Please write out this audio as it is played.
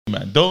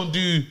man. Don't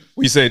do.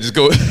 What you say? Just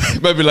go.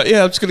 Maybe like,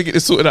 yeah, I'm just gonna get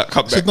this sorted out.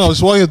 Come back. No,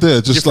 just while you're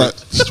there, just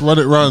run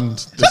it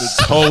round. This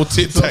whole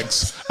Tic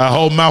Tacs, a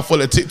whole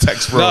mouthful of Tic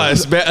Tacs, bro. Nah,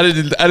 it's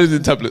added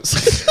in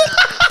tablets.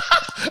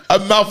 A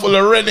mouthful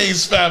of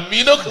Renes, fam.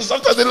 You know, because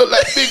sometimes they look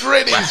like big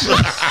Renes.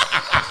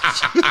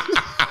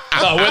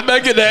 No, when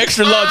man get the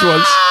extra large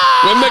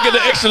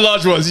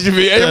ones, you should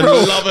be, hey, The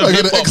bro, love of I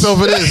get hip an XL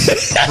for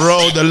this.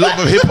 bro. The love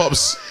of hip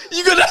hops.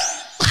 you gonna,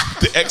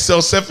 The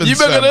XL7s, you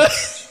fam. better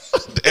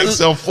The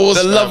XL4s,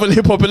 the love and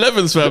hip hop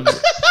 11s, fam.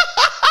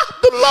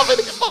 The love of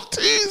hip hop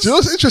Do you tees. know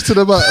what's interesting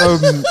about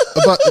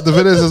the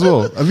videos as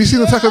well? Have you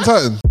seen Attack on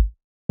Titan?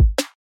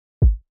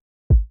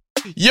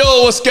 Yo,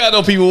 what's going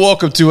on, people?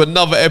 Welcome to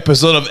another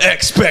episode of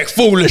Expect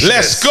Foolishness.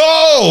 Let's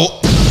go.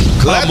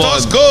 Let on.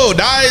 us go.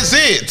 That is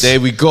it. There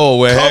we go.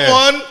 We're Come here.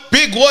 on.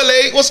 Big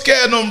Wale. What's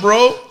going on,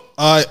 bro?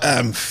 I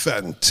am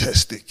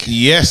fantastic.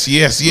 Yes.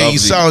 Yeah. Lovely. You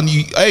sound.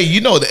 Hey,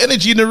 you know the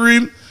energy in the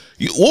room.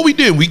 What we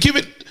doing? We give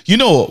it. You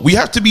know, we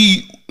have to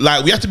be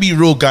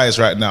real guys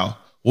right now.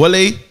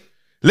 Wale,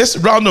 let's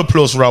round of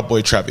applause for our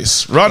boy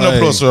Travis. Round of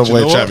applause for our do you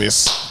boy know what?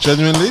 Travis.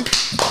 Genuinely,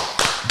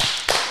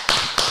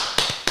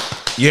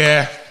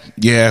 Yeah.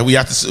 We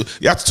have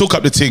to talk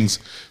up the things.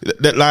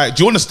 Like,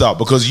 do you want to start?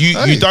 Because you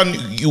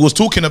was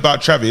talking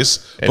about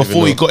Travis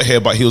before he got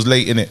here, but he was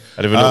late in it.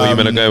 I don't even know where you're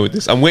going to go with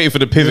this. I'm waiting for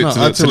the pivot to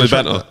the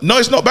banter. No,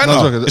 it's not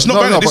banter. It's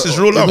not banter. This is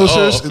real love.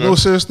 In all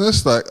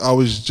seriousness, like I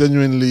was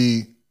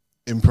genuinely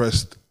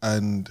impressed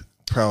and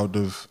proud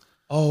of.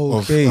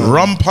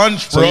 Rum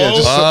Punch, bro. So yeah,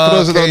 just for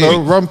those that don't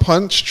know, Rum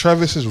Punch.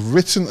 Travis has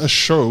written a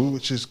show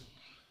which is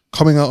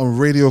coming out on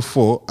Radio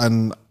 4,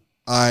 and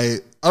I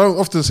don't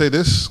often say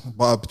this,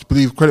 but I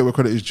believe credit where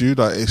credit is due.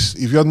 Like,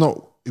 if you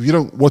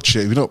don't watch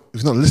it, if you're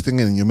not listening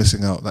in, you're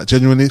missing out. Like,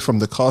 genuinely, from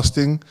the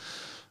casting,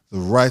 the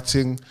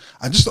writing,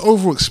 and just the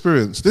overall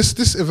experience.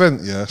 This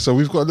event, yeah. So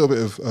we've got a little bit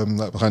of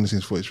like behind the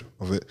scenes footage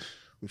of it,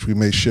 which we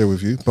may share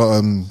with you.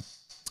 But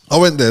I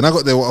went there and I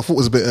got there what I thought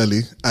was a bit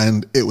early,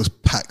 and it was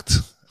packed.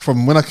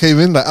 From when I came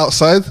in, like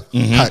outside,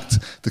 packed.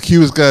 The queue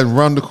was going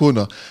round the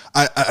corner.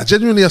 I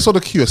genuinely, I saw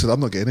the queue. I said, I'm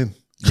not getting in.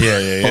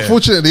 Yeah.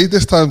 Unfortunately,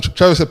 this time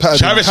Travis had patted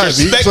Travis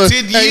me.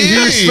 respected you. He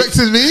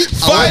respected me.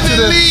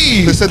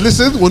 Finally. They said,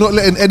 listen, we're not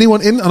letting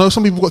anyone in. I know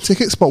some people got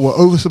tickets, but we're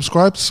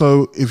oversubscribed.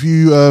 So if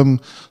you,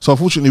 so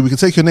unfortunately, we can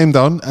take your name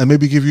down and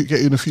maybe get you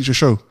in a future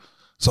show.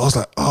 So I was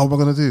like, oh, what am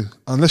I going to do?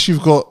 Unless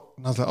you've got,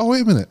 and I was like, oh,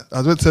 wait a minute.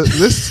 I went to the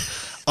list.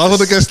 I was on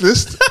the guest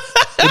list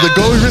with the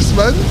gold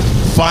wristband.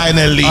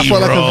 Finally, I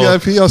felt like a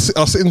VIP. I was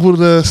sitting with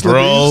the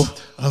celebrities. Bro.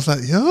 I was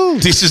like, yo.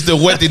 This is the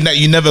wedding that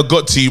you never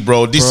got to,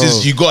 bro. This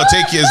is, you got to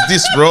take it as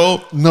this,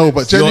 bro. No,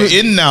 but you're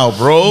in now,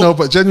 bro. No,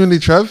 but genuinely,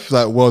 Trev,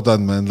 like, well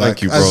done, man. Like,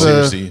 Thank you, bro.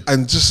 Seriously.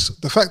 And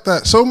just the fact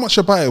that so much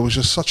about it was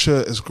just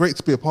it's great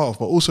to be a part of,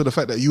 but also the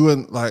fact that you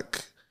weren't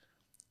like,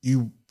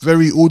 you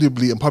very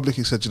audibly and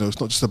publicly said, you know, it's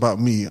not just about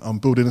me. I'm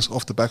building this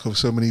off the back of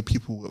so many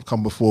people that have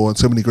come before and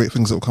so many great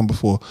things that have come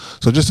before.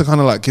 So just to kind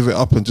of like give it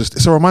up and just,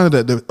 it's a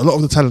reminder that a lot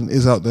of the talent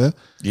is out there.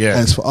 Yeah.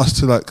 And it's for us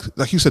to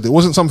like you said, it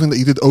wasn't something that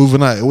you did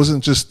overnight. It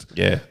wasn't just,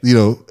 you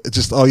know, it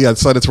just, oh yeah, I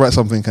decided to write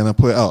something and I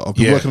put it out. I've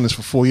been working on this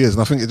for 4 years.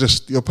 And I think it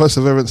just, your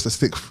perseverance to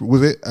stick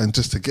with it and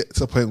just to get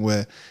to a point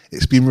where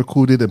it's been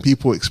recorded and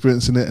people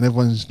experiencing it and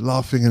everyone's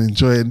laughing and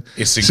enjoying.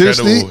 It's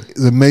incredible. Seriously,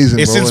 it's amazing,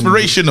 It's bro.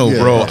 inspirational, And,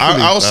 bro. fully.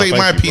 I'll say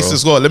my piece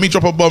as well. Let me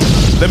drop a bomb.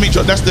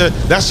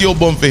 That's your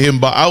bomb for him,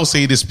 but I'll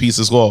say this piece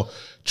as well.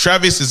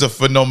 Travis is a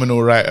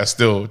phenomenal writer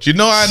still. Do you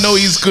know I know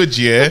he's good,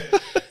 yeah?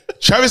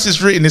 Travis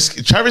has written his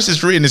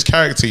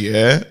character,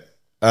 yeah.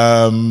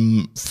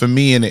 For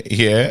me in it,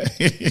 yeah.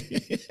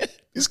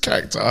 His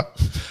character.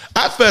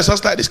 At first, I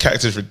was like, this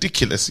character is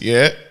ridiculous,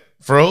 yeah,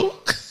 bro.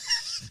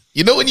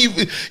 You know when you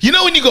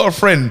got a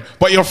friend,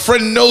 but your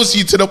friend knows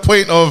you to the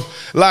point of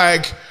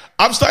like,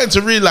 I'm starting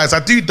to realize I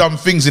do dumb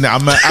things in it.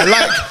 I've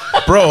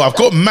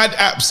got mad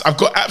apps. I've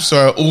got apps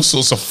for all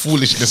sorts of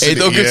foolishness. Hey, in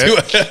don't it,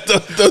 get yeah?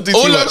 don't do too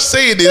All much. I'm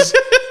saying is,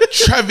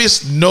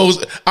 Travis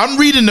knows. I'm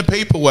reading the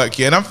paperwork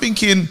here, and I'm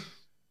thinking,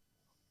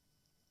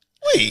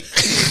 wait.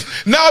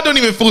 Now I don't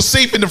even feel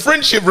safe in the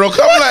friendship, bro.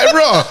 'Cause I'm like,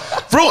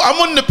 bro,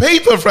 I'm on the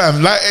paper,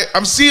 fam. Like,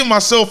 I'm seeing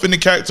myself in the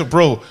character,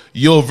 bro.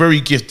 You're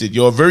very gifted.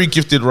 You're a very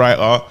gifted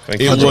writer.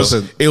 Thank you.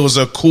 It was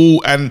a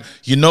cool, and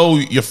you know,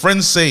 your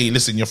friends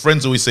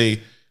always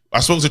say, I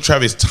spoke to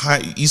Travis.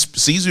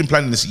 He's been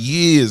planning this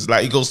years.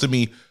 Like, he goes to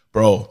me,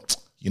 bro,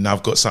 you know,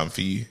 I've got something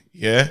for you.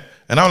 Yeah.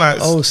 And I'm like,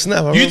 oh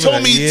snap! You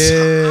told me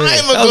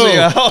time ago,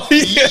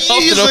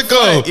 years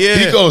ago. Yeah.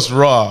 He goes,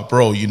 raw,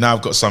 bro, you know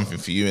I've got something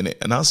for you in it.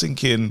 And I was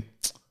thinking,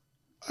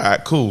 all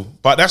right, cool.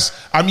 But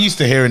I'm used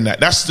to hearing that.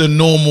 That's the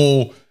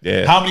normal.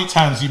 Yeah. How many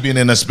times you been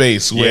in a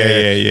space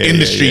where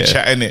industry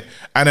chatting it,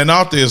 and then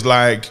after it's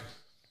like,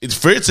 it's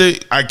for it to.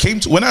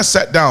 When I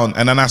sat down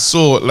and then I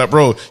saw, like,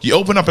 bro, you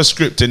open up a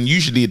script and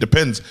usually it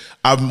depends.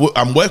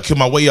 I'm working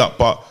my way up,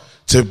 but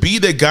to be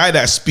the guy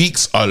that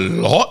speaks a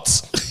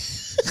lot.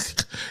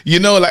 You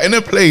know, like in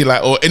a play,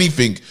 like, or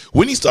anything,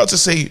 when you start to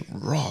say,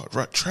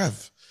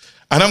 Trev,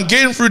 and I'm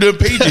getting through the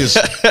pages,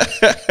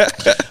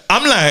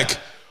 I'm like,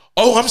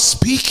 oh, I'm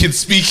speaking.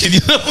 You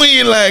know what I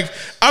mean? Like,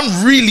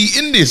 I'm really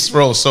in this,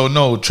 bro. So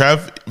no,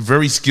 Trav,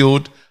 very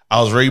skilled.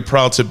 I was very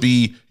proud to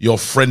be your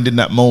friend in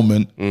that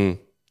moment.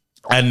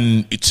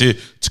 And to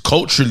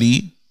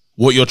culturally,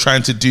 what you're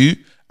trying to do,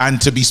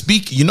 and to be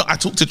speaking, you know, I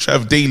talk to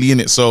Trav daily in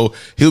it, so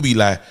he'll be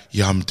like,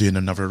 yeah, I'm doing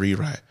another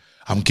rewrite.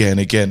 I'm getting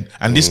again.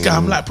 And this guy,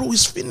 I'm like, bro,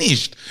 it's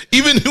finished.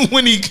 Even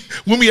when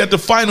we had the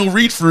final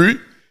read through,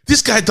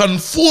 this guy done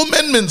 4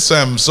 amendments,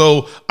 Sam.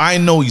 So I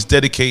know he's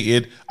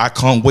dedicated. I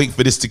can't wait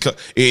for this to come.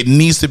 It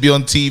needs to be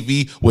on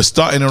TV. We're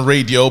starting on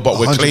radio, but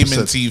we're 100%.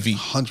 claiming TV.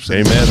 100%.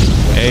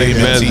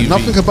 Amen. TV.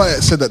 Nothing about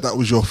it said that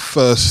was your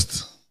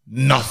first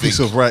piece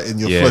of writing,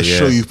 your first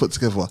show you've put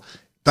together.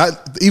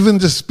 That even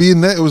just being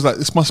there, it was like,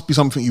 this must be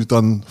something you've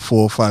done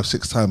 4, 5,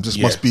 6 times. This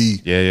must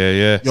be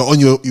you're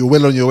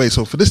well on your way.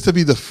 So for this to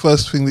be the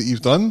first thing that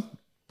you've done,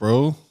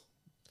 bro.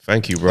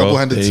 Thank you, bro.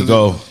 There you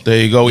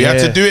go. We had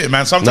to do it,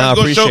 man. Sometimes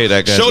I appreciate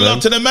that, guys, show man.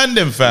 love to the man,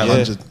 them fam.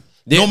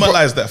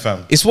 Normalize that,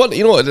 fam. It's what,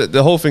 you know what,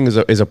 the whole thing is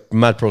a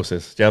mad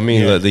process. Do you know what I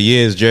mean? Like the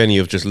year's journey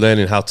of just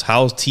learning how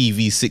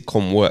TV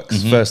sitcom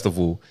works, first of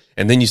all.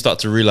 And then you start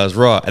to realize,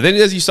 and then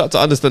as you start to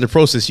understand the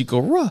process, you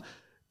go,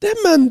 that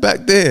man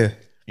back there,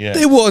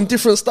 they were on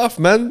different stuff,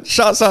 man.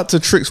 Shouts out to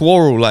Trix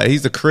Worrell. Like,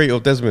 he's the creator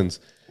of Desmond's.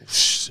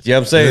 Yeah,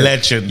 I'm saying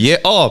legend. Yeah,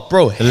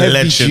 bro,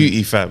 heavy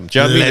duty, fam. Do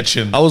you know what I mean?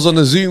 Legend. I was on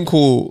a Zoom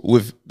call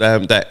with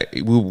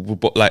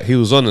that like he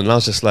was on, and I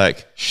was just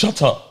like,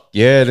 shut up.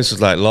 Yeah, this was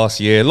like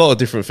last year. A lot of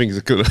different things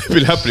that could have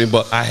been happening,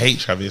 but I hate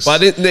Travis. But I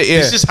didn't. Yeah,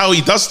 it's just how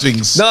he does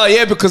things. No,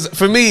 because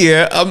for me,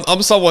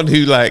 I'm someone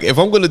who, like, if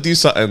I'm gonna do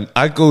something,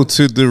 I go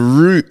to the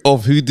root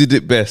of who did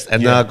it best,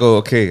 and then I go,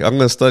 okay, I'm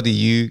gonna study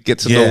you, get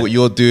to know what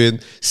you're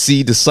doing,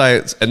 see the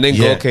science, and then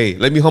go, okay,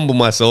 let me humble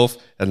myself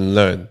and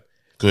learn.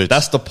 Good.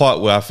 That's the part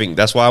where I think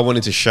that's why I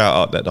wanted to shout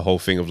out that the whole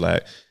thing of,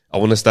 like, I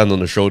want to stand on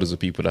the shoulders of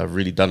people that have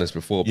really done this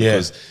before,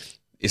 because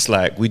it's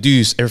like we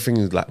do everything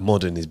is like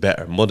modern is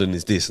better, modern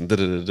is this, and da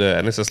da da da,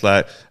 and it's just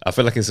like I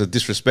feel like it's a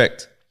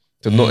disrespect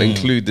to not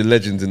include the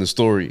legends in the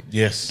story,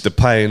 the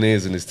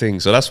pioneers in this thing.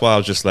 So that's why I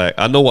was just like,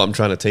 I know what I'm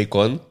trying to take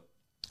on.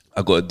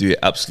 I got to do it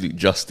absolute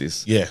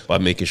justice, by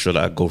making sure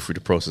that I go through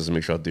the process and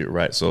make sure I do it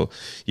right. So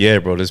yeah,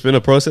 bro, there's been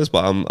a process,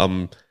 but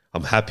I'm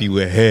happy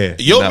we're here.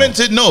 You're meant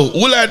to know.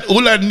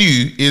 All I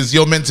knew is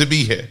you're meant to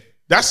be here.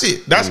 That's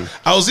it.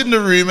 I was in the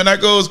room and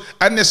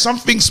and there's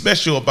something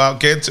special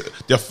about getting to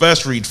the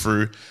first read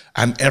through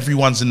and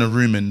everyone's in the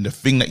room and the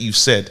thing that you've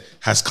said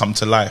has come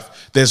to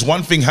life. There's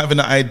one thing having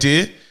an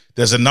idea.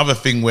 There's another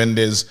thing when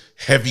there's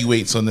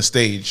heavyweights on the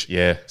stage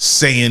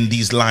saying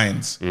these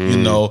lines, you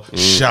know,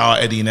 shout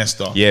out Eddie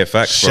Nesta. Yeah,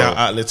 facts, shout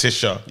bro. out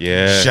Letitia.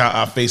 Yeah. Shout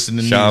out Facing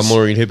the News. Shout out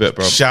Maureen Hibbert,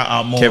 bro. Shout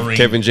out Maureen.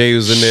 Kevin J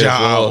was in there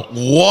Shout as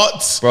well.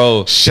 out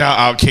Bro. Shout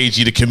out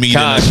KG the comedian.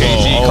 Shout out as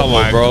well. KG, come on,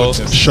 my bro.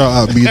 goodness. Shout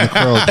out me in the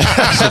crowd.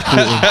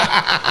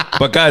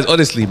 But guys,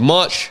 honestly,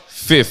 March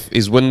 5th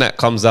is when that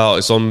comes out.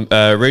 It's on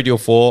Radio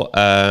 4,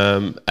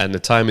 and the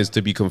time is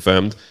to be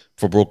confirmed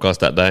for broadcast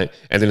that night.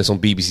 And then it's on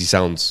BBC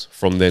Sounds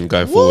from then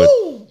going forward.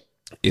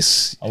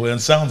 Are we on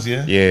Sounds,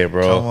 yeah? Yeah,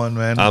 bro. Come on,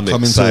 man. I'm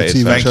Coming to a excited.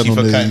 TV Thank channel you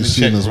for near cutting you the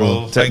soon check, as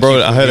well. Thank bro,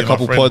 you for I heard a being my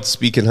couple friend. pods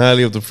speaking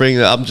highly of the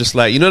thing. I'm just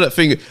like, you know that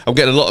thing? I'm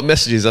getting a lot of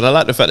messages, and I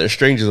like the fact that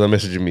strangers are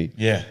messaging me.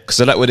 Yeah.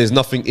 Because I like where there's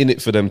nothing in it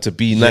for them to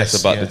be nice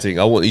about the thing.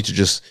 I want you to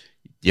just,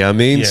 you know what I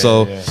mean?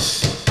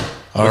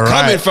 We're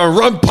coming from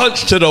Run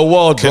Punch to the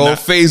world, bro.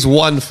 Phase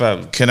 1,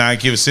 fam. Can I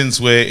give, since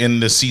we're in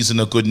the season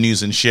of good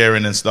news and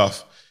sharing and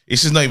stuff,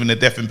 this is not even the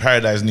Death in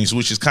Paradise news,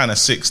 which is kind of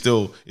sick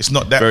still. It's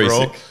not that, Very bro.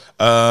 sick.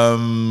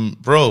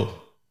 Bro,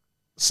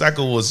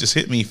 Saga Wars just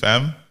hit me,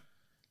 fam.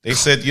 They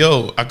said,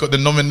 yo, I got the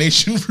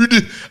nomination through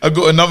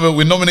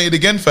we're nominated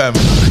again, fam.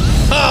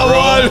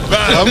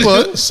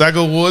 Saga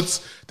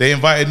Awards, they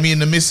invited me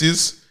and the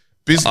missus,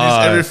 business,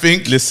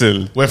 everything.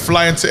 Listen. We're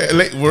flying to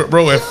LA,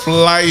 we're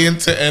flying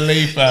to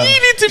LA, fam. You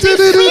need to be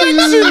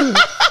flexing.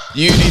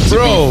 You need to be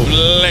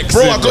flexing,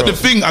 Bro, I got the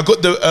thing. I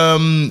got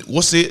the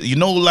what's it? You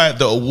know, like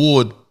the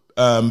award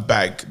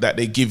bag that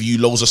they give you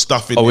loads of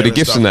stuff in. Oh, with there the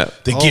gifts and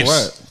that. The gifts.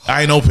 Right.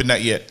 I ain't opened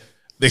that yet.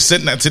 They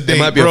sent that today, There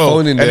might be a bro.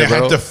 phone in and there, it had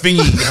bro. the thingy.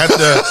 It had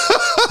the.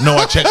 No,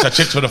 I checked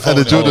for the phone.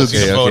 And the Jordans.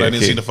 I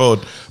didn't see the phone.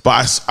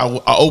 But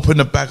I opened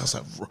the bag. I was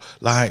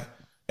like,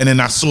 and then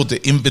I saw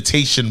the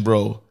invitation,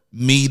 bro.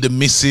 Me, the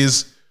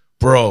missus,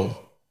 bro.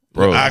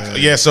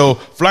 So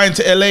flying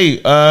to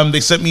LA. They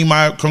sent me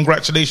my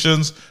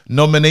congratulations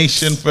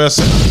nomination first.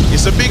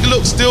 It's a big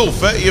look still.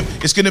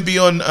 30th. It's gonna be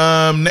on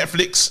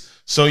Netflix.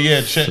 So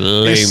yeah, check.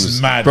 It's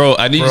mad, bro.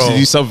 I need you to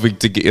do something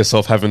to get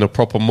yourself having a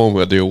proper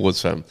moment at the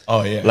awards, fam.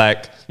 Oh yeah,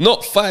 like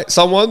not fight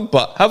someone,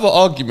 but have an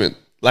argument.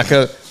 Like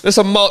a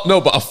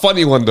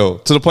funny one though,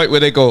 to the point where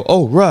they go,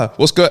 "Oh,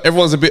 what's good?"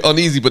 Everyone's a bit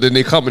uneasy, but then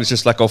they come and it's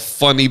just like a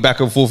funny back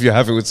and forth you're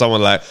having with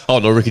someone, like, "Oh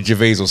no, Ricky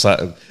Gervais or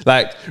something."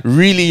 Like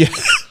really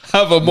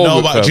have a moment.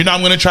 No, but fam. do you know what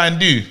I'm gonna try and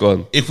do? Go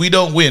on. If we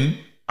don't win,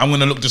 I'm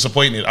going to look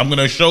disappointed. I'm going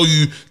to show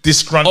you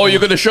this front. Oh,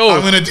 you're going to show?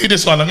 I'm going to do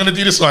this one. I'm going to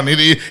do this one.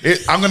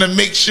 I'm going to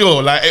make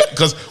sure, like,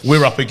 because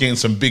we're up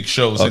against some big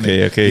shows. Okay.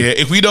 Yeah,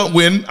 if we don't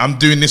win, I'm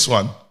doing this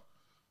one.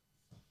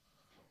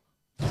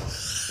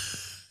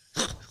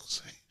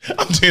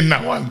 I'm doing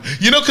that one.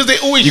 You know, because they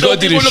always You show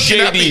gotta do people the looking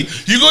shady.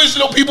 happy. You always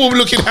show people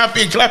looking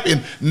happy and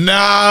clapping.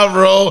 Nah,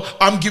 bro.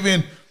 I'm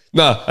giving.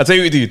 Nah, I tell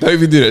you what you do. Don't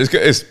even do that.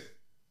 It's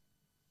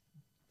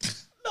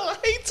No,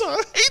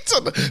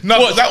 hater. No,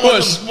 Watch, that one watch.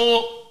 was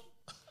more.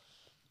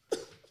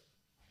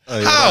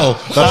 yeah,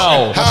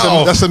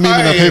 How? That's a meme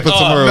in the paper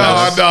tomorrow.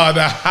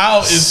 No. How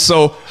is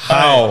so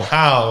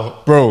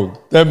how? bro?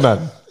 Them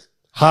man.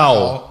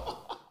 How?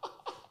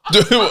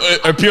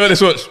 Appear on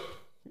this watch.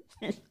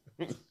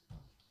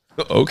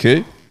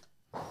 Okay.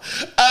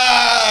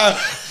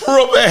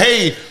 Robert,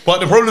 hey, but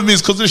the problem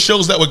is because the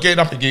shows that we're getting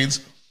up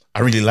against, I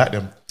really like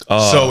them.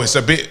 So it's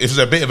a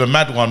bit of a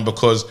mad one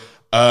because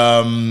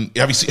have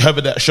you heard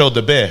of that show,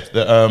 The Bear?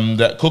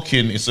 That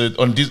cooking is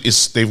on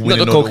this. They've Not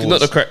winning the all coke. the Not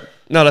the awards. crack.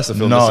 No, that's the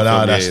film. No,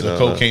 that's that's the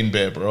cocaine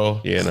bear,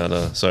 bro. Yeah,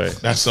 no. Sorry,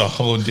 That's a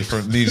whole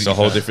different movie. it's a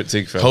whole different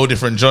thing, fam. whole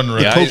different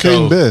genre. Yeah,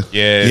 Cocaine bear.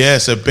 Yeah, Yeah,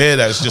 it's a bear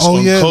that's just Oh,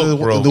 on yeah, coke, the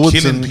bro. woods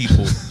Killing and-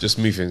 people. just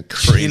moving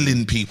crazy.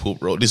 Killing people,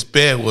 bro. This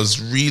bear was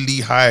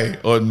really high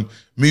on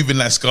moving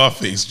like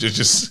Scarface.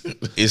 Just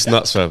It's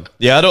nuts, fam.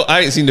 Yeah, I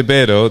ain't seen the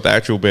bear though. The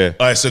actual bear.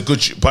 it's a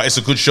good, but it's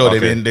a good show.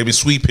 Okay. They've been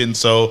sweeping.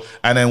 So,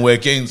 and then we're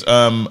against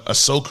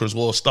Ahsoka as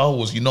well. Star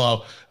Wars. You know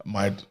how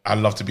I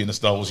love to be in the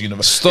Star Wars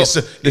universe. Stop.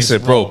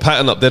 Listen, bro.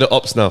 Pattern up. They're the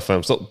ops now,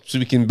 fam. Stop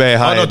speaking bear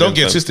high. Oh no, don't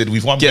get twisted.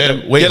 We've won. Get bear.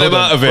 them- get them hold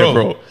out of here,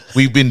 bro.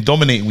 We've been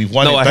dominating. We've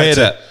won. No, it I back hear to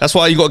that. That's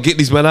why you got to get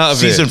these men out of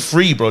Season here.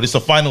 3, bro. This is the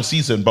final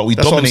season, but we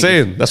That's what I'm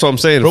dominated. saying. That's what I'm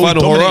saying. Bro, we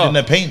Final dominated horror. in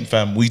the paint,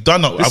 fam. We've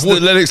done it. This is the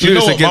Lennox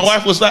Lewis my against-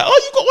 wife was like,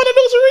 "Oh, you got one of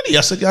those already?"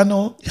 I said, "Yeah, I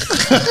know."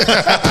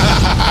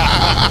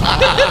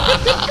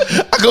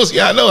 I goes,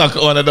 "Yeah, I know. I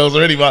got one of those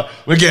already, but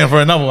we're getting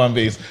for another one,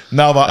 base."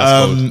 No, but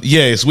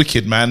yeah, it's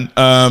wicked, man.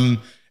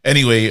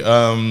 Anyway,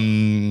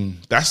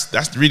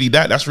 that's really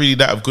that. That's really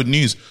that of good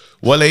news.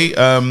 Wale,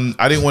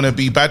 I didn't want to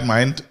be bad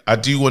mind. I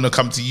do want to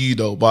come to you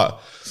though, but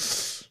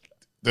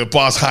the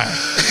bar's high.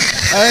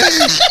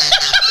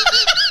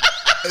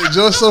 It's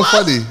just so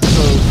funny.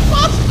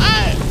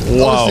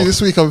 So, honestly,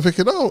 this week I'm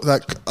thinking,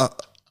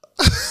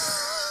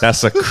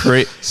 That's a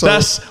crazy.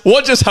 That's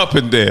what just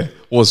happened there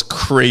was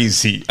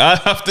crazy. I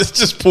have to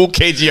just pull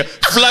KG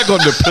flag on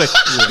the play.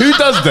 Who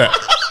does that?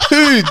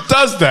 Who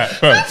does that?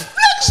 Bro?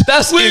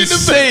 That's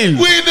insane.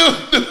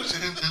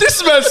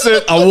 This man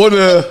said, "I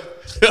wanna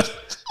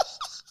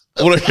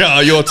shout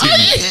out your team."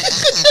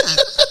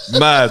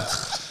 Mad.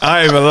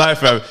 I ain't even lie,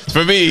 fam.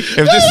 For me, if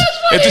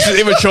this is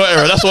immature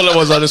era, that's all it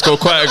was. I just go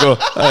quiet and go,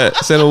 all right,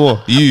 say no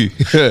more. You.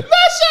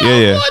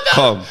 Yeah.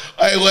 Calm.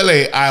 Hey,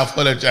 Wale, I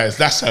apologize.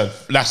 That's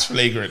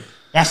flagrant.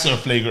 That's a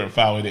flagrant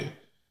foul, isn't it?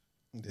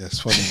 yeah, it's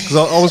funny because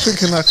I was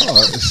thinking like,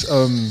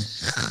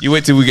 it's You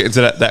wait till we get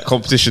into that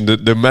competition,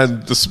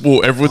 the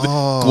sport, everyone.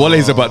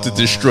 Wale's about to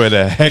destroy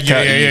the heck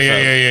out of you,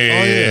 fam.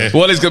 Yeah.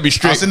 Wale's gonna be I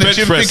straight was in the bench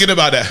gym press. thinking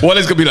about that.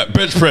 Wale's gonna be like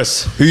bench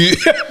press.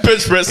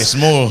 Bench press. It's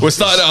more- We're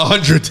starting at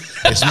 100.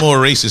 It's more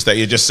racist that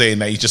you're just saying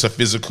that he's just a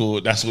physical.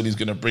 That's what he's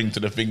going to bring to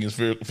the thing. Is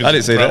physical I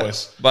didn't say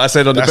prowess. that, but I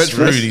said on the That's bench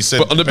press. rude. He said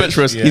But on the bench bench,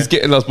 press, yeah. he's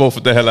getting us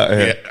both the hell out of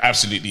Yeah, here.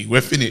 absolutely.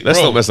 We're finished.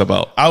 Let's not mess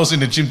about. I was in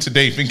the gym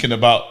today thinking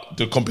about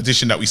the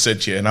competition that we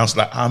said here, and I was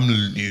like, I'm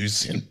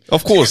losing.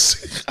 Of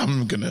course.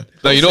 I'm gonna.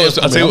 No, you know what?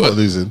 I tell you I'm what. not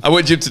losing. I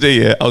went gym today.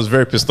 Yeah, I was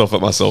very pissed off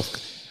at myself.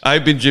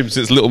 I've been gym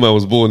since little man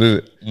was born,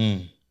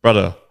 innit?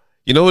 Brother.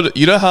 You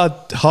know how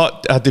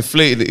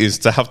deflating it is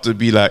to have to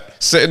be like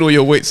setting all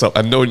your weights up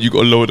and knowing you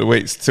got to lower the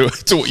weights to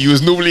what you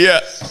was normally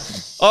at.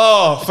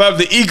 Oh, fam,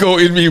 the ego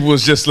in me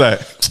was just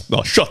like,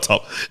 no, shut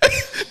up.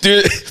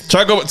 Dude,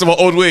 try to go back to my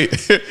old weight.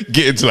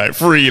 Get into like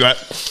 3, like,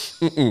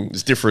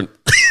 it's different.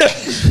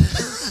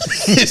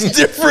 It's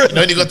different.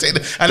 No, you got to take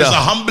the, and it's a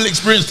humble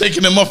experience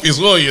taking them off as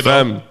well. You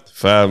know.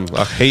 Fam,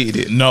 I hated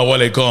it. No,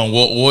 Wale, go on.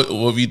 What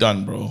have you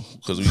done, bro?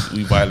 Because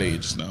we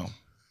violated just now.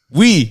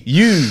 Do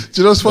you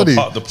know what's funny?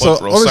 The pod,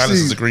 bro. Silence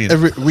is agreeing.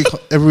 every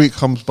week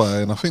comes by,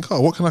 and I think,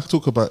 what can I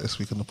talk about this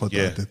week on the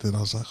podcast? Yeah. And I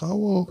was like,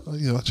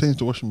 I changed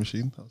the washing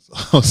machine.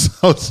 I was,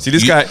 See,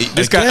 this guy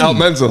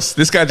outmans us.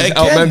 This guy just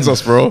Again. outmans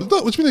us, bro.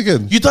 what do you mean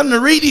again? You done the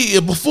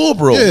radiator before,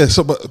 bro. Yeah,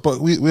 so but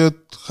we're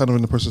kind of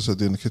in the process of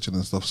doing the kitchen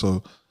and stuff.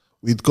 So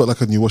we'd got like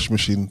a new washing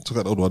machine, took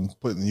out the old one,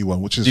 put in the new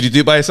one, which is Did you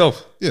do it by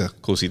yourself? yeah.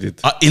 Of course he did.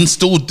 I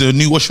installed the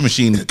new washing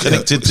machine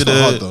connected It's to not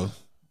the. hard though.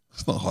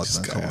 It's not hard,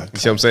 man. Come on. You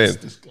see what I'm saying?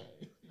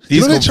 You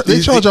know,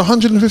 they charge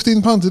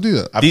 £115 to do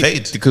that. I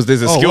paid. Because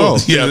there's a Oh, skill. wow.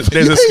 Yeah,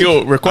 There's you a paid.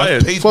 skill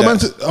required. I paid For a man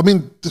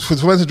that. for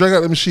a man to drag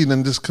out the machine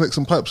and just connect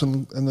some pipes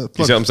and the You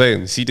plug. see what I'm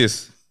saying? See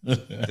this?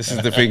 This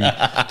is the thing.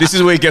 This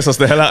is where he gets us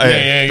the hell out of here.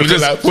 Yeah,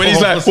 because like, when he's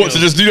like, what, to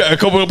just do that a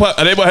couple of pipes?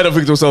 And in my head, I'm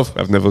thinking to myself,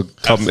 I've never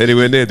come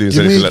anywhere near doing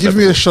anything like Give that.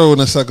 me a show in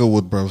a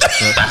Sagarwood, bro.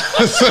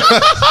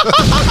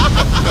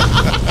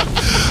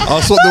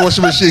 I'll swap the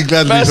washing machine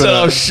gladly. Man for said,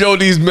 I'll that. show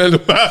these men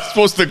where I'm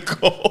supposed to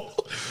go.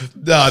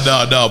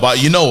 No.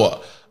 But you know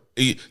what?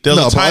 There's No, a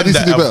but I time need to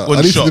that do I've better. gone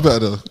I need to shop. do better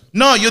though.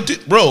 No,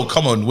 bro.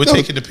 Come on, we're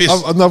taking the piss.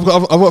 I've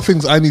got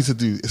things I need to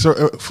do. So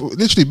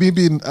literally, me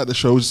being at the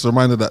show is just a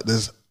reminder that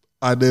there's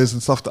ideas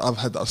and stuff that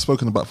I've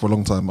spoken about for a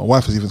long time. My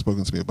wife has even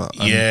spoken to me about.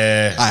 And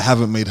Yeah. I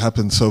haven't made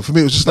happen. So for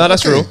me, it was just No, like,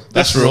 that's okay, real.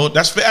 That's real.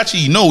 That's fair.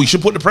 Actually, no, we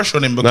should put the pressure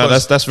on him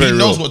because that's very he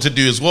knows real. what to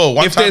do as well.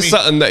 One If time there's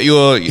something that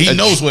you're, he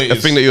knows what it a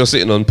is. thing that you're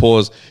sitting on,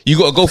 pause. You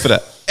got to go for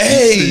that.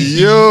 Hey,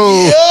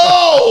 Yo.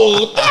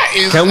 that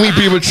is. Can we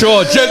be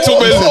mature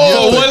gentlemen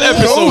for one Go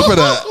episode? for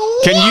that.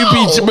 Can you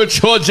be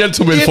mature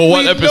gentlemen If for one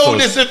we know episode?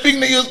 there's a thing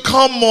that you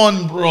come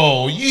on,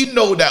 bro. You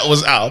know that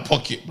was out of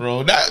pocket,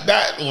 bro.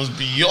 That was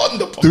beyond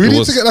the pocket. Do we need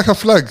was- to get like a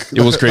flag?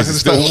 it was Like, crazy.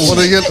 just like,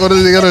 what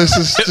are the others?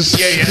 Just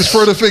Yeah.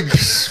 throw the thing.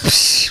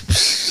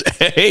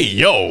 Hey,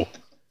 yo.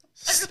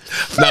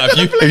 Nah,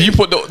 if you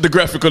put the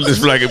graphic on this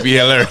flag, it'd be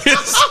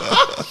hilarious.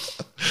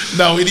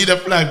 No, we need a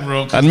flag,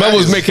 bro. And man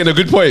was making a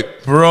good point.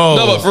 Bro.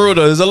 No, but for real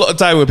though, there's a lot of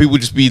time where people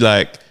just be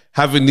like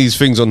having these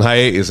things on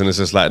hiatus and it's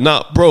just like,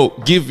 nah, bro,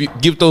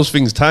 give those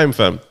things time,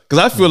 fam. Because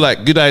I feel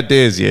like good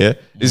ideas, yeah,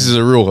 this is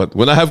a real one.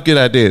 When I have good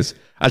ideas,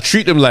 I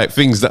treat them like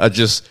things that are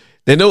just,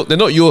 they're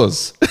not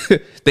yours.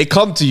 They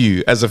come to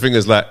you as a thing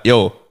as like,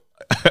 yo,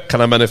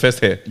 can I manifest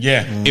here?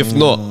 Yeah. If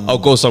not, I'll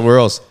go somewhere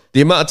else.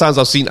 The amount of times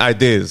I've seen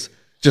ideas,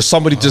 just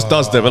somebody just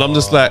does them and I'm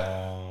just like,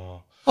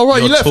 all right,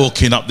 You're you left.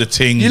 talking up the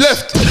things. You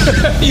left.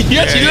 You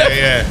actually left.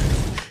 Yeah.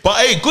 But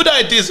hey, good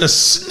ideas are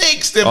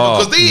snakes them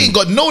because they ain't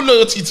got no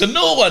loyalty to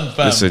no one,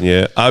 fam. Listen,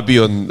 yeah, I'll be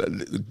on,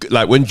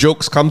 like when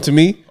jokes come to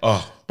me,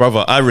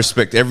 brother, I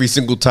respect every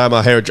single time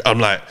I hear a joke. I'm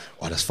like,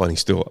 oh, that's funny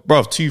still.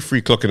 Bro, 2-3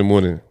 o'clock in the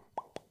morning.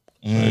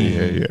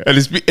 Yeah. And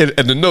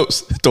and the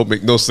notes don't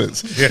make no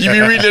sense. You be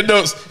reading the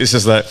notes, it's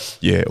just like,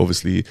 yeah,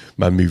 obviously,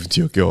 man moving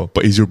to your girl,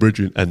 but he's your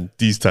brethren. And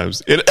these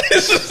times,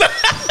 it's just like,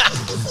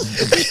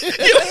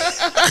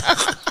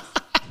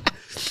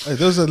 Hey,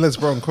 there's a Les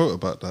Brown quote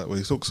about that where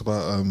he talks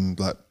about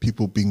like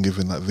people being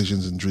given like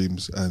visions and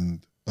dreams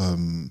and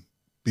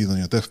being on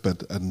your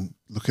deathbed and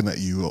looking at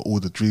you at all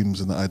the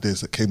dreams and the ideas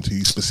that came to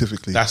you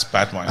specifically. That's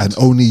bad, man. And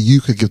only you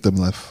could give them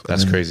life.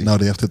 That's And then crazy. Now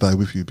they have to die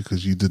with you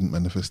because you didn't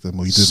manifest them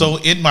or you didn't. So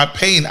in my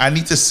pain, I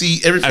need to see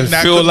everything And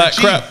that feel I could like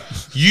achieve. crap.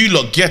 You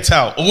lot get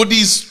out. All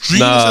these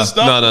dreams and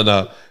stuff.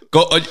 No.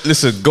 Go,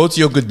 listen, go to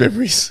your good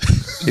memories.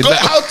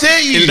 How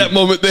dare you? In that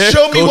moment there,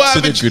 Show me go what to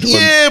the happened. good ones.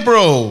 Yeah,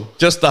 bro.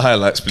 Just the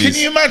highlights, please.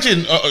 Can you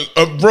imagine,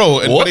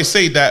 bro? And What? what they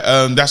say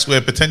that that's where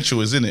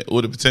potential is, in it.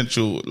 All the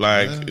potential,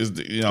 like, is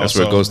the, you know, That's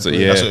where it goes to,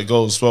 yeah. That's where it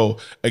goes. So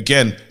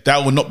again,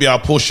 that will not be our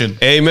portion.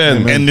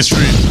 Amen. In this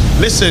room.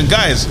 Listen,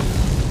 guys,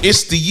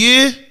 it's the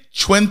year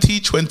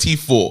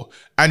 2024.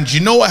 And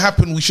you know what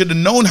happened? We should have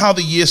known how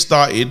the year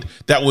started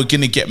that we're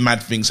going to get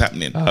mad things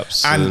happening.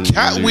 Absolutely. And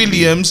Cat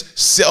Williams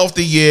set off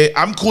the year.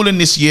 I'm calling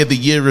this year the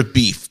year of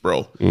beef,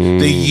 bro.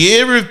 The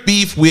year of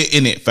beef, we're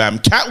in it, fam.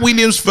 Cat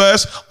Williams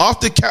first.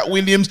 After Cat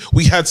Williams,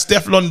 we had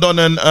Steph London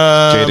and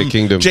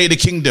Jada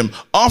Kingdom.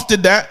 After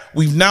that,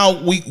 we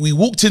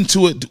walked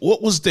into it.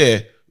 What was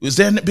there? Was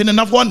there been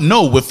another one?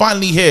 No, we're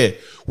finally here.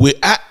 We're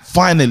at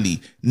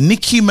finally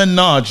Nicki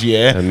Minaj,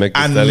 yeah,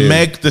 And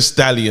Meg Thee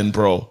Stallion,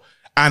 bro.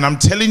 And I'm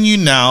telling you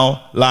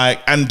now,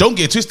 like, and don't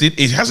get twisted,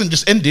 it hasn't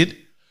just ended.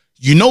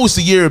 You know it's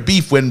the year of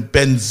beef when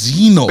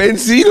Benzino and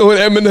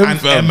Eminem, and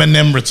fam.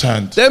 Eminem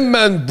returned. Them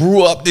man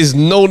brought up this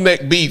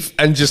no-neck beef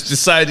and just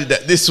decided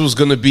that this was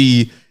going to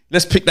be,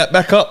 let's pick that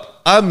back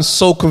up. I'm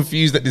so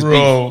confused at this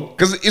Bro. beef.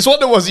 Because it's one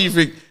of the ones you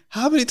think,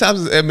 how many times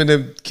has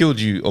Eminem killed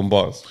you on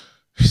bars?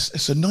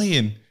 It's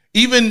annoying.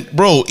 Even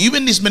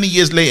this many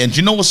years later, and do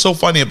you know what's so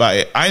funny about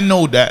it? I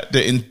know that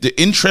the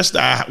interest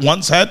that I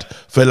once had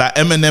for like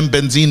Eminem,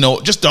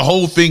 Benzino, just the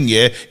whole thing,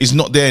 yeah, is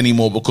not there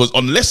anymore because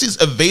unless it's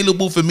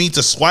available for me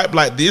to swipe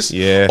like this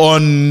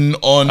on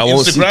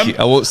Instagram,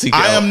 I won't seek it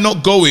I out. am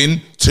not going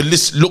to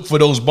look for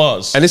those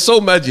bars. And it's so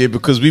mad, yeah,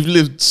 because we've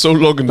lived so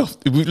long enough.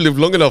 We've lived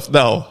long enough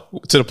now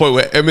to the point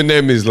where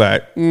Eminem is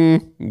like, a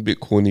bit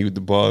corny with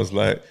the bars,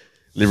 like,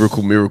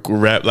 lyrical miracle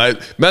rap, like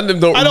man, them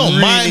don't. I don't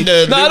really, mind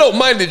I don't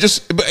mind it.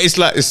 Just, but it's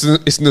like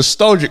it's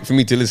nostalgic for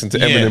me to listen to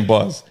Eminem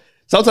bars.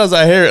 Sometimes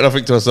I hear it and I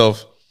think to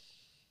myself,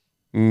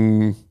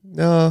 no,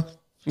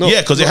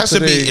 yeah, because it has to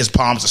be his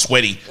palms are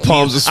sweaty.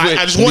 Palms are sweaty.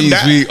 I just want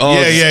that.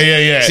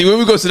 Yeah. See, when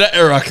we go to that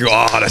era, I can go,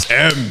 that's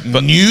M.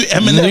 But New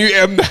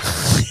Eminem.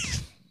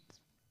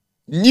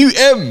 New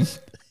M,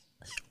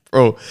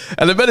 bro.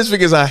 And the best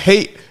thing is, I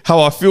hate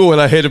how I feel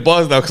when I hear the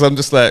bars now because I'm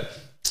just like.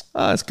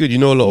 It's good. You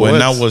know a lot of When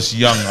words. I was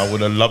young, I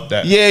would have loved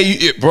that.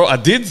 Yeah, bro, I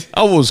did.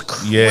 I was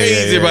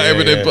crazy about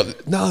Eminem. yeah.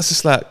 But now it's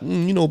just like,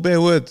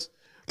 bare words.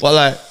 But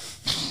like,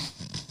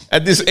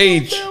 at this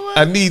age,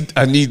 I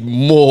need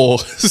more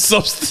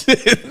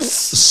substance.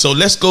 So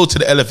let's go to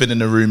the elephant in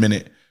the room,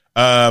 innit?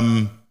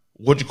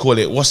 What do you call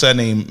it? What's her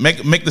name?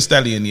 Meg Thee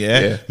Stallion,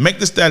 yeah? Meg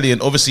Thee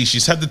Stallion, obviously,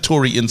 she's had the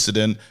Tory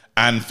incident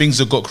and things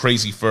have got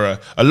crazy for her.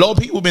 A lot of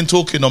people have been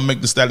talking on Meg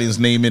Thee Stallion's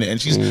name in it,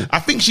 and I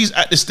think she's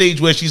at the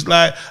stage where she's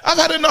like, I've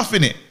had enough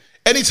in it.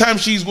 Anytime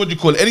she's,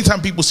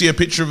 anytime people see a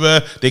picture of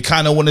her, they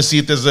kind of want to see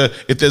if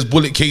there's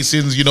bullet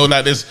casings,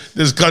 like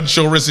there's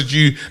gunshot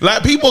residue.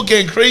 Like people are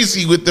getting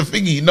crazy with the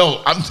thingy.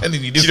 No, I'm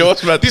telling you,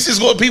 this is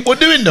what people are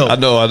doing though. I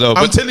know.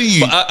 I'm telling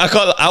you.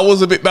 But I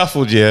was a bit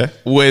baffled, yeah,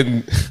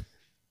 when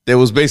they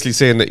was basically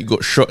saying that you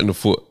got shot in the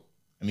foot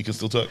And he can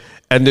still talk.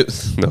 And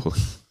no.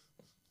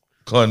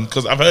 Go on,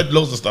 because I've heard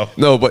loads of stuff.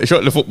 No, but he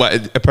shot the foot, but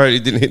it apparently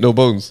didn't hit no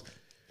bones.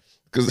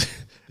 Because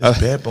There's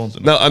bare bones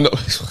in no, I know.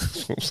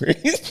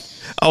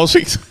 I was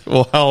thinking,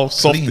 well, how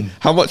soft, Clean.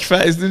 how much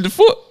fat is in the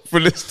foot for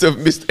this to have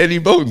missed any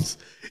bones?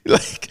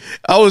 Like,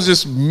 I was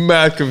just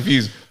mad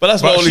confused. But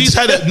that's my But only. she's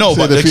had it. No,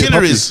 but they the feed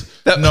killer puppies.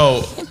 is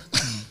no.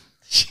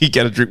 She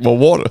gotta drink more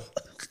water.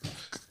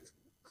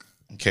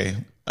 Okay,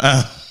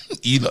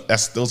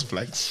 those are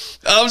flags.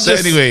 I'm So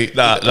just- anyway,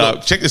 Nah.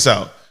 look, check this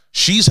out.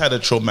 She's had a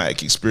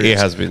traumatic experience.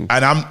 It has been.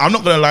 And I'm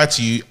not gonna lie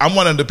to you. I'm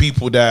one of the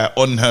people that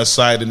are on her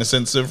side in the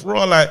sense of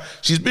raw, like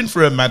she's been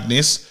through a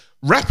madness.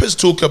 Rappers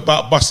talk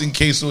about busting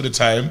case all the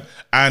time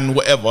and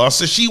whatever.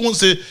 So she wants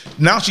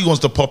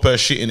to pop her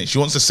shit in it. She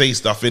wants to say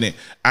stuff in it.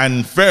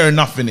 And fair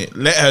enough in it.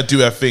 Let her do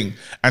her thing.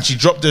 And she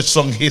dropped the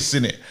song Hiss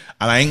in it.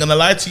 And I ain't gonna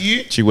lie to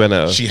you. She went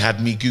out. She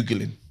had me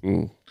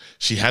Googling.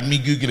 She had me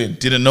Googling.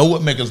 Didn't know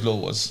what Mega's Law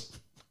was.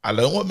 I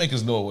learned what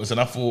Mega's Law was. And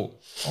I thought,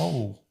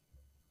 oh.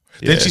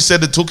 Then she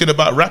said that talking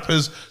about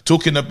rappers,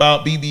 talking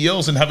about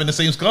BBLs and having the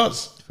same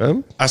scars.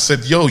 I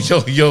said, yo,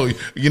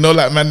 you know,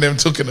 like man, them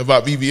talking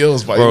about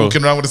BBLs, but you're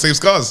walking around with the same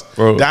scars.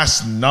 Bro.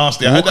 That's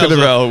nasty. I heard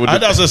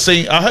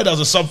that was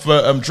a sub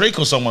for Drake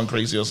or someone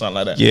crazy or something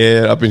like that.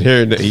 Yeah, I've been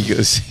hearing that he got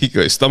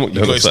his stomach. He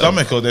got his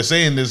stomach, or they're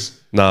saying this.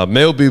 Nah,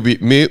 male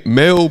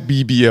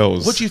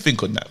BBLs. What do you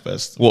think on that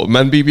first? What,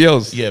 man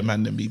BBLs? Yeah,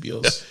 man, them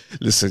BBLs.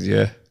 Listen,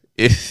 yeah.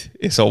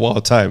 It's a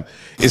wild time.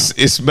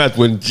 It's mad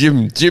when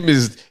gym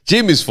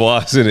is for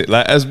us, isn't it?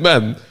 Like, as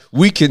man,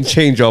 we can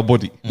change our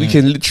body. We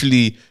can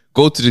literally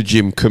go to the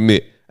gym,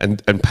 commit,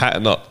 and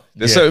pattern up.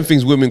 There's certain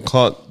things women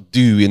can't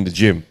do in the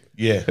gym.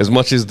 Yeah. As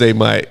much as they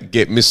might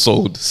get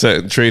missold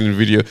certain training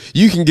video,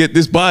 you can get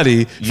this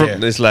body from.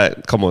 Yeah. It's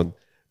like, come on.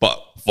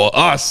 But for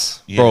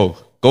us, bro,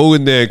 go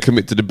in there and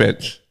commit to the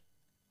bench.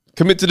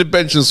 Commit to the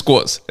bench and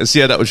squats and see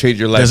how that will change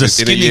your life. There's a in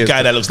skinny year.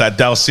 guy that looks like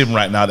Dal Sim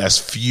right now that's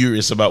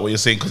furious about what you're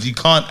saying because he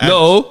can't.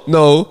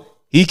 No,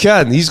 he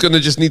can. He's going to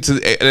just need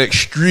an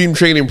extreme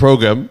training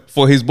program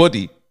for his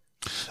body.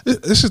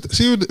 This is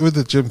see with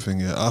the gym thing.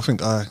 Yeah, I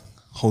think I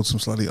hold some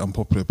slightly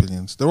unpopular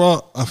opinions. There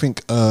are, I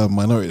think, a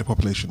minority of the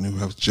population who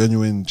have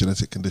genuine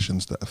genetic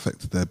conditions that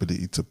affect their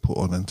ability to put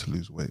on and to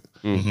lose weight.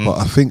 But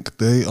I think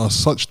they are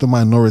such the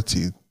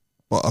minority.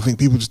 But I think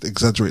people just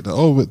exaggerate that.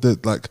 Oh,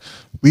 but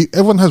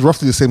everyone has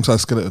roughly the same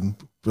size skeleton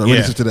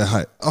relative to their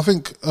height. I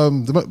think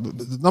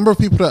the number of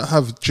people that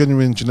have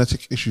genuine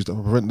genetic issues that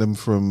will prevent them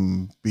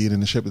from being in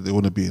the shape that they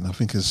want to be in, I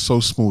think is so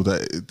small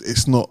that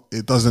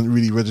it doesn't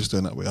really register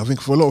in that way. I think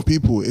for a lot of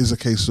people, it is a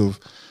case of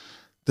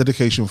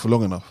dedication for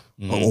long enough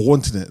or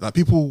wanting it. Like,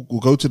 people will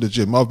go to the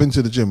gym. I've been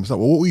to the gym. It's like,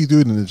 well, what were you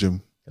doing in the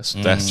gym? That's Do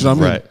you know what I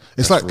mean?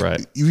 It's That's like, right.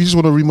 if you just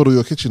want to remodel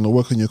your kitchen or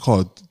work on your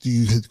car, do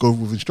you go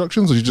with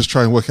instructions or you just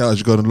try and work it out as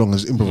you're going along,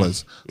 as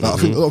improvise? Like, I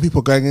think a lot of people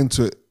are going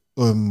into it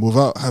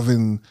without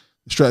having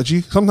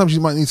strategy. Sometimes you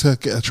might need to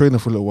get a trainer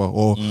for a little while,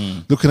 or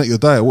looking at your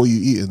diet, what are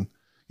you eating?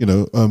 You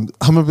know,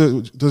 I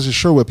remember there's a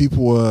show where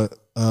people were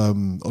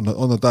on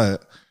a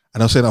diet,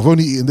 and I was saying, I've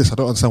only eaten this, I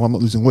don't understand why I'm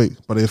not losing weight.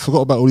 But they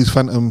forgot about all these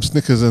phantom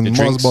Snickers and Mars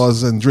drinks.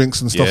 bars and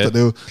drinks and stuff Yeah.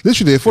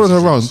 that they followed her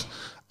around.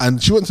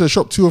 And she went to the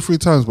shop 2 or 3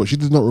 times, but she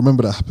did not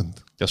remember that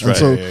happened. That's And right.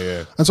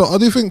 So, And so I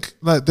do think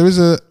like there is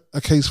a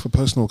case for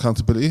personal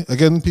accountability.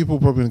 Again, people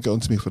probably going to get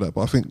onto me for that,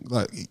 but I think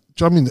like, do you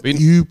know what I mean?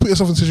 You put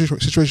yourself in a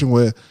situation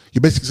where you're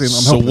basically saying,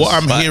 I'm So helpless. what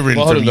I'm hearing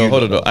But hold from on, you,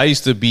 hold on. I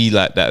used to be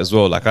like that as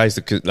well. Like, I used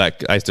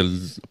to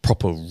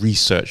proper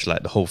research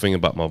like the whole thing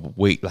about my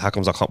weight. Like, how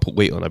comes I can't put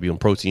weight on? I'd be on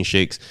protein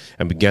shakes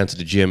and began to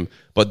the gym.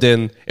 But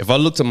then if I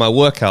looked at my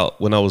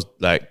workout when I was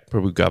like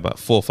probably about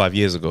 4 or 5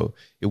 years ago,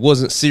 it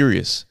wasn't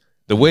serious.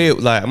 The way it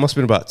must have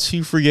been about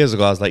 2-3 years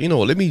ago, I was like, you know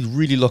what, let me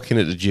really lock in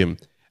at the gym.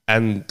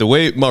 And the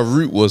way my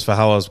route was for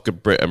how I was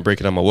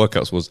breaking down my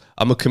workouts was,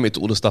 I'm going to commit to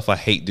all the stuff I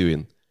hate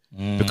doing.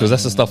 Because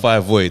that's the stuff I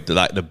avoid,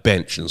 like the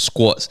bench and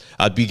squats.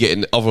 I'd be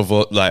getting other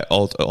like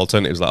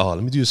alternatives, like, oh,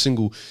 let me do a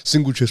single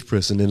chest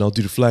press and then I'll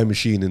do the flying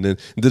machine and then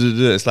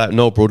It's like,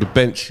 no, bro, the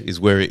bench is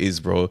where it is,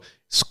 bro.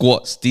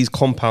 Squats, these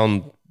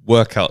compound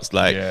workouts,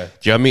 like, do you know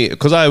what I mean?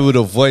 Because I would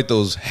avoid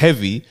those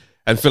heavy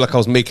and feel like I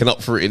was making up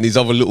for it in these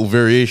other little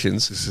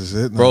variations. This is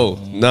it, bro.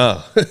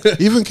 Nah.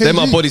 Even then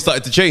my KG. body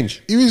started to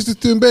change. He was just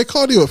doing bare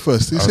cardio at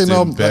first. He's saying,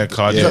 doing bare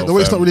cardio, like, the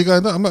weight's fam. not really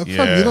going down. I'm like, fam,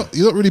 Yeah.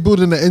 you're not really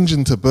building an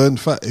engine to burn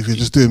fat if you're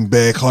just doing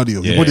bare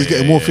cardio. Your body's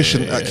getting more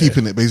efficient at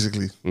keeping it,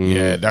 basically.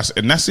 Yeah, that's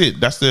it.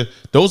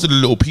 Those are the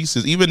little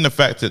pieces. Even the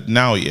fact that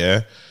now,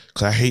 because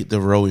I hate the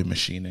rowing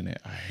machine in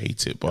it. I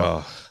hate it,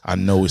 but I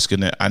know That's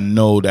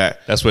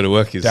where the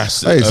work is.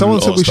 Hey, someone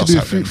said we should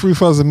do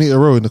 3,000 meter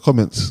row in the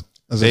comments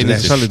as They a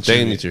need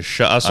challenge. to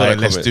shut. I saw Alright,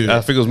 that let's comment. do it.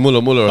 I think it was Muller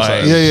or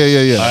something.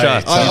 Yeah.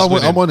 Shut. I'm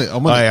on it.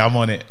 I'm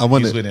on it. I'm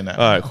He's it. winning that.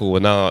 All right, cool. Well,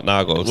 now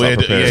I got to start Yeah.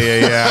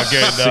 preparing. I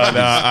get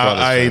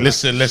it. No.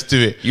 Listen, let's do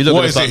it. You look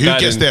What at is the it? Who guy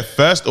gets in- there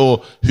first,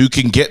 or who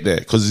can get there?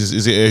 Because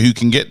is it who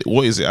can get?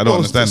 What is it? I don't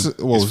understand. It's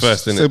It's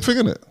first, innit? Same thing,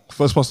 innit?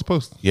 First past the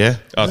post. Yeah.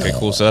 Okay,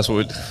 cool. So that's what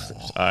we're...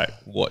 All right,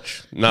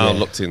 watch. Now I'm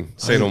locked in.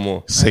 Say no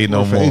more. Say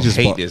no For more. ages,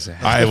 Hate but this. All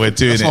right, we're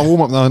doing That's my it.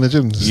 warm up now in the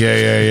gym.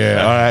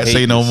 Yeah. All right, hate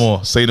say no this.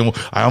 more. Say no more.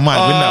 I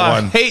might win that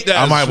one. hate that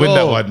I might as win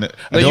that well. one. No,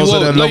 Those you are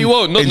won't. the No, long you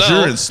won't. Not now.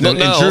 endurance. Not The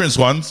now. endurance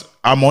ones.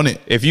 I'm on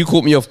it. If you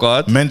caught me off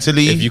guard,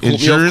 Mentally, if you caught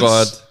endurance. me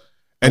off guard,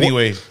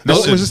 Anyway, No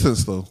listen.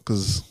 resistance though,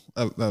 because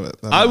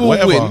I will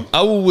Whatever. win.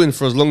 I will win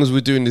for as long as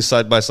we're doing this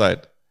side by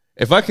side.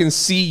 If I can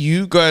see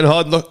you going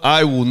hard,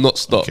 I will not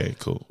stop. Okay,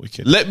 cool. We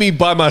can. Let me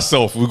by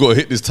myself. We've got to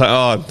hit this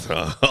time.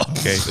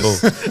 Okay, cool.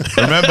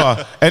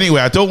 Remember,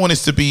 anyway, I don't want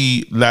us to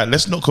be like,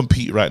 let's not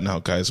compete right now,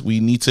 guys. We're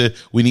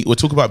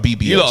talking about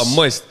BBLs. You lot are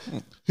moist.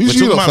 who's We're you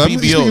talking lot, about fam? He's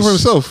speaking BBLs. for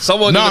himself.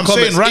 Someone No, in the I'm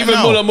comments, saying right even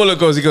now. Muller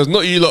goes, he goes,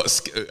 not you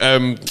lot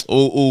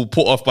all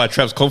put off by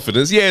Trav's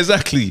confidence. Yeah,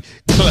 exactly.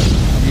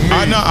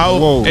 I know.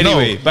 Whoa.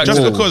 Anyway, no, back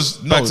just to- because.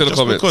 back to the just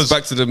comments. because-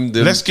 Back to the-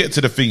 Let's get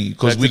to the thingy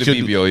because back we to the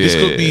could. BBL, This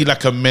yeah, could yeah, be yeah.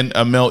 like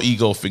a male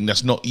ego thing.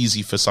 That's not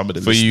easy for some of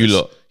the For listeners. you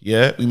lot.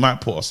 Yeah, we might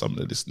put off some of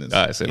the listeners.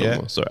 All right, say no Yeah?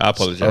 more. Sorry, I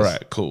apologize. All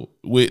right, cool.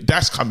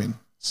 That's coming,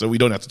 so we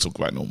don't have to talk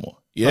about it no more.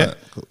 Yeah, All right,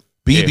 cool.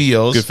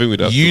 BBLs. Good thing we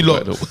don't have to you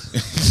talk lot. about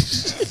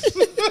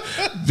it.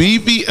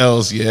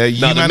 BBLs. Yeah,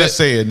 you Nah, man are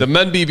saying. the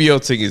man BBL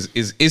thing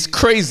is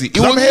crazy. It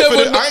 'Cause will I'm here for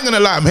never. the, I ain't gonna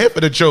lie. I'm here for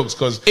the jokes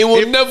because It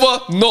will never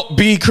not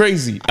be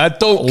crazy. I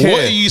don't care.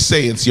 What are you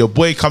saying? So your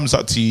boy comes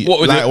up to you,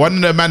 What, with like the- one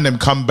of the man them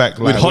come back,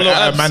 like hollow we're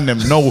at abs? a man them.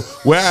 No,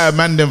 we're at a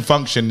man them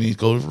function. And he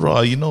goes,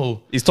 raw, you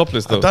know, He's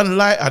topless though. I done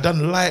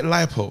light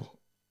lipo.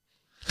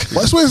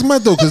 But I swear it's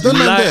mad though, because them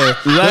man there,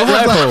 they'll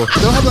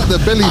have like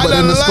the belly, but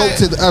then the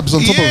sculpted abs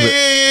on top of it.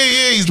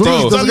 Yeah, he's Do you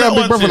know done there's a guy, that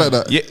Big Brother one like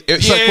that? Yeah,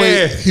 It's like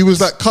where he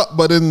was like cut,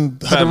 but then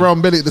had a Fam.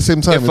 round belly at the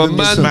same time. If It a didn't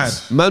make man,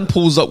 sense. man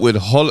pulls up with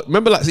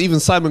remember like even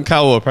Simon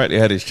Cowell apparently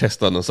had his chest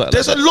done or something.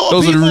 There's like a that. lot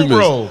of Those are the people, rumors.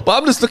 bro. But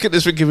I'm just looking at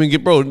this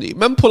thinking, bro,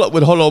 man pull up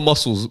with hollow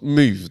muscles,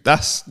 move.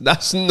 That's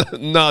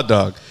nah,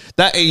 dog.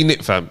 That ain't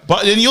it, fam.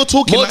 But then you're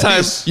talking More like time,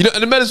 this. you know,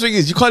 and the maddest thing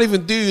is you can't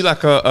even do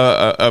like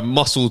a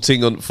muscle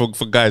thing for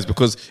guys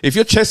because if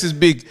your chest is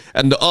big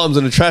and the arms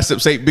and the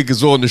triceps ain't big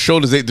as well and the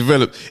shoulders ain't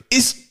developed,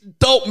 it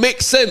don't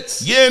make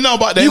sense. Yeah, no,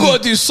 but then You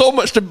gotta do so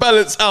much to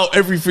balance out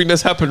everything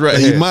that's happened right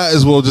He here. might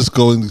as well just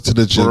go into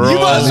the gym. You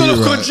might as well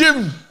You're go right.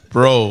 gym.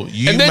 bro,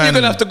 you And then man, you're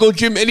gonna have to go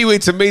gym anyway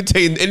to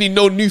maintain any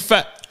new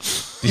fat.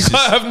 You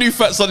can't have new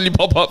fat suddenly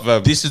pop up,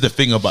 fam. This is the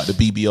thing about the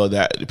BBL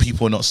that the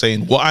people are not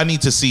saying. What I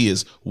need to see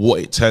is what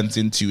it turns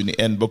into in the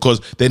end, because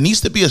there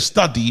needs to be a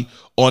study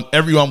on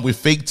everyone with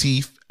fake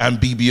teeth and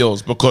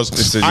BBLs, because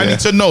Listen, I yeah. need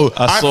to know.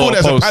 I I saw thought a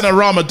there's a post.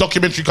 panorama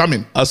documentary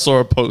coming. I saw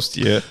a post,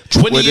 20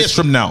 where years this-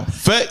 from now,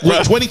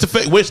 20 to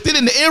 30, we're still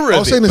in the era I of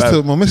was saying it. this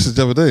to my missus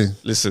the other day.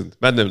 Listen,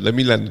 man, let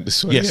me land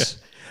this one. Yes.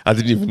 Yeah. I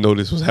didn't even know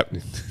this was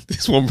happening.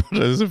 This one,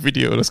 brother, there's a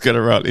video that's going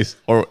around. It's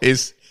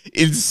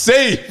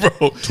insane,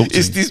 bro.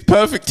 It's me. these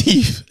perfect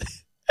teeth.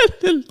 And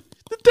then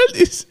the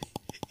dentist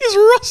is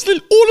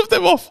rustling all of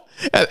them off.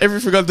 And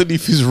everything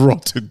underneath is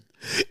rotten.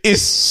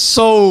 It's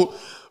so...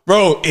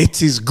 Bro,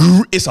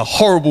 it's a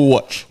horrible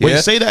watch. Wait,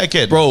 yeah? say that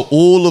again. Bro,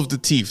 all of the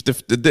teeth,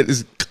 the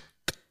dentist...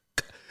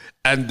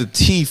 And the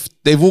teeth,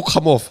 they've all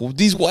come off. Well,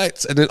 these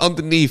whites, and then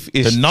underneath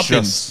is The nubbins.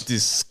 just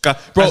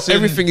disgusting. Bro, As in-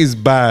 everything is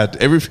bad.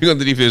 Everything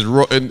underneath is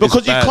rotten. Because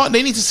it's you bad. can't,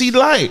 they need to see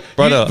light.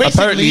 Brother, Basically,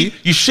 apparently-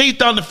 you shave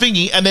down the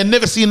thingy and then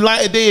never seen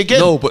light of day again.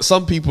 No, but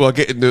some people are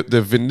getting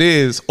the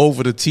veneers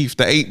over the teeth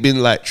that ain't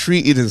been like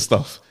treated and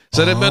stuff.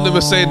 So the man were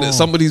saying that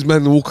some of these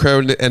men walk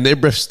around and their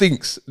breath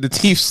stinks. The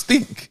teeth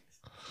stink.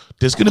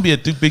 There's going to be a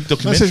big I said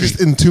documentary.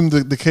 just entomb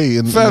the decay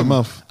in the Fam,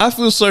 mouth. I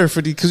feel sorry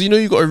for these because you know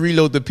you got to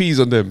reload the peas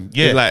on them.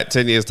 Yeah. In like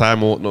 10 years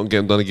time or not, get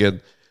them done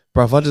again.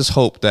 Bruv, I just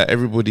hope that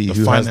everybody who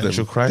has them,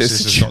 financial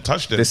crisis has not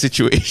touched them. their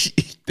situation,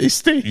 they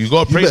stay. You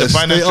got to pray better the stay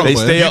financial. up, They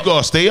man. stay you up. got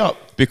to stay up.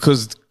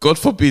 Because God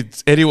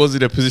forbid anyone's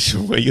in a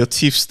position where your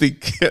teeth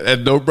stink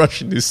and no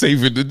brushing is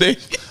saving the day.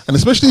 And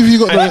especially if you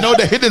got And the, you know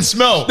the hidden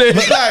smell.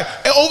 It's like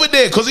over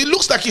there, because it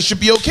looks like it should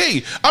be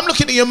okay. I'm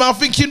looking at your mouth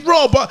thinking,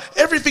 raw, but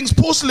everything's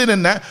porcelain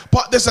in that,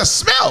 but there's a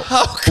smell.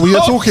 when you're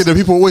talking, the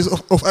people always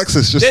off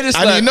access. Just Then it's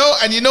And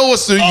like, you know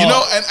what's and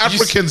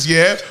Africans,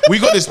 yeah, we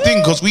got this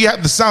thing because we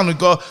had the sound. We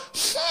go,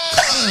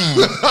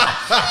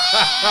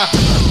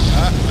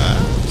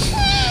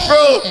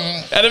 bro.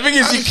 And the thing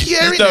is, I'm you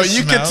hearing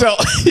can the tell,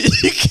 smell.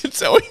 you can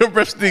tell when your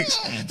breath stinks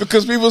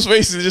because people's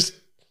faces just.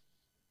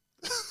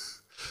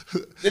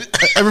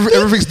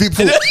 everything's deep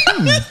thought.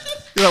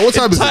 You're like, what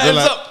time is it? They're Time's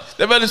like, up.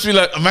 The man just be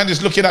like, a man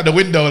just looking out the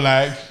window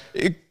like,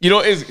 you know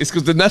what it is? It's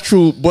because the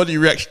natural body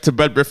reaction to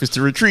bad breath is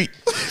to retreat.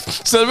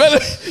 So the man,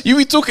 you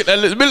be talking,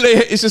 and the minute they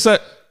hit, it's just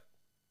like,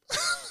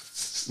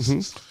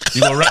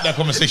 you gotta wrap that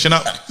conversation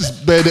up.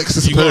 bare next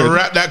to You gotta disappearing.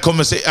 wrap that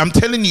conversation. I'm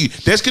telling you,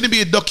 there's gonna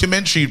be a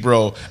documentary,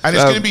 bro, and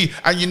it's gonna be,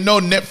 and you know,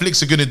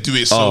 Netflix are gonna do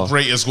it so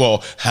great as well.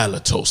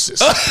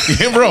 Halitosis,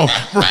 yeah,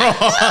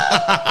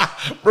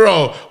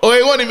 bro. Oh,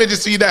 it won't even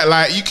just see that.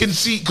 Like you can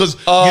see because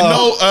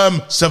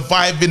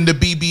surviving the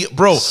BB,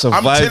 bro. I'm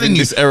Surviving telling you,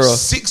 this era.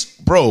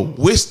 Bro.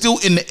 We're still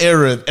in the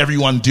era of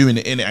everyone doing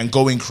it in it and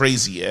going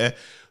crazy. Yeah.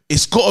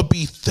 it's got to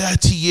be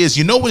 30 years.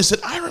 You know when it said,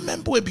 I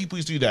remember when people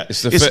used to do that.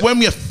 It's when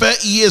we're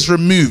 30 years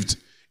removed.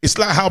 It's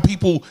like how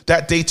people,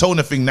 that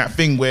Daytona thing, that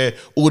thing where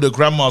all the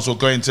grandmas were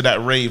going to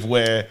that rave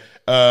where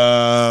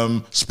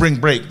spring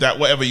break, that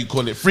whatever you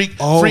call it,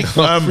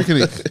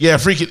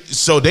 freaking it.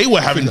 So they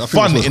were having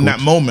fun in that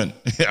moment.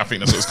 I think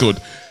that's what it's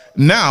called.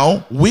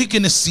 Now we're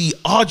gonna see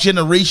our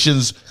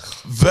generation's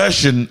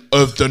version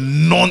of the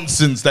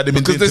nonsense that they've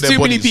been doing to their there's too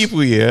bodies. many people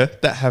here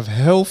that have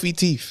healthy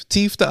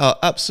teeth that are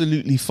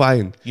absolutely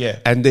fine. Yeah.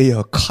 And they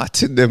are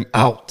cutting them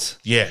out.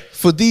 Yeah.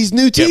 For these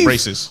new teeth. Get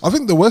braces. I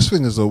think the worst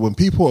thing is though when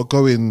people are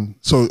going.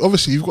 So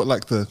obviously you've got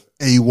like the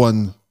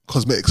A1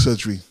 cosmetic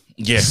surgery.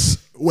 Yes.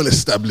 Well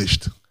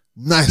established,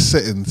 nice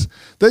settings.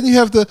 Then you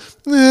have the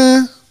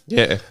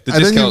Yeah. The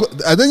and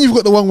discount. then you've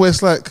got the one where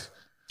it's like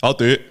I'll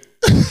do it.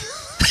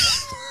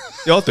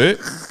 Yeah, I'll do it.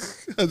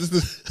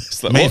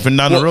 it's like, Made from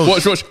down the road.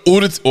 Watch.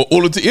 All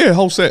the yeah,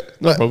 whole set.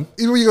 No problem.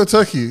 even when you go to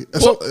Turkey, I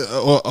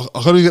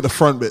gotta get the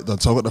front bit done.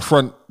 So I've got the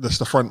front. That's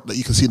the front that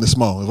you can see in the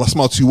smile. If I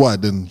smile too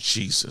wide, then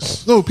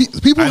Jesus. no.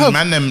 People And have.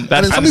 man, them- and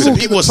then and some some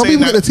people, people some saying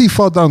people get that- their teeth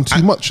far down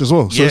too much as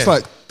well. So it's Yeah.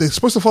 like they're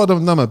supposed to far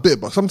down a bit,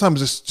 but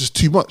sometimes it's just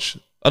too much.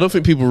 I don't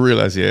think people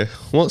realize,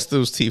 once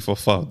those teeth are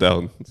filed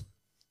down,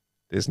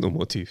 there's no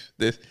more teeth.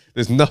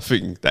 There's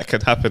nothing that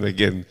can happen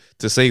again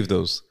to save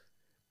those.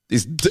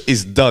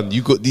 It's done.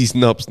 You got these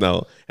nubs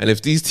now, and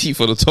if these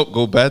teeth on the top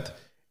go bad,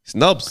 it's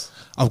nubs.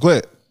 I've got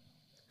it.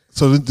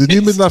 So the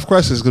new midlife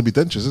crisis is going to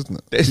be dentures, isn't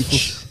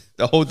it?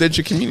 The whole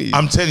denture community.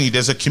 I'm telling you,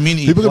 there's a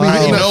community. People are going to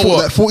be You hitting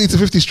know that 40 to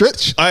 50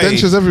 stretch. Aye.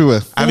 Dentures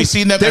everywhere. Have you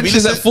seen them? Have you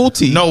Dentures at listened-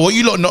 40? No, what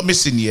you lot not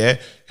missing? Yeah.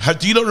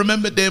 Do you not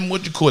remember them?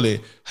 What do you call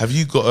it? Have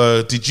you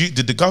got? Did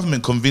the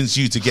government convince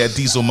you to get a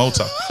diesel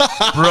motor,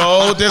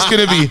 bro? There's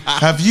gonna be.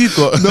 Have you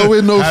got? No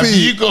win, no have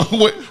fee. You got,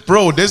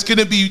 bro? There's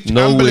gonna be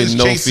No ambulance win,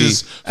 no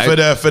chases fee. for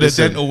the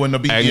Listen, dental and the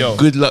BPO. And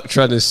good luck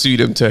trying to sue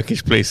them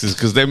Turkish places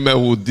because them men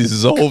will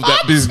dissolve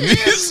that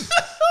business.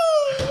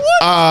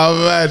 Ah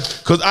man,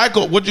 because I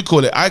got what do you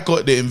call it? I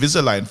got the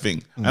Invisalign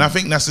thing, and I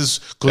think that's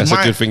just because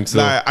That's a good thing too.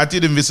 Like, I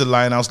did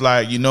Invisalign. I was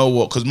like, you know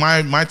what? Because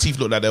my teeth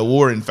looked like they're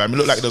warring, fam. It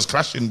looked like it was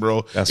crashing,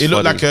 bro. That's it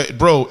looked funny.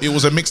 like it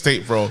was a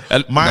mixtape, bro.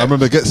 And- I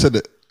remember Get said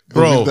it.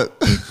 Bro,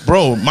 That-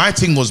 bro, my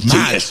thing was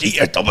mad.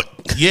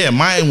 Yeah,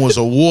 mine was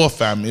a war,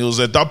 fam. It was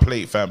a dub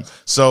plate, fam.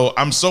 So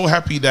I'm so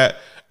happy that,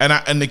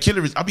 and the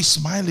killer is, I'll be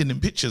smiling in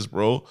pictures,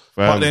 bro.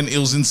 But then it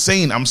was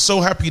insane. I'm so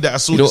happy that I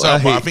saw You know this what I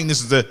out. But I hate? think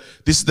this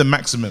is the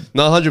maximum.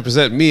 No,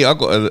 100%. Me, I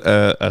got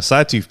a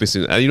side tooth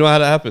missing. And you know how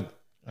that happened?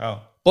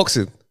 Oh.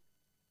 Boxing.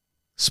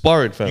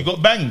 Sparring, fam. You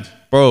got banged.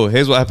 Bro,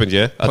 here's what happened,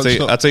 yeah? I'll Punched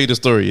up. tell you the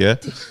story, yeah?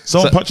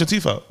 Someone punch your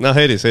teeth out. Now,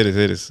 hear this.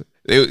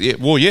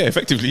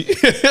 Effectively.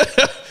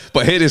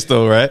 But hear this,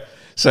 though, right?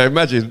 So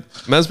imagine,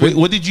 man's been... Wait,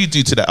 what did you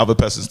do to that other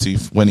person's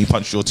teeth when he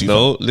punched your teeth out?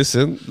 No,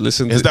 listen.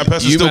 Has that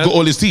person still got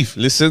all his teeth?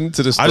 Listen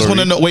to the story. I just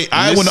want to know. Wait,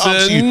 I want to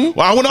ask you.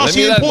 Well, I want to ask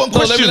you important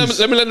questions.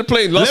 Let me land the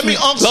plane. Let me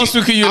ask Last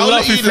you. week you I'll let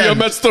laughing you for your land.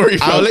 mad story.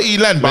 Fam. I'll let you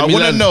land, but Let I me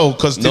want to land. know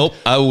because Nope,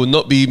 I will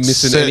not be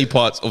missing So- any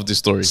parts of this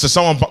story. So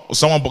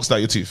someone boxed out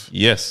your teeth.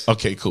 Yes.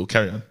 Okay, cool.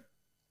 Carry on.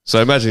 So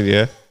imagine,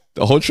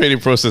 the whole training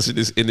process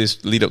in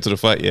this lead up to the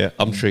fight,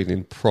 I'm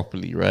training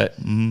properly, right?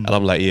 And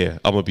I'm like, I'm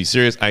gonna be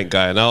serious. I ain't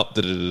going out.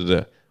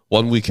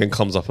 One weekend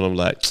comes up and I'm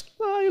like,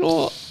 you know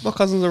what? My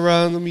cousin's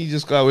around. Let me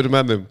just go out with the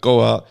man. Then go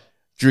out,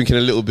 drinking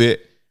a little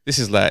bit. This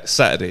is like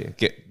Saturday,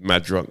 get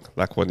mad drunk,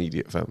 like one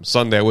idiot, fam.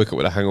 Sunday, I wake up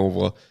with a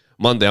hangover.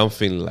 Monday, I'm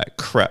feeling like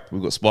crap.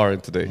 We've got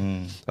sparring today.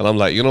 And I'm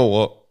like, you know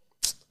what?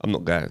 I'm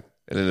not going.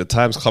 And then the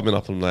time's coming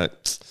up. I'm like,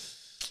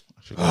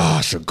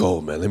 I should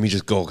go, man. Let me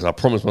just go because I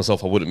promised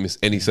myself I wouldn't miss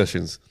any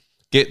sessions.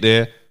 Get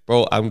there,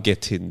 bro. I'm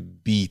getting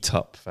beat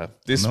up, fam.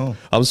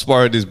 I'm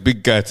sparring this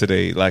big guy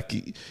today.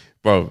 Like,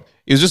 bro,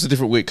 it was just a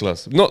different weight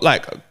class. Not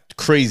like a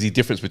crazy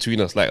difference between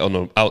us, like on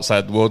an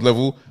outside world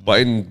level, but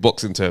in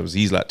boxing terms,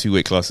 he's like 2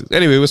 weight classes.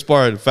 Anyway, we're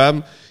sparring,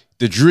 fam.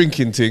 The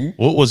drinking thing.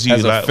 What was you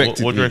has like?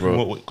 affected What do you me, bro.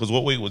 reckon? Because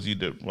what weight was you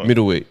doing?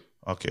 Middleweight.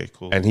 Okay,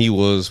 cool. And he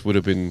would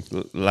have been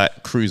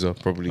like cruiser,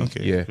 probably.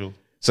 Okay, yeah. cool.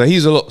 So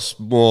he's a lot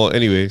more.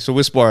 Anyway, so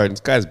we're sparring.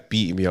 This guy's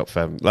beating me up,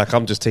 fam. Like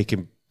I'm just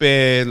taking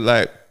bare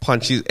like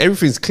punches.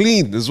 Everything's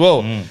clean as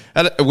well.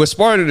 And we're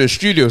sparring in a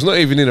studio. It's not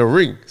even in a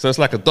ring. So it's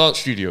like a dance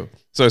studio.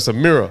 So it's a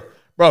mirror.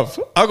 Bruv,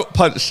 I got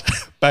punched.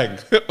 Bang.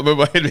 I remember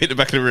my head hit the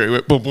back of the mirror. It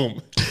went boom,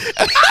 boom.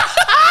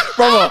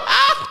 Brother.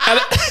 And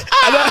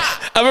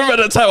I remember at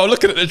that time, I'm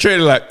looking at the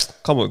trainer like,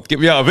 come on, get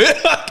me out of it.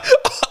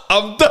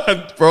 I'm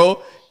done,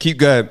 bro. Keep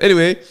going.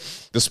 Anyway,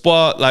 the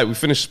spar, like we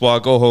finished spar,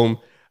 go home.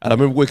 And I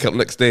remember waking up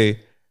next day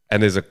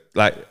and there's a,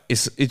 like,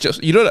 it's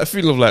just, you know that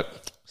feeling of like,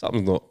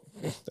 something's not,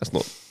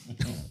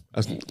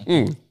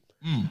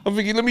 I'm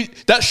thinking,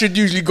 that should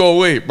usually go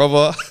away,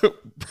 brother.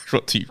 Brush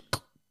your teeth.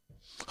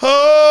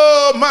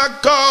 Oh my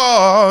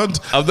God!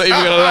 I'm not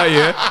even gonna lie,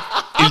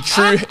 yeah. In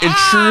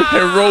true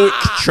heroic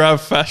Trav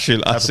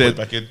fashion, I to put it said,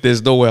 back in.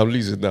 "There's no way I'm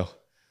losing now.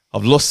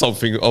 I've lost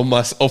something on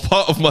a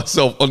part of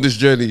myself on this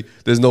journey.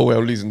 There's no way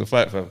I'm losing the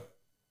fight, fam."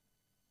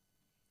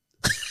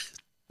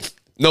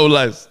 No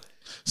lies.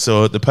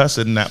 So the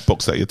person that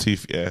boxed out your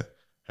teeth, yeah,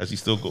 Has he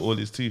still got all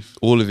his teeth?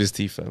 All of his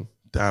teeth, fam.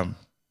 Damn.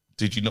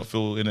 Did you not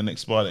feel in the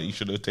next bar that you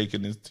should have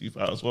taken his teeth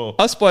out as well?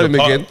 I spied him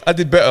again. I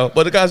did better,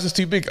 but the guy's just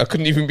too big. I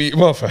couldn't even beat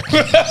him off. Do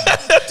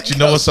you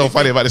know what's so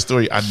funny about the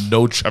story? I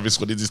know Travis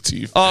wanted his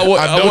teeth. I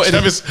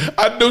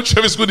know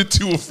Travis wanted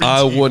 2 or 3 teeth.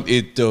 I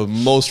wanted the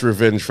most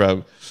revenge,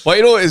 fam. But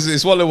you know,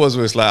 it's one of those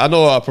where it's like, I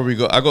know I got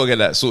to get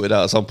that sorted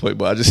out at some point,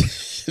 but I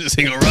just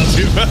ain't gonna run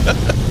to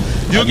it.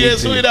 You'll get it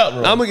sorted out,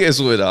 bro. I'm gonna get it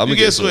sorted out. You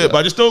get it sorted,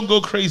 but just don't go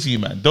crazy,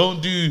 man.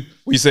 Don't do.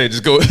 We say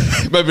just go.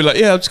 Maybe like,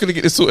 yeah, I'm just gonna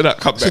get this sorted out.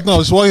 Come back. No,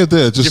 just while you're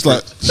there, just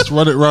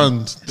run it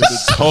round.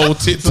 This whole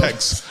Tic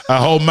Tacs, a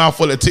whole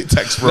mouthful of Tic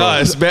Tacs, bro. Nah,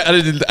 it's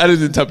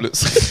added in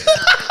tablets.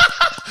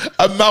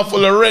 A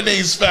mouthful of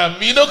Renes,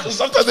 fam. You know, because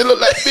sometimes they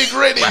look like big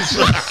Renes.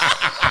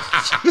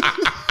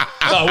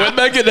 No, when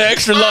man get the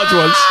extra large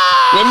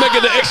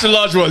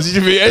ones, you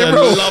should be, hey, The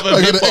bro, love of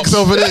I get hip an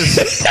XL for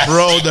this.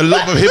 Bro, the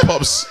love of hip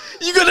hops.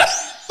 you gonna,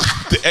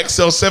 The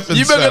XL7s,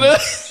 you fam. better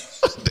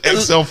The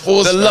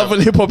XL4s, the love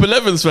and hip hop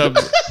 11s, fam.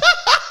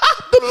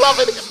 The love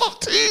of hip hop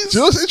Do you tees.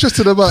 know what's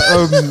interesting about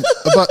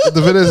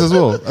the videos as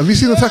well? Have you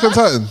seen Attack on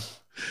Titan?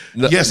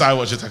 Yes, I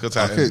watch Attack on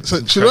Titan. Okay,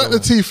 so do you like the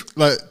teeth?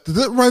 Like, did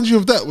it remind you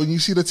of that when you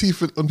see the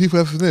teeth on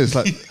people having this?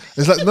 Like,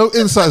 it's like no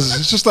incisors.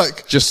 It's just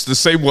like Just the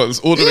same ones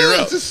all the way Yeah,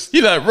 around. just-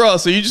 You're like, bro,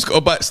 so you just got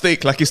to bite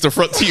steak like it's the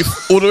front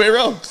teeth all the way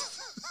around.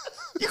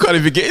 You can't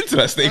even get into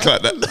that steak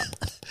like that.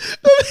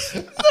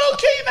 No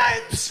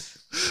canines.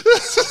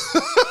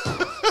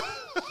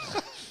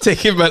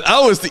 Taking man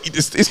hours to eat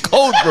this. It's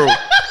cold, bro.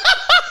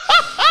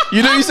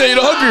 You know you say you're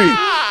not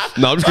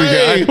hungry. No, I'm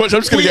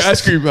just gonna get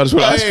ice cream. I just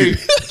want ice cream.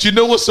 Do you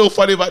know what's so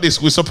funny about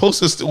this? We're supposed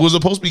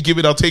to be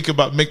giving our take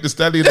about Meg Thee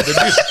Stallion and the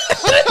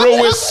diss. Bro,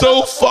 we're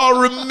so far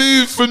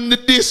removed from the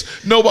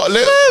diss. No, but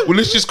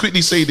let's just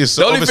quickly say this.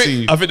 So I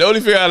obviously, think the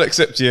only thing I'll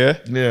accept, Yeah.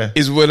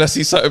 is when I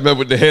see something man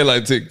with the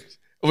hairline thing.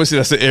 Obviously,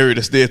 that's the area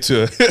that's near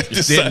to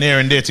it's near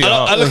and dear to your I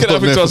heart. look at that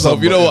and think to That's myself,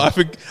 not you know there what? I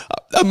think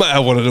I might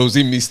have one of those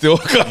in me still.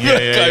 Can't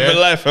even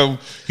lie, fam.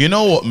 You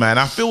know what, man?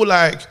 I feel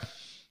like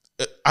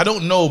I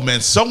don't know, man.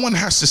 Someone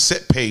has to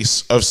set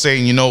pace of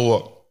saying, you know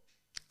what,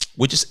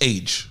 we're just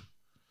age.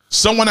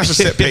 Someone has to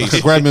set pace.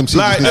 Graham MC.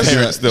 Like, just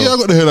let's- did that. Yeah, I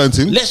got the hairline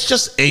team. let's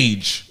just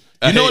age.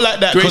 You know, like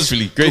that. 'cause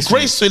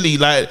gracefully.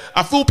 Like,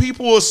 I feel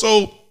people are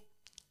so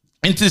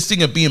into this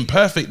thing of being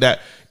perfect that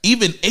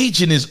even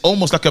aging is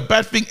almost like a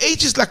bad thing.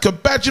 Age is like a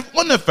badge of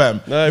honor, fam.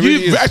 No, it really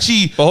You've is.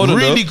 actually But hold on,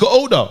 really though. got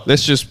older.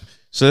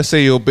 Let's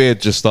say your beard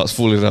just starts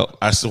falling out.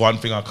 That's the one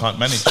thing I can't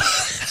manage.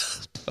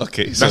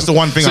 Okay, That's the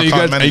one thing I you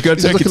can't got- manage. Are you going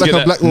He's to take it looking to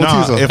like get a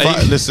black that? Malteser. If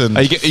I listen,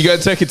 Are you going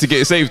to take it to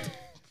get it saved?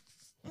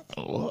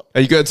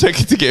 Are you going to take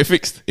it to get it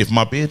fixed? if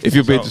my beard, If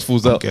your falls beard out, just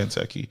falls I'm out. getting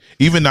turkey.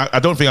 Even I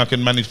don't think I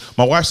can manage.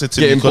 My wife said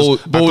to Getting me,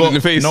 because bald in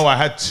the face. No, I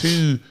had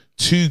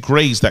two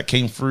grays that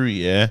came through,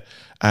 yeah,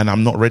 and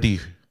I'm not ready.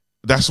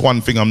 That's one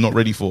thing I'm not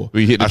ready for.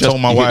 We hit the I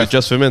told my wife,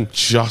 just for men.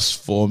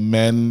 just for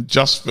men,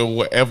 just for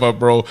whatever,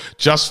 bro,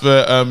 just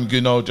for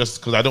just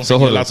because I don't So think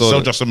hold you're allowed on, to so sell hold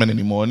on. just for men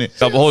anymore, innit?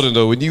 But hold on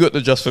though, when you got the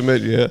just for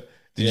men, did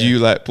you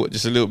like put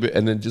just a little bit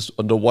and then just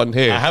on the one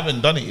hair? I haven't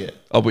done it yet.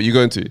 Oh, but you're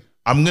going to?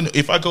 I'm gonna.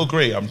 If I go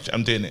grey,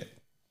 I'm doing it.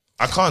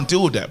 I can't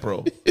deal with that,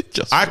 bro.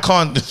 Just I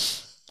can't.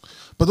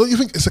 But don't you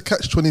think it's a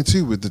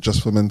catch-22 with the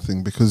Just for Men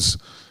thing? Because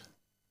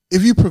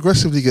if you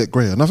progressively get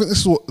grey, and I think this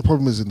is what the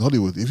problem is in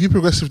Hollywood, if you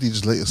progressively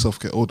just let yourself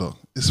get older,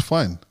 it's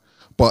fine.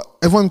 But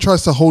everyone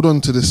tries to hold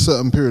on to this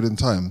certain period in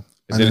time,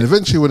 and then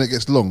eventually when it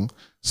gets long,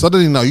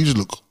 suddenly now you just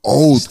look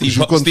old. 'cause Steve,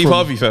 you've gone Steve from-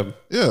 Harvey, fam.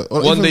 Yeah.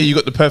 or One even- day you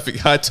got the perfect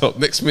high top.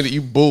 Next minute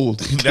you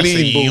bald, That's clean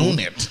a bald.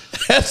 unit.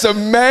 That's a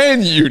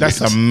man unit.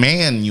 That's a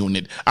man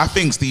unit. I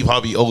think Steve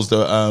Harvey owes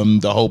the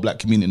whole black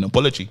community an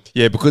apology.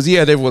 Yeah, because he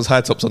had everyone's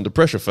high tops under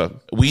pressure, fam.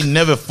 We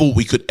never thought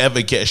we could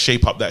ever get a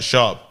shape up that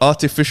sharp.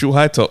 Artificial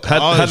high top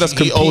had us He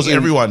competing. owes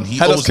everyone. He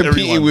had us owes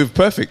competing everyone. with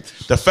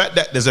perfect. The fact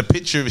that there's a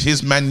picture of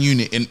his man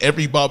unit in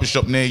every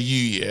barbershop near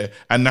you, yeah,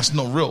 and that's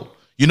not real.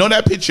 You know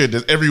that picture?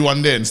 There's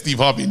everyone there, and Steve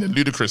Harvey and then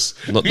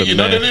Ludacris. Not the you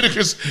know man. the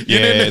Ludacris.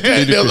 Yeah, the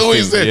They're Ludacris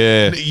always thing,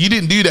 there. yeah. You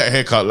didn't do that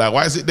haircut. Like,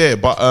 why is it there?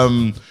 But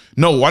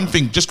no, one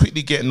thing. Just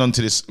quickly getting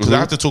onto this because I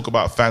have to talk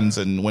about fans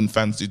and when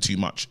fans do too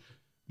much.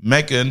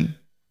 Megan,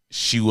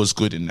 she was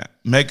good in that.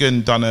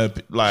 Megan done a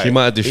like. She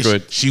might have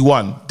destroyed. She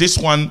won. This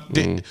one,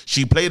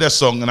 she played her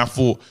song, and I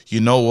thought, you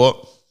know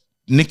what?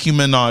 Nicki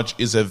Minaj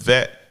is a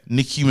vet.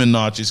 Nicki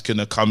Minaj is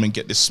gonna come and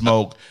get the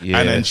smoke, Yeah.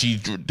 and then she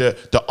the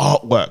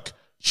artwork.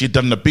 She had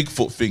done the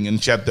Bigfoot thing,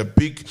 and she had the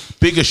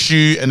bigger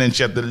shoe, and then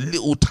she had the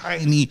little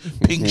tiny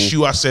pink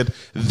shoe. I said,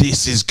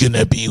 "This is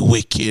gonna be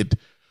wicked."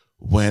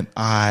 When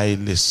I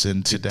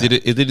listened to that,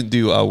 It didn't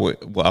do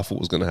what I thought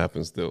was going to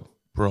happen still.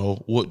 bro,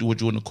 what do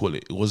you want to call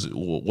it? Was it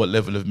what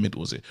level of mid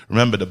was it?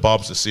 Remember, the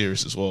barbs are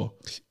serious as well.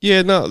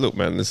 Yeah, no, look,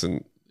 man,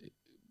 listen.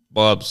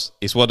 Barb's,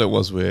 it's one of the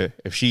ones where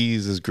if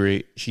she's as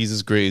great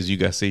as you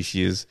guys say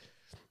she is,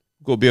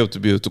 you've got to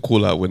be able to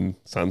call out when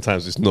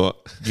sometimes it's not.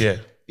 Yeah.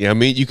 Yeah, I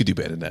mean, you could do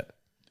better than that.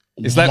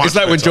 It's like Much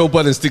when better. Joe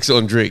Budden sticks it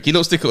on Drake. He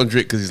don't stick it on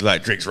Drake because he's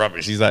like, Drake's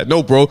rubbish. He's like,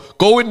 no, bro,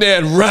 go in there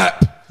and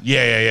rap.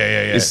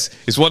 Yeah.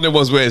 It's one of the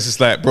ones where it's just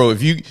like, bro,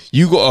 if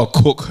you gotta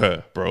cook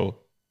her, bro.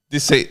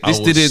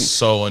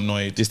 so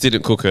annoyed. This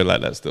didn't cook her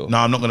like that still. No,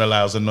 I'm not gonna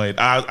lie, I was annoyed.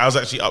 I was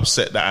actually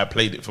upset that I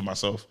played it for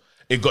myself.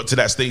 It got to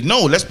that stage.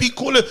 No, let's be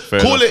cooler.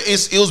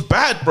 It was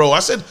bad, bro. I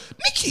said,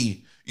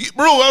 Nikki,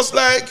 bro, I was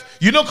like,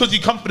 because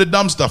you come for the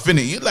dumb stuff,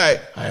 innit? You're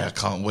like, I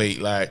can't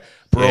wait, like,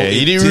 bro. Yeah,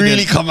 you didn't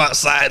really come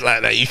outside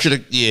like that. You should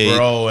have,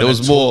 bro. There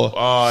was more.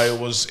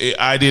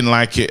 I didn't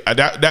like it.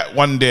 That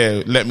one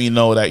there let me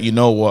know that, you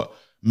know what,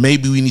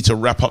 maybe we need to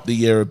wrap up the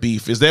year of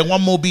beef. Is there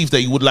one more beef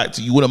that you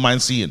wouldn't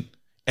mind seeing?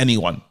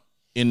 Anyone?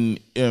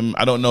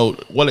 I don't know.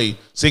 Wale,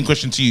 same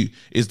question to you.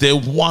 Is there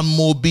one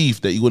more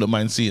beef that you wouldn't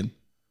mind seeing?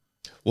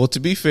 Well,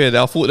 to be fair,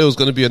 I thought there was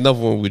going to be another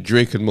one with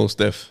Drake and Mos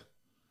Def.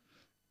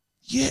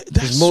 Yeah,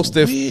 that's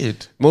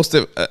weird. Mos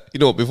Def,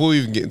 before we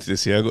even get into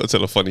this here, I got to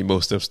tell a funny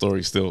Mos Def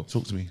story still.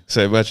 Talk to me.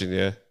 So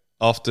imagine,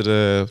 after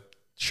the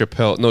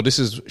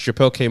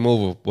Chappelle came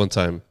over one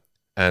time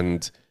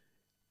and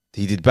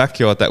he did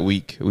Backyard that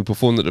week. We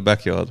performed at the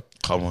Backyard.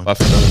 Come on. I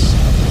think that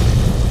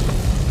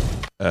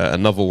was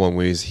another one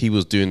where he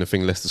was doing the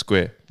thing Leicester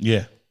Square.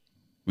 Yeah.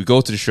 We go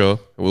to the show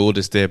and we're all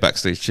just there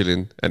backstage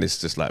chilling and it's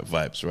just like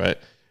vibes, right?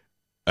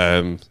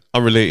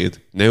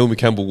 Unrelated. Naomi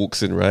Campbell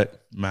walks in, right?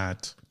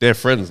 Mad. They're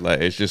friends.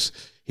 Like, it's just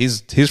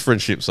his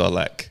friendships are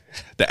like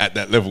they're at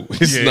that level.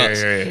 It's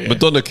nuts. Yeah.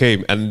 Madonna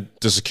came and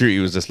the security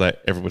was just like,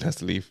 everyone has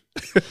to leave.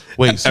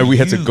 Wait, so and we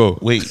had to go.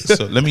 Wait,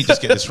 so let me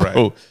just get this right.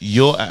 Bro.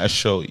 You're at a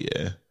show,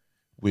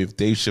 with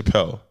Dave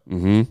Chappelle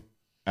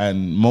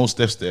and Mos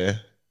Def's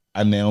there,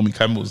 and Naomi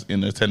Campbell's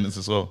in attendance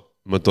as well.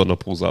 Madonna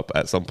pulls up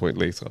at some point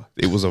later.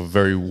 It was a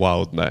very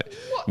wild night.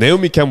 What?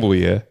 Naomi Campbell,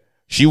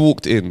 she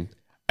walked in,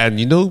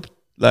 and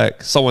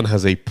like someone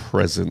has a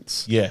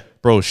presence. Yeah,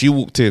 bro. She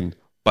walked in,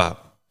 bam,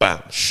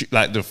 bam.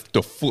 Like the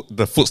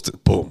footsteps,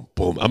 boom,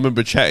 boom. I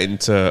remember chatting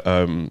to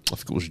I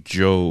think it was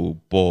Joe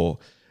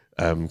Ball,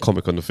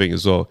 comic on the thing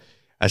as well.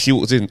 And she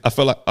walked in. I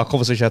felt like our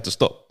conversation had to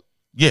stop.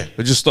 Yeah,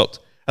 it just stopped.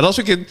 And I was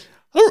thinking,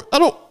 I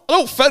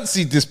don't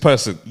fancy this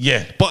person.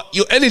 Yeah, but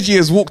your energy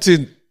has walked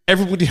in.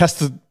 Everybody has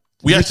to.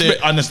 We have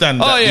to understand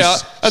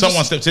that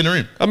someone stepped in the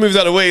room. I moved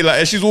out of the way,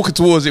 like as she's walking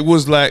towards, it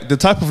was like the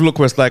type of look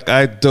where it's like,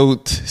 I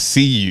don't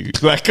see you.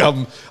 Like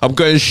I'm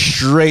going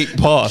straight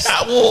past.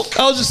 Catwalk.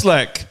 I was just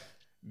like,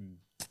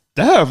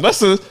 damn,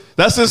 that's a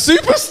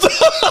superstar.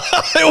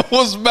 It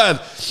was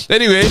mad.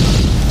 Anyway,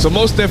 so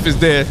Mos Def is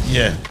there.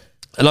 Yeah.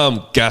 And I'm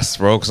gassed,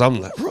 bro, because I'm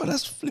like, bro,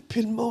 that's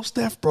flipping Mos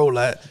Def, bro.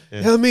 Like,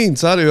 you know what I mean?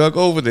 So I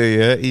go over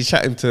there, he's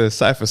chatting to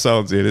Cypher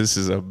Sounds here. This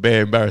is a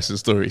bare embarrassing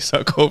story. So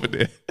I go over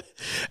there.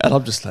 And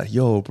I'm just like,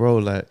 yo, bro,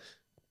 like,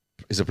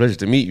 it's a pleasure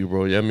to meet you,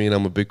 bro. Yeah, I mean,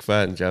 I'm a big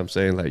fan. You know what I'm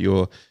saying? Like,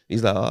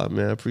 he's like, oh,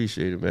 man, I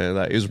appreciate it, man.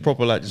 Like, it was a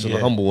proper, like, just a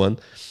humble one.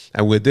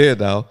 And we're there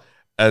now.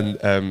 And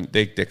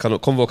they kind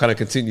of, convo kind of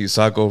continues.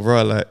 So I go,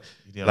 bro, like,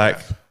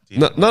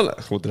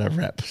 not what did I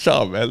rap?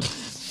 Shut up, man.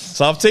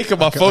 So I've taken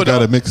my phone out. I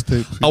got a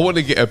mixtape. I want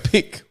to get a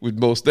pic with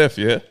Mos Def,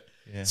 yeah?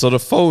 So the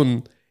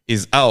phone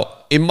is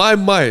out. In my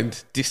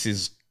mind, this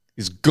is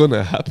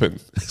gonna happen.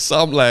 So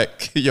I'm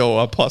like, yo,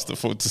 I passed the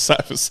phone to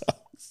Cypher Sounds.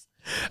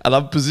 And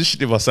I'm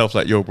positioning myself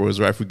like, yo, bro, it's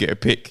right if we get a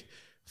pic.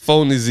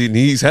 Phone is in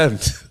his hand.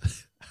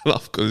 And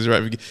I've got his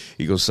right.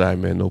 He goes, sorry,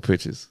 man, no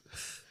pictures.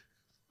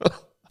 Bro,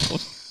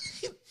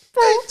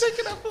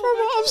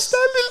 I'm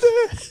standing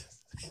there.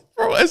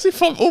 Bro, as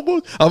if I'm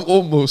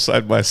almost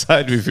side by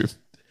side with him.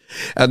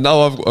 And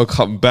now I've got to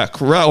come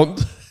back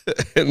round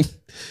and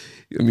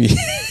let me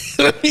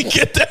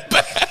get that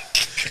back.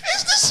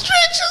 It's the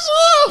stretch as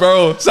well.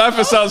 Bro,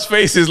 Cypher Sound's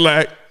face is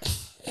like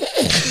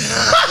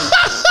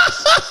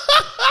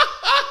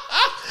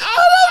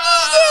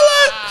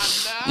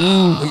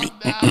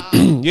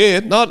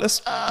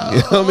that's you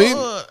know what I mean?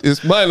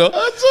 It's minor.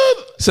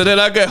 So then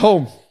I get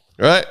home,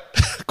 right?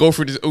 Go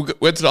through this,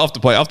 went to the after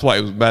party. After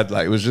party was mad.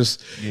 Like, it was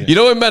just,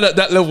 when men at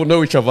that level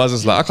know each other, I was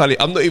just like,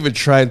 I'm not even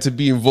trying to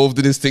be involved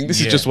in this thing.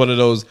 This is just one of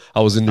those,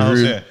 I was in the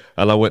room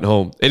and I went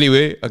home.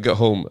 Anyway, I get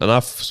home and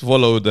I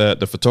followed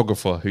the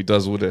photographer who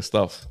does all their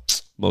stuff.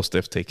 Mos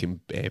Def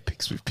taking bare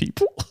pics with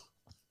people.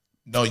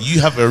 No, you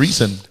have a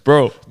reason,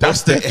 bro.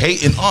 That's the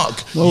hating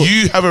arc. No.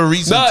 You have a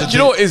reason. Nah, you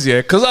know what it is,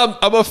 because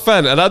I'm a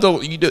fan, and I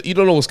don't. You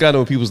don't know what's going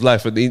on with people's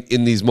life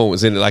in these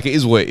moments. In it, like, it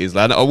is what it is.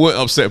 Like, I weren't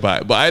upset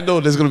about it, but I know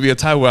there's gonna be a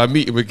time where I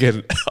meet him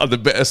again under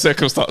better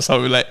circumstances.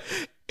 I'll be like,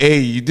 hey,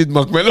 you did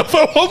mug me up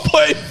at one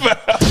point.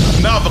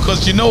 No,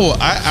 because you know what?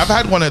 I've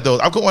had one of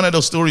those. I've got one of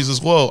those stories as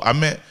well. I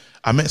met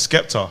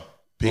Skepta,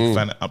 big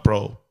fan,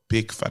 bro,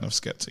 big fan of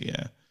Skepta.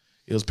 Yeah,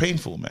 it was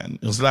painful, man.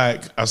 It was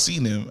like I've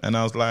seen him, and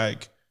I was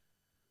like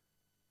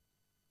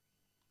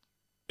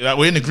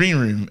we're in the green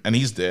room and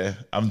he's there.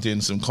 I'm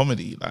doing some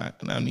comedy, and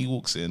then he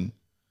walks in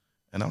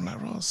and I'm like,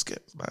 oh,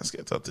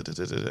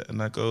 Skepta,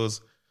 and that goes,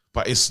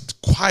 but it's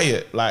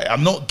quiet. Like,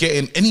 I'm not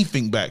getting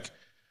anything back.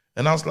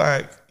 And I was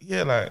like,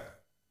 yeah, like,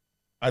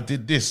 I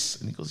did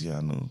this. And he goes, yeah,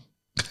 I know.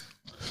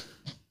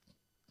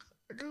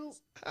 I goes,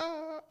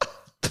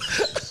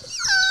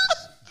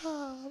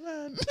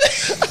 man.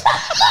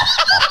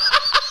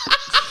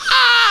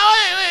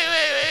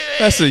 Wait.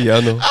 That's a yeah,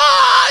 I know.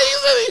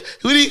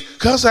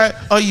 Because I was like,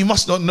 oh, you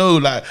must not know.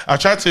 Like, I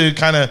tried to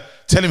kind of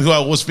tell him who I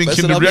was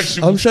thinking. The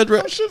reaction. I'm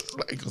Shadrach.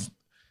 Like,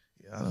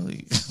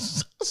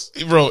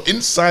 bro,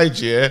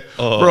 inside,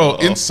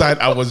 inside,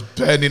 I was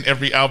burning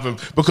every album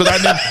because I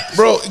knew,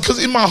 bro,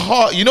 because in my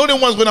heart, you know, the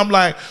ones when I'm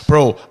like,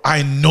 bro,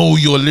 I know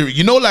your lyric.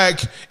 You know,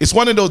 like, it's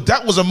one of those,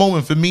 that was a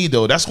moment for me,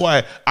 though. That's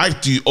why I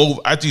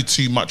do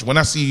too much. When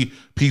I see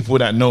people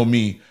that know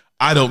me,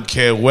 I don't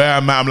care where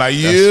I'm at. I'm like,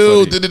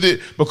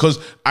 because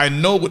I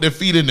know what the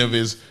feeling of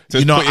is.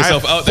 Just put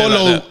yourself out there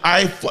like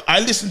that. I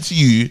listen to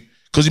you,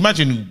 because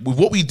imagine with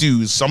what we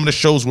do, some of the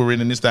shows we're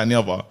in and this, that, and the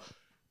other,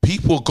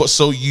 people got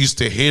so used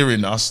to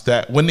hearing us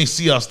that when they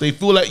see us, they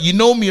feel like, you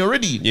know me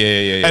already.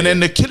 Yeah. And then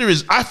the killer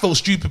is, I felt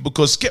stupid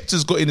because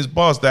Skepta's got in his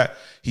bars that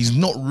he's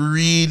not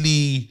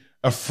really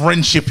a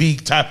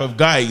friendshipy type of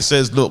guy. He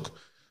says, look,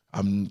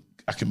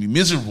 I can be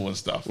miserable and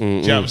stuff. Do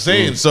you know what I'm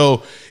saying?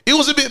 So it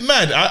was a bit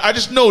mad. I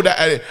just know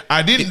that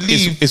I didn't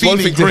leave. It's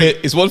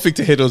one thing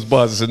to hear those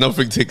bars. It's another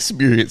thing to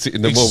experience it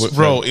in the moment.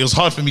 Bro, it was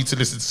hard for me to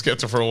listen to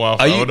Skepta for a while.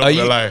 I'm not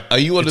gonna lie. Are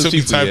you one of those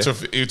people?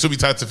 It took me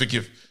time to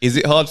forgive. Is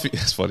it hard for?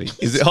 That's funny.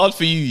 Is it hard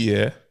for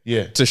you?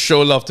 Yeah. To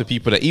show love to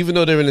people that even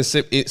though they're in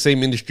the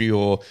same industry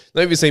or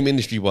not even the same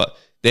industry, but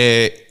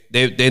they're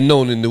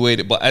known in the way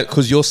that, but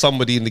because you're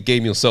somebody in the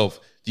game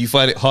yourself. Do you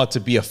find it hard to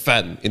be a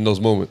fan in those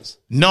moments?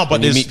 No,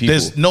 but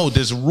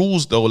there's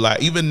rules though.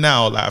 Like even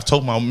now, like I've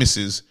told my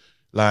missus,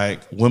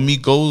 like when we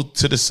go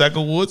to the SAG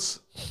Awards,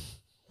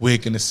 we're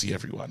gonna see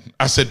everyone.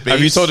 I said, babes,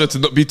 have you told her to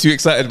not be too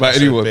excited about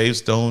anyone?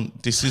 Babes,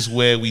 this is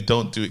where we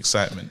don't do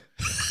excitement.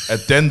 A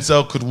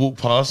Denzel could walk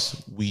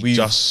past. We've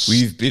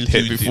been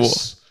here before.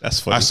 This. That's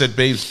funny. I said,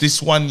 babes,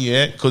 this one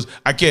year, because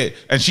I get,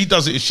 and she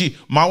does it.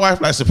 My wife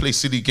likes to play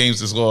silly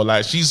games as well.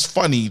 Like she's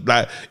funny.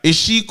 Like if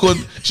she could,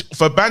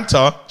 for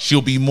banter,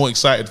 she'll be more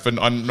excited for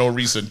no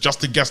reason,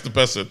 just to guess the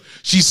person.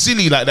 She's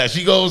silly like that.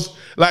 She goes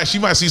like she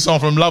might see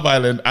someone from Love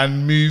Island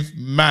and move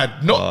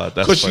mad, not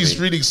because she's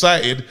really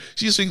excited.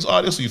 She just thinks,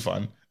 oh, this will be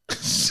fun.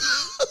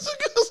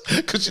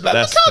 Because she's like,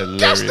 that's look how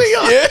hilarious. gassed they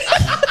are. Yeah.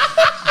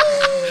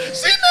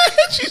 See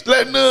that? She's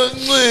like, no,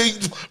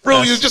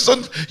 bro, you're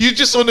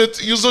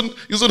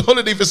on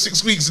holiday for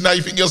 6 weeks and now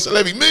you think you're a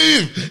celebrity.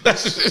 Move.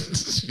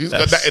 She's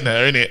got that in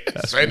her, innit?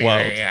 That's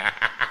wild.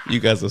 You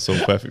guys are so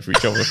perfect for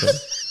each other.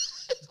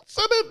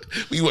 So then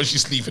we watch you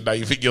sleeping now.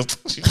 You think you're.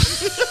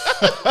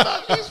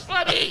 It's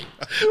funny.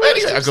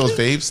 Anyway, I go,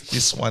 babes,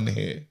 this one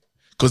here,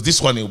 because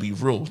this one it'll be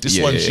real. This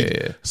one,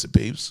 I said,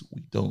 babes,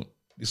 we don't.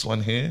 This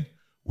one here,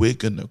 we're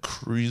gonna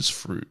cruise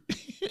through.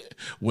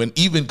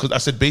 Because I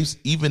said, babes,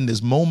 even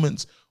there's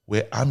moments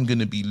where I'm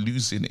gonna be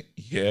losing it.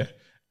 Yeah,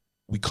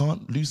 we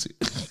can't lose it.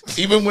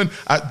 Even when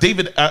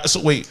David,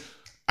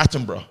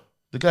 Attenborough,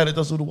 the guy that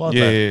does all the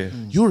wildlife,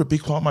 you're a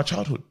big part of my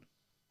childhood.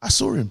 I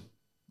saw him.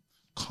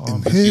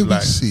 Calm. And here we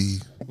see.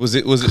 Was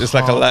it just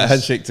like a light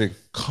handshake thing?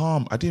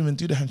 Calm. I didn't even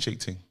do the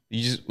handshake thing.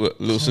 You just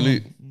little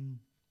salute.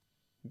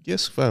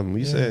 Yes, fam.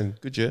 What you saying?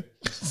 Good, yeah.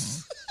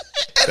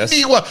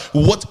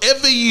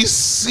 Whatever you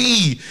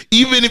see,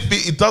 even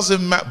if it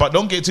doesn't matter, but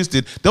don't get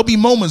twisted. There'll be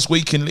moments where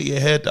you can let your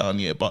hair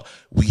down, but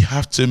we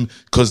have to,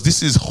 because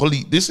this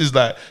is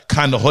like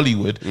kind of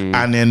Hollywood,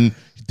 and then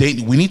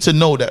we need to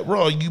know that,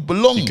 bro, you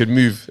belong. You could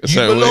move.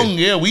 You belong,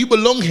 we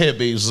belong here,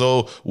 babe.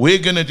 So we're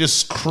gonna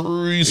just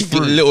cruise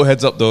through. Little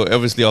heads up though.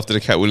 Obviously, after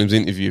the Cat Williams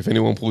interview, if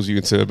anyone pulls you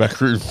into the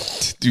back room,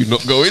 do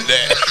not go in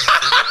there.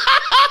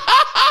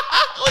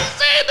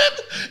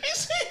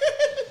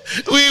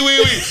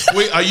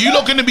 Wait, are you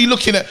not going to be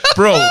looking at,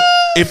 bro,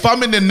 if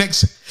I'm in the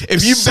next,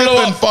 if you blow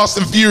up Fast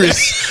and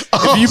Furious,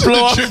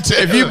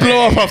 if you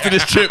blow up after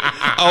this trip,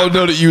 I'll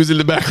know that you was in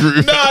the back room.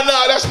 No,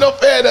 that's not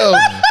fair though.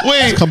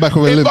 Wait, come back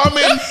with a limp.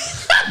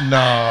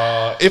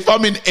 If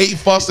I'm in 8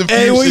 Fast and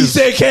Furious, hey, what you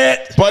say,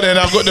 cat? But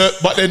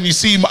then you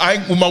see, I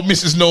ain't with my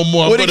missus no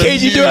more. What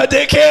did you do out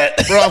there,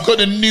 cat? Bro, I've got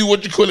the new,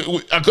 what you call it?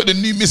 I've got the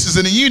new missus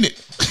in the unit.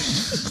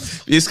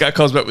 This guy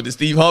comes back with the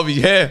Steve Harvey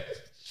hair.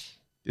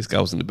 This guy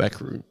was in the back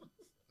room.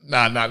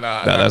 Nah.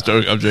 That's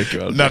I'm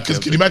joking. Nah, because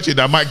can you imagine?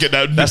 I might get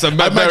that. I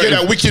might get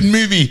that wicked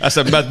movie. That's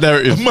a bad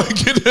narrative. I might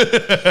get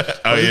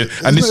oh yeah,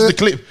 and this is the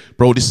clip,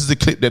 bro. This is the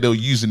clip that they'll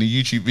use in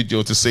the YouTube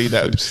video to say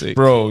that,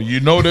 bro. You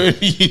know that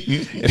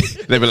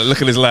they be like,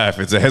 look at his laugh.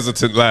 It's a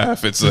hesitant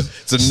laugh. It's a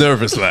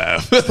nervous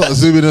laugh. Start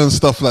zooming in and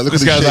stuff like, look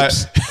this at the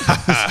guy's shapes.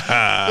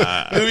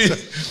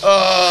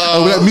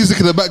 like, with that music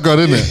in the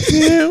background, isn't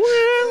it?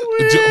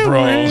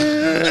 Bro.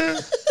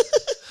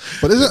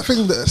 But there's that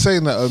thing that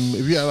saying that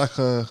if you had like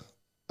a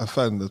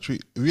fan, if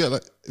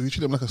you treat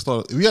them like a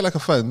star, if you had like a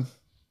fan,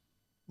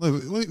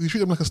 if you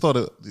treat them like a star,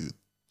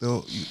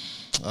 they'll.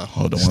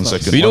 Hold on 1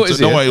 second. You know what it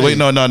is? No, wait,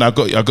 no. I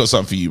got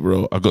something for you,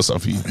 bro. I got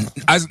something for you.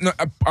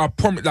 I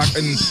promise, like,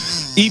 and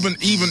even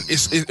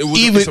it's a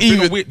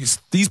bit of weird.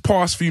 These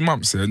past few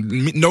months,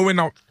 knowing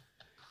out.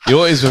 You know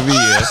what it is for me,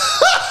 yeah?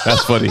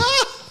 That's funny.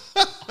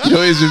 You know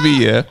what it is for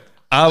me, yeah?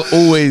 I'll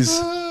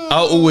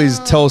always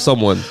tell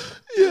someone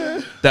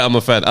that I'm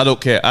a fan. I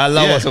don't care. I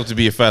allow myself to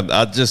be a fan.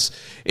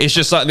 It's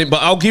just something,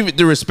 but I'll give it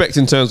the respect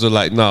in terms of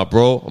like, nah,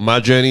 bro, my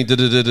journey, No,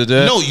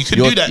 you can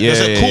do that.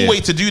 There's a cool way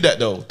to do that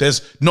though. But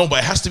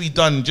it has to be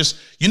done just,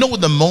 when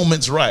the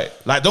moment's right.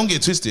 Like, don't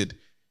get twisted.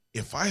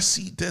 if I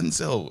see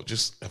Denzel,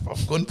 if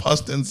I've gone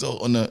past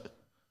Denzel on a,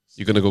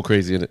 you're gonna go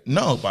crazy in it.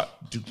 no, but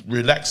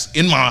relax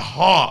in my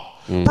heart.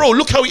 Bro,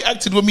 look how he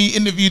acted when we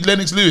interviewed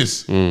Lennox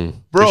Lewis.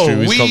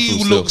 Bro,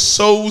 we look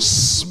so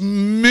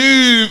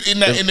smooth in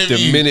that interview.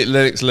 The minute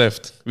Lennox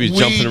left, we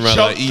jumping around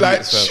like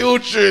idiots,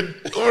 children.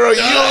 Bro,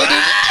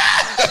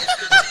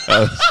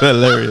 That's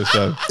hilarious,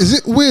 man. Is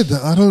it weird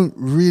that I don't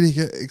really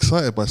get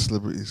excited by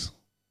celebrities?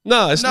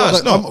 No, it's not.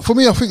 it's not. For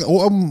me, I think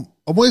I'm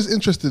always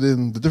interested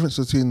in the difference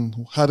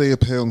between how they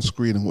appear on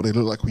screen and what they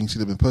look like when you see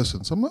them in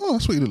person. So I'm like, oh,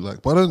 that's what you look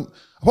like. But I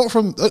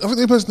think the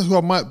only person who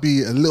I might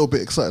be a little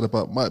bit excited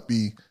about might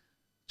be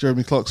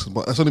Jeremy Clarkson,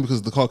 but that's only because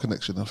of the car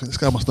connection. I think this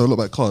guy must know a lot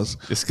about cars.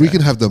 We can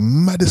have the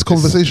maddest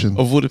conversation.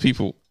 Of all the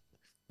people.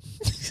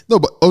 No,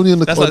 but only on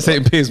the That's car. like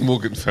saying Piers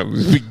Morgan, fam.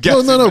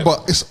 No,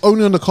 but it's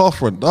only on the car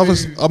front.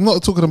 I'm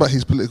not talking about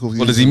his political views.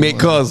 What, does he make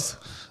cars?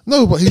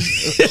 No, but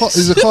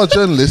he's a car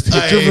journalist.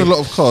 He's driven a lot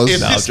of cars. If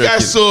this guy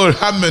saw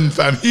Hammond,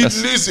 fam, he'd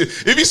lose it.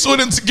 If he saw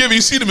them together,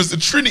 you see them as the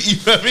Trinity,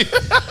 fam.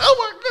 Oh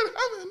my God,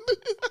 Hammond.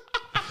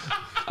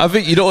 I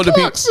think you know what the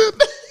people.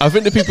 I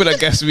think the people that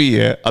guess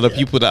me, are the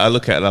people that I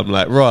look at and I'm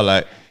like, raw,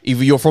 like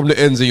either you're from the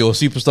ends and you're a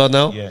superstar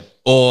now,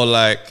 or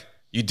like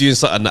you're doing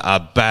something that I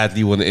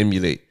badly want to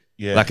emulate,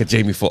 like a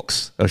Jamie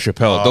Foxx, a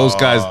Chappelle. Those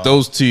guys,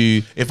 those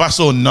two. If I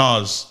saw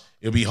Nas,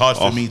 it'd be hard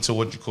for me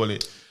to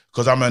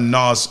because I'm a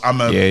Nas.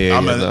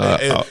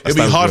 It'd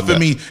be hard for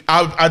me.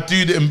 I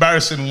do the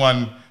embarrassing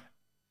one.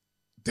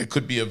 There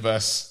could be a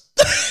verse.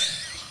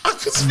 I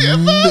could see a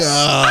verse.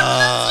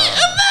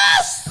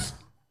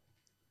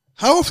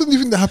 How often do you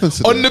think that happens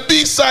to them? On the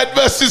B-side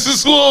verses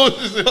as well.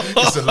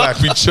 It's a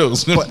life we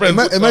chose.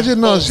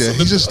 Imagine Nas,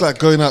 he's just like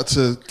going out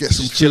to get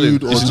some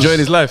food. He's enjoying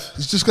his life.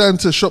 He's just going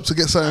to the shop to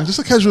get something. Just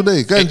a casual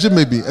day. Going to the gym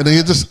maybe. And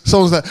then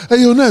someone's like, hey,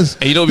 yo, Nas.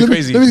 Hey, you know what'd be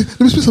crazy? Let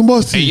me spit some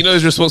bars to you. Hey, you know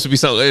his response would be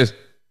something like this.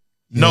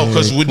 No,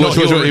 because we're not.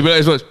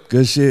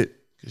 Good shit.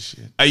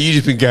 Hey, you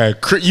just been going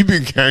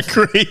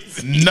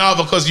crazy.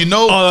 Nah, because you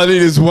know, all I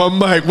need is one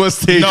mic, one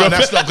stage. No,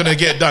 that's not gonna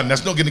get done.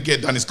 That's not gonna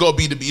get done. It's gotta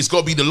be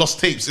the lost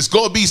tapes. It's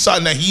gotta be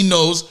something that he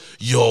knows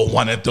you're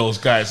one of those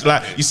guys.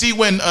 Like you see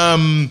when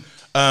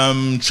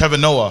Trevor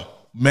Noah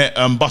met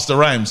Busta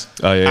Rhymes.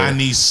 And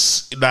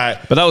he's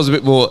like, but that was a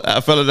bit more. I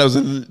felt like there was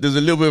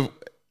a little bit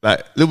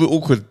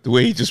awkward the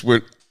way he just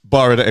went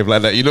barring at him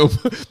like that. You know,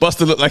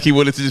 Busta looked like he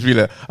wanted to just be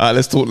like, all right,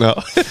 let's talk now.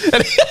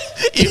 And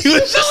he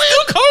was just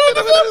still coming.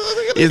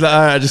 He's like,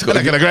 all right, I just got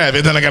to grab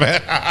it. Then I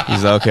gotta.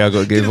 He's like, okay, I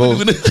got to get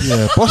involved.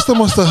 Yeah, Busta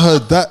must have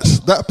heard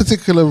that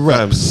particular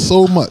rap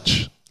so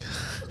much.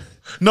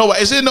 No,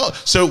 is it not?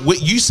 So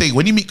what you say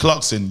when you meet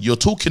Clarkson, you're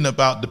talking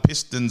about the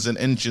pistons and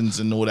engines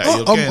and all that.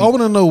 I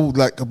want to know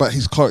like about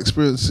his car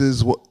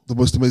experiences, what the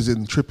most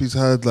amazing trip he's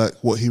had, like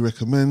what he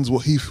recommends,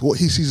 what he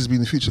sees as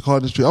being the future car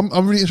industry.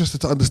 I'm really interested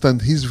to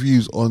understand his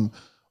views on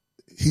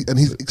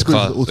his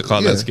experience. The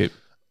car landscape.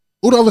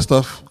 All the other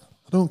stuff.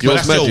 I don't care.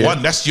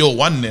 That's your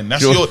one then.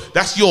 That's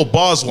your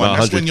bars one.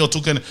 That's 100. When you're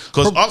talking,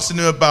 because asking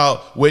him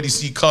about where do you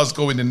see cars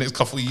going in the next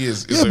couple of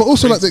years. Yeah, but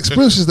also like the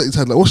experiences that he's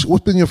had. Like,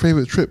 what's been your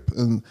favorite trip?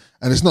 And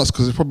it's nuts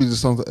because it probably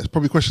just sounds like it's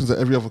probably questions that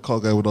every other car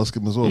guy would ask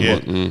him as well. Yeah.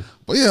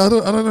 But yeah, I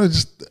don't know.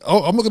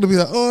 I'm not gonna be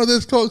like, oh,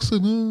 there's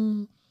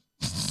Clarkson.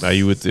 Nah,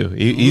 you would do.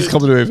 He's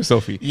coming away with a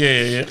selfie.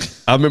 Yeah.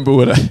 I remember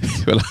when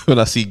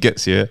I see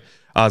Gets here,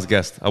 I was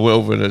gassed. I went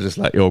over and I was just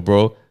like, yo,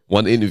 bro.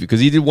 One interview, because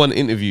he did one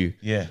interview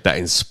that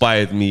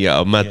inspired me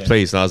at a mad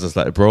place. And I was just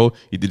like, bro,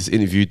 he did this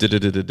interview,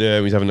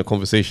 and he's having a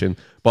conversation.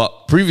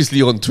 But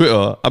previously on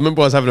Twitter, I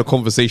remember I was having a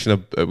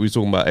conversation, we were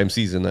talking about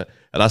MCs and that.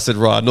 And I said,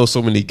 right, I know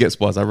so many Gets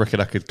bars, I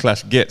reckon I could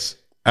clash Gets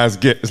as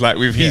Gets, like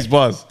with his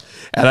bars.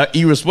 And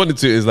he responded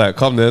to it, is like,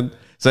 come then.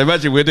 So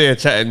imagine we're there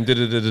chatting, good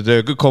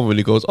convo, and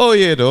he goes, oh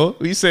yeah, though,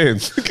 what are you saying?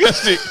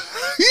 Clash it.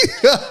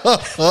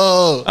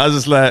 I was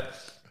just like,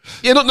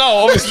 yeah, not now,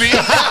 obviously.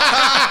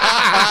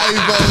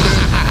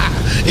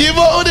 You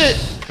voted it.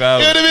 It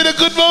would have been a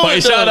good moment.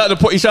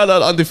 But he shouted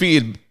out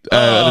Undefeated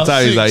at the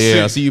time. He's like,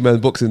 I see you, man,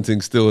 boxing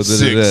thing still.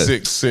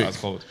 Sick. That's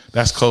cold.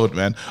 That's cold,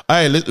 man.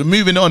 All right,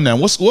 moving on now.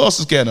 What else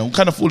is going on? What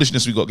kind of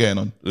foolishness we got going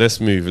on?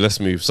 Let's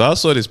move. So I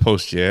saw this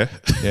post, Yeah.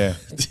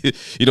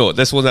 You know,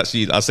 this one's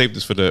actually, I saved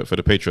this for the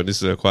Patreon.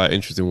 This is a quite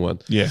interesting one.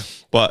 Yeah.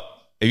 But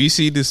if you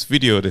see this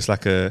video, there's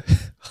like I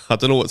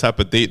don't know what type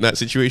of date night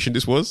situation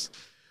this was,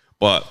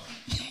 but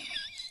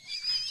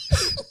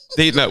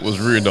date night was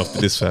ruined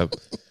after this, fam.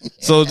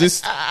 So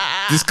this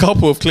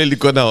couple have clearly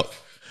gone out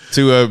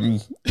to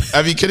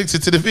have you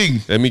connected to the thing?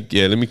 Let me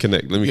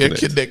connect.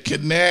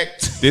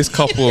 Connect. This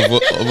couple have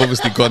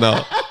obviously gone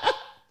out.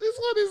 This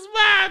one is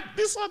mad.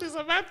 This one is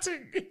a mad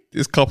thing.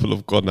 This couple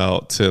have gone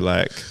out to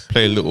like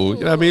play a little, you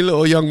know what I mean,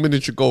 little young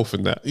miniature golf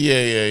and that.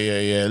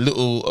 Yeah.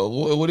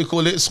 Little what do you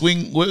call it?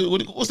 Swing.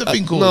 What's the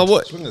thing called? No,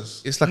 what?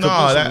 Swingers. It's like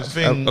that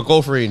thing. A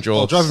golf range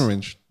or driving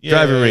range.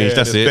 Driving range.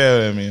 That's it.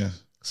 Yeah.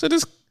 So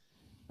this.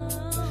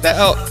 That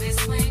out.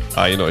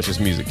 You know, it's just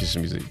music.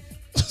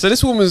 So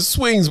this woman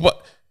swings,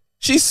 but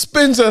she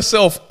spins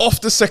herself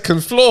off the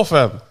second floor,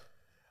 fam.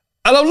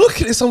 And I'm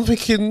looking at this, I'm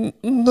thinking,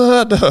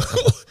 no.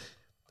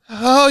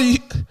 How?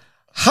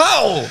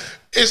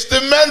 It's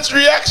the man's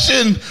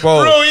reaction.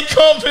 Bro. Bro, he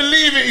can't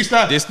believe it. He's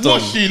like, This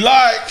what's done. she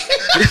like?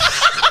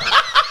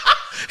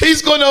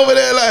 He's gone over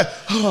there like,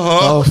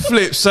 Oh,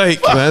 flip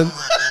sake, man.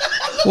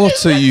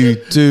 What are you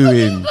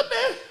doing?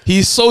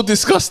 He's so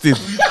disgusted.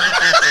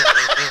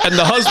 And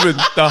the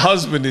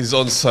husband is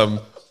on some.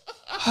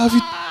 Have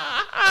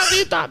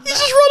you done that? He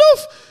just run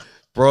off.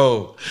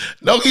 Bro.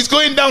 No, he's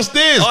going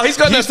downstairs. Oh, he's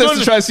going downstairs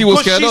to try and see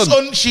what's going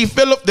on. She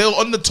fell up there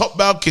on the top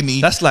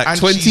balcony. That's like and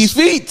 20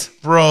 feet.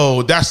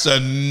 Bro, that's a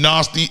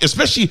nasty,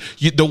 especially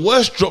the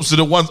worst drops are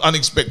the ones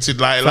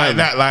unexpected, like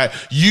that. Like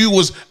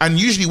and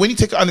usually when you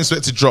take an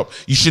unexpected drop,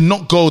 you should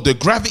not go. The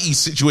gravity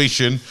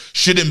situation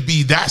shouldn't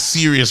be that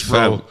serious,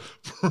 bro.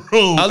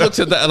 Bro, I looked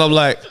at that and I'm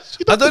like,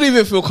 I don't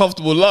even feel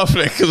comfortable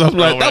laughing because I'm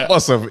like, that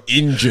must have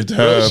injured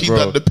her, she bro.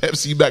 done the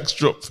Pepsi Max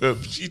drop,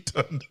 fam. She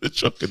done the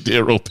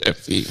Chocodero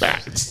Pepsi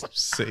Max.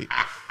 See,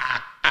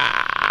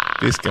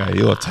 this guy,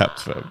 you're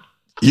tapped, fam.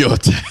 You're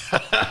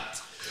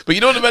tapped. But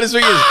you know what the baddest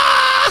thing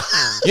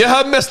is? You know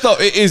how messed up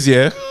it is,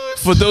 yeah?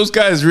 For those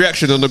guys'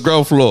 reaction on the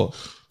ground floor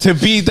to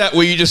be that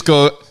where you just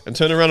go and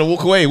turn around and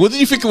walk away. What did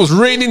you think it was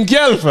raining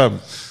gal, fam?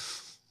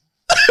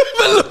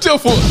 Man looked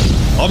up for,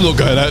 I'm not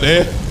going out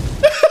there.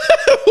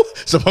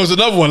 Suppose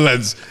another one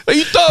lands. Are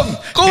you dumb?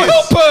 Go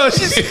help her.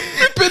 She's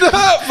been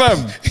hurt,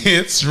 fam.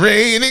 It's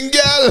raining,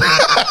 gal.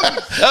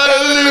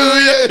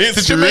 Hallelujah. It's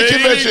the Jamaican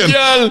version.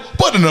 Gal.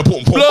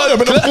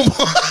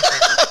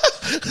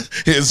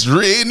 It's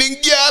raining,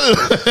 gal.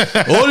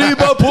 Holy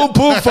ba pum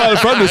pum fall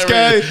from the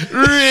sky.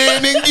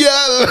 Raining,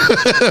 gal.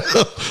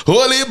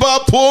 Holy ba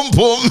pum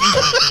pum.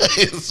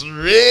 It's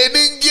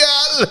raining,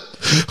 gal.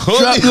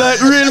 Drop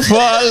like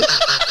rainfall.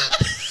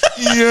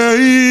 Yeah,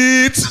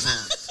 it.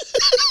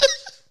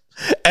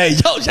 Hey,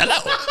 yo, shut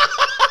up.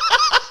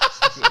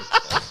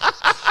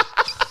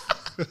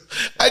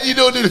 And you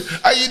know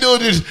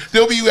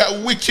there'll be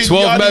that wicked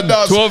 12 yardy men,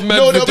 dance. 12 men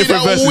No, with there'll be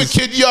different that verses.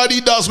 wicked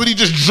yardy dance when he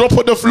just drop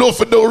on the floor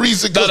for no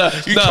reason. No,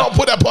 You no. can't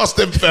put that past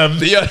them, fam.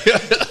 Yeah.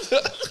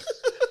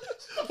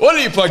 What are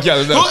you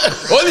pagyal now?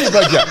 What are you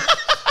pagyal?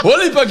 What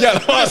are you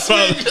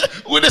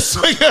pagyal? With a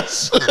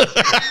swingers.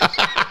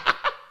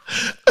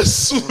 A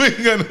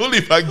swing and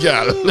holy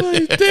gal. Oh my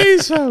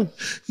days, fam.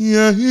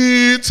 Yeah,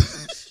 it.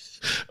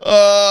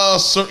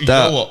 Sorry.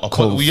 That You know what?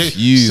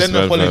 confused, Send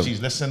man, apologies.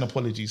 fam. Let's send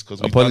apologies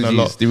because we've done a Apologies.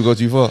 lot. Did we go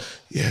too far?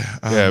 Yeah.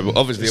 Yeah, but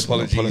obviously just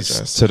wanna apologies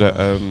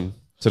apologise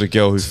to the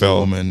girl who fell.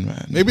 woman,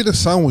 man. Maybe the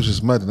sound was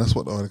just mad, and that's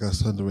what the other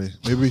guys turned away.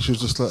 Maybe she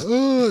was just like,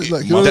 oh,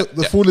 like you know,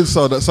 the falling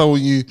sound. That sound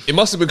when you. It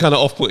must have been kind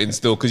of off-putting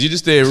still because you're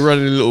just there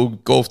running a little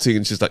golf thing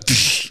and she's like,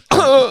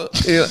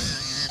 yeah.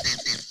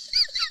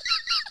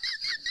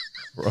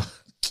 Bro.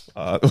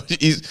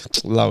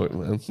 Allow it,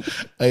 man.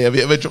 Hey, have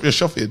you ever dropped your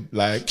shopping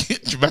like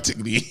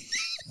dramatically?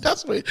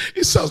 That's what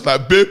it sounds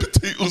like. Bare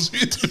potatoes.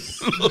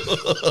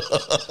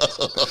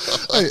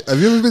 Hey, have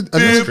you ever been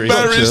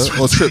Embarrassed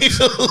or tripped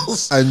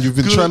potatoes. and you've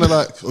been trying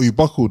to or you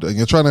buckled and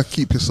you're trying to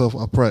keep yourself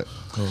upright,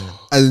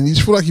 and you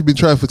just feel like you've been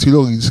trying for too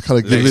long. You just kind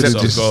of give in and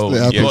just Go. let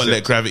it You happen. gotta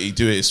let gravity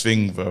do its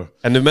thing, bro.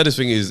 And the maddest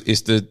thing is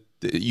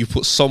you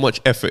put so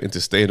much effort into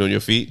staying on your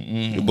feet.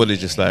 Your body's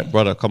just like,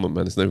 brother, come on,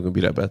 man. It's never going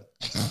to be that bad.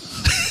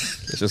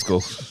 Let's just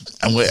go.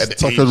 And we're at the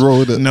Tuck age, and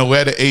roll, innit? No, we're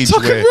at the age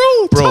Tuck where, and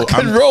roll, bro,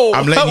 tuck and roll.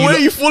 I'm letting Where know-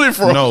 are you falling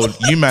from? No,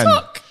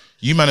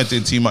 you man are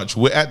doing too much.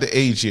 We're at the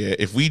age, yeah.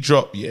 If we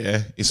drop,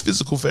 yeah, it's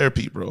physical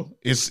therapy, bro.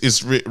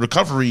 It's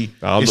recovery.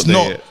 Nah, I'm it's not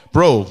there not, yet.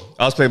 bro.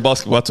 I was playing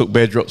basketball. I took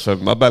bare drops,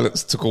 fam. My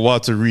balance took a while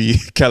to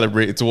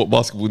recalibrate it to what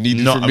basketball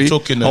needed No, from I'm me.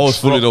 talking I was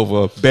the falling drop.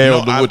 over bare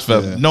on the I- wood,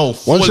 fam. No,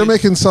 Once falling- you're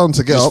making sound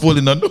to get He's up,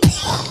 falling on the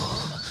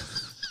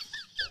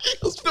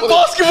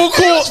Basketball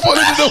court.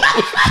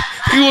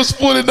 He was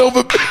falling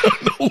over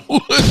the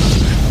wood.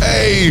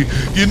 Hey,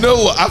 you know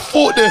what? I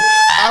thought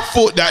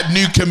that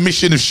new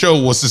commissioner show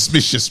was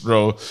suspicious,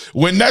 bro.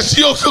 When that's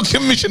your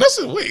commission, I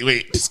said,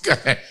 wait, this guy.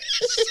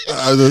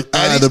 I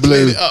had he's a blame.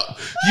 cleared it up.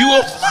 You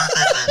are.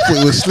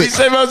 It was slick.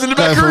 Same house in the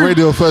Going back for room.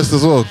 radio first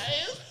as well.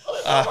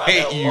 I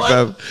hate you,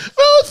 fam.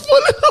 I was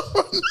falling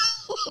over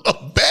a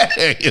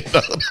bear, you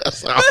know.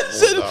 That's how.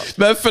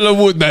 Man, fella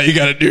wood now. You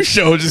got a new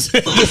show. Just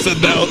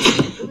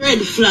announce. Red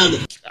flag.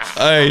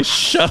 Hey,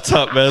 shut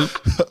up, man.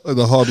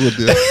 The hardwood,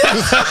 yeah.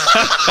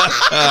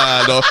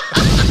 No,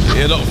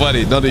 you're not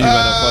funny. None of you, man,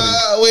 are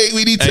funny. Wait,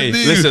 we need to Hey, do.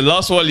 listen,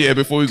 last one, yeah,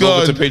 before we go Go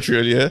over on. to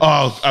Patreon, yeah?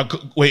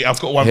 I've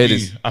got one Here for it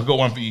you. is. I've got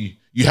one for you.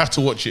 You have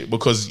to watch it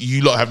because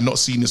you lot have not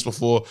seen this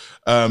before.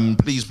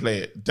 Please play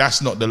it.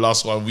 That's not the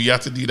last one. We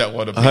have to do that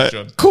one on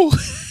Patreon. Cool.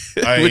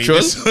 Aye, Which one?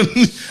 this one,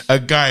 a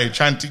guy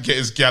trying to get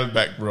his gal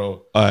back,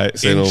 bro. Alright,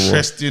 say no more.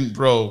 Interesting,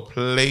 bro.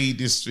 Play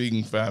this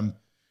thing, fam.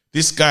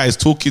 This guy is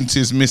talking to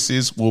his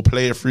missus. We'll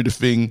play it through the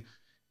thing.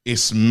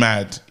 It's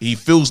mad. He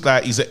feels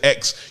like he's an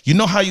ex. You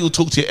know how you'll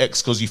talk to your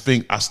ex because you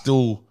think,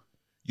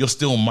 you're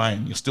still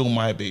mine. You're still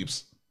my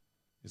babes.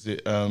 Is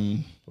it,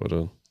 Hold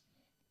on.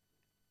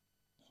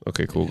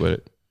 Okay, cool, got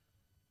it.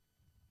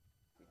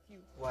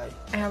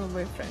 I have a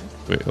boyfriend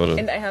Wait, hold on.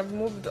 and I have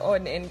moved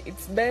on, and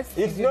it's best.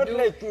 It's if you not do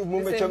like the same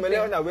Mumechomele thing.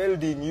 on a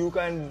welding, you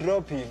can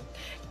drop him.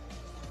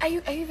 Are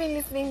you even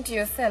listening to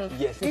yourself?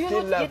 Yes, Do you you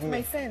still not love get me.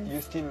 my sense?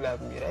 You still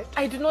love me, right?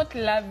 I do not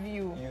love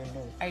you. You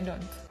do. I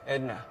don't.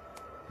 Edna,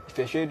 if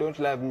you're sure you don't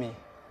love me,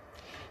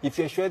 if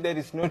you're sure there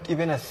is not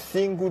even a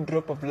single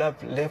drop of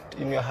love left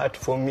in your heart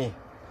for me,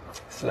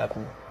 slap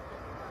me.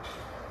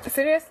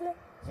 Seriously?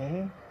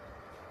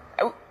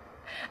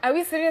 Are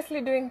we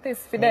seriously doing this,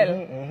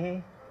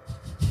 Fidel?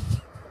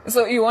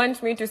 So you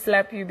want me to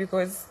slap you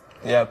because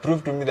Yeah,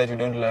 prove to me that you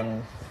don't love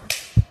me.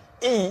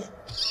 I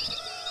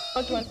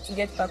don't want to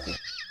get puppy?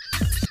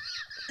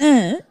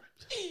 You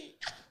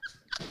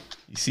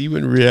see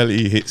when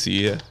reality hits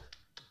you,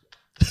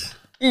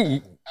 yeah?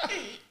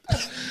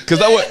 Because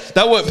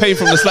that weren't pain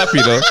from the slap,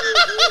 you know?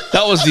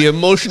 That was the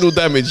emotional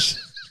damage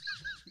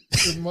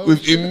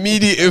with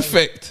immediate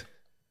effect.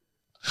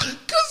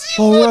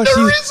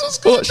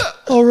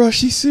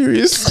 She's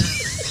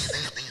serious.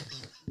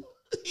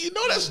 You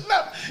know that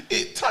snap?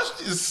 It touched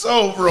his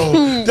soul, bro.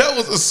 That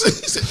was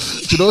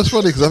a. Do you know what's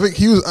funny? Because I think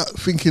he was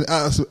thinking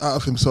out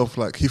of himself,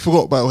 like he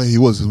forgot about where he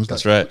was. And was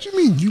That's like, right. What do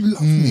you mean you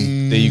love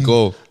me? There you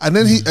go. And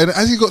then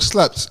as he got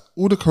slapped,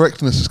 all the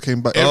correctness just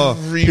came back.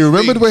 Everything. He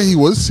remembered where he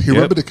was. He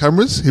remembered the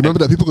cameras. He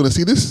remembered that people are going to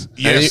see this.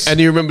 Yes. And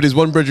he remembered his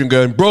one brethren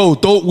going, bro,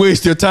 don't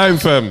waste your time,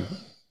 fam.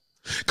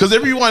 Because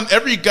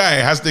every guy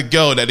has the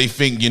girl that they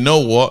think, you know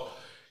what?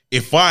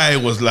 If I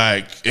was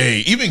like, hey,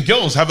 even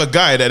girls have a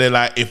guy that they're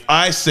like, if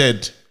I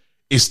said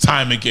it's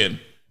time again,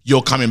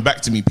 you're coming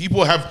back to me.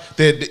 People have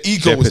the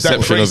ego Their is that perception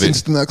of crazy. it.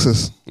 Instant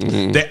access.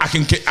 That I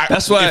can get.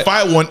 That's why- if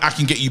I want, I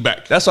can get you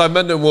back. That's why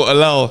men don't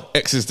allow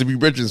exes to be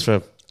brethren,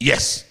 fam.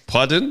 Yes.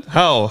 Pardon?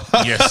 How?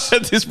 Yes.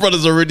 This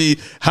brother's already,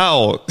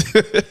 how?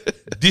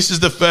 This is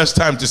the first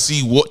time to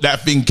see what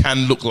that thing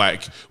can look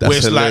like. That's where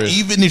it's hilarious. like,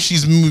 even if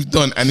she's moved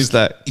on and it's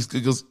like- like,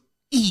 it goes,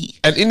 "Ee."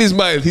 And in his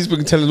mind, he's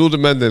been telling all the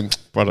men then,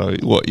 brother,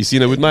 what, you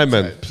seen her with my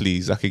man?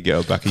 Please, I could get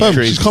her back. Are you Fam,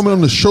 crazy? she's coming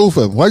on the show,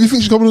 fam. Why do you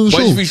think she's coming on the Why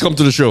show? do you think she come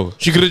to the show?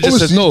 She could have just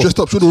Obviously, said no. dressed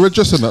up with a red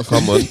dress and that.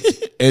 Come on.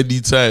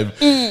 Anytime.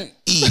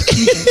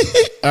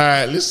 All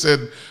right,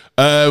 listen.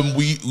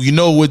 We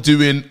know we're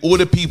doing all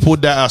the people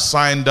that are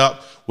signed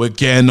up. We're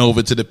getting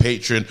over to the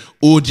Patreon.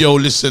 Audio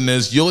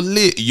listeners, you're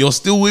lit. You're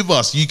still with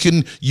us.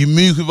 You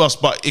move with us.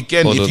 But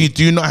again, Hold if on. you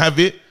do not have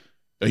it,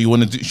 you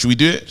want to do? Should we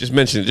do it? Just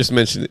mention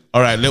it.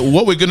 All right.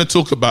 What we're gonna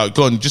talk about?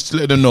 Go on, just to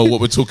let them know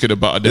what we're talking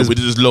about. There's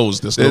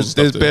loads. There's There's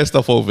stuff bare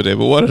stuff over there,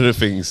 but one of the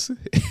things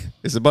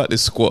is about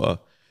this squatter,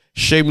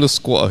 shameless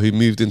squatter who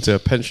moved into a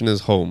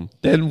pensioner's home,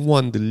 then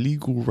won the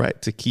legal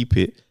right to keep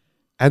it,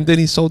 and then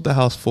he sold the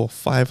house for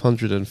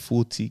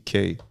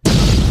 540k.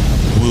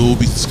 We'll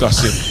be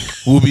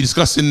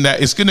discussing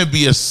that. It's gonna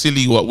be a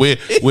silly what we're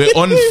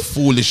on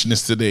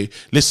foolishness today.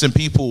 Listen,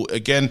 people,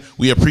 again,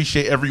 we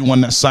appreciate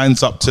everyone that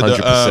signs up to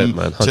 100%,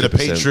 man, to the 100%.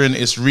 Patreon.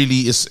 It's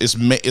really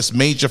it's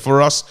major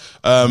for us.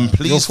 Your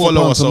Please £4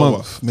 follow us a over.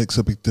 month makes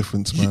a big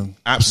difference, man.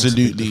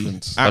 Absolutely, Makes a big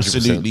difference.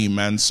 absolutely,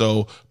 man.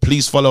 So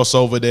please follow us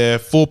over there.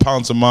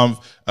 £4 a month.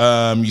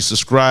 You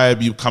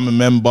subscribe, you become a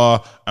member,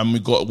 and we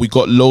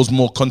got loads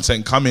more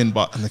content coming.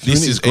 But the this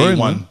community's is growing, A1.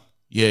 man.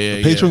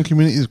 Yeah. Patreon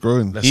community is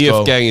growing. Let's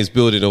go. EF Gang is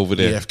building over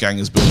there. EF Gang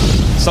is building.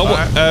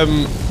 Someone,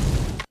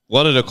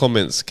 one of the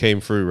comments came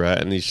through, right,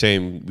 and he's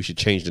saying we should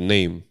change the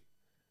name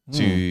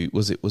to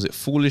was it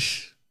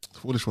Foolish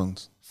Foolish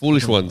Ones,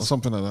 or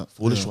something like that.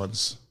 Foolish Yeah.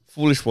 ones.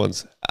 Foolish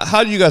Ones.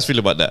 How do you guys feel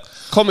about that?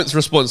 Comments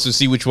response to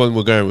see which one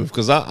we're going with,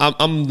 because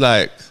I'm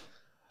like.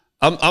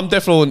 I'm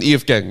definitely on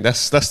EF Gang.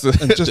 That's the,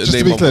 And just the to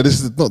name be of clear, it.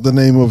 this is not the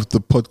name of the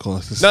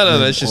podcast. This is No, the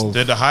name it's just of-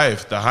 They're the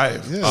Hive. The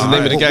Hive. Yeah, the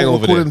name of the gang what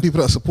over we're calling there. people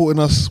that are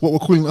supporting us, what we're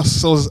calling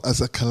ourselves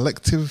as a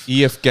collective.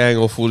 EF Gang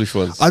or Foolish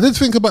Ones. I did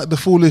think about the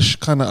foolish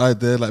kind of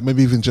idea, like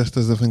maybe even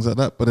jesters and things like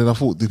that. But then I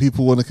thought, do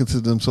people want to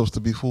consider themselves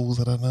to be fools?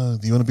 I don't know.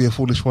 Do you want to be a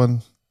foolish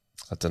one?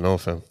 I don't know,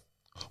 fam.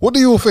 What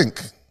do you all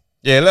think?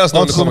 Yeah, let us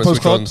know in the Answers on the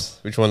comments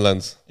postcard. which one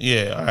lands.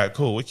 Yeah, all right,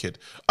 cool, wicked.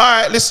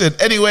 All right, listen,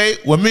 anyway,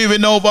 we're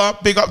moving over.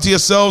 Big up to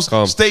yourselves.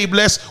 Calm. Stay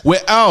blessed.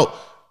 We're out.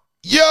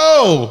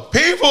 Yo,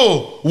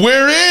 people,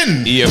 we're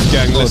in. EF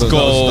Gang, let's That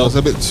go. was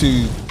a bit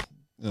too,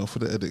 for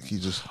the edit. You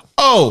just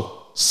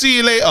Oh, see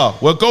you later.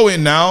 We're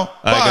going now. All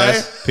Bye. right,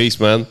 guys. Peace,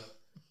 man.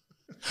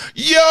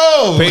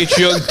 Yo.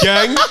 Patreon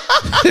Gang.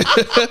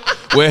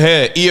 We're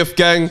here. EF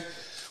Gang.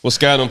 What's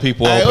going on,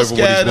 people? I Hey, hope what's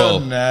everybody's going well.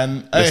 on,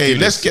 man? Let's Hey, do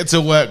let's this. get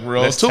to work,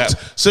 bro. Let's tap.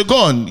 So go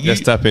on.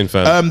 Let's tap in,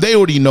 fam. They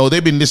already know.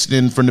 They've been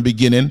listening from the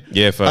beginning.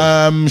 Yeah,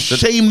 fam.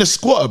 Shameless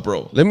squatter,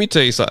 bro. Let me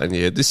tell you something,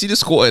 yeah. See the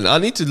squatting, I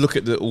need to look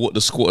at what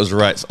the squatter's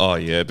rights are,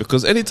 yeah.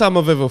 Because anytime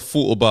I've ever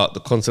thought about the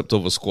concept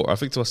of a squatter, I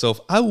think to myself,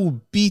 I will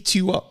beat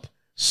you up.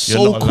 You're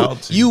So not quick.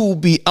 allowed to. You will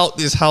be out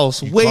this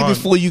house way can't.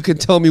 before you can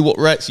tell me what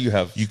rights you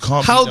have. You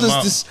can't How beat them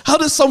does up. how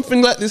does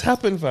something like this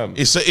happen, fam?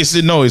 It's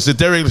a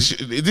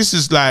dereliction. This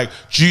is like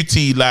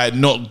duty, like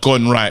not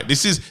gone right.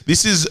 This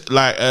is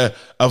like a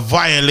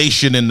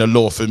violation in the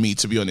law for me,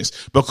 to be honest.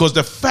 Because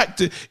the fact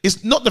that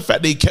it's not the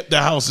fact that he kept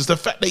the house, it's the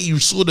fact that you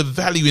saw the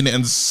value in it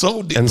and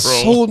sold it, And bro.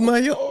 sold my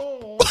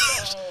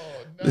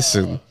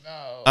Listen,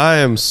 I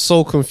am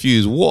so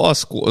confused. What are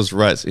squatters'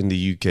 rights in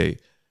the UK?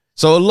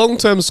 So a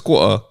long-term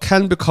squatter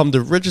can become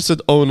the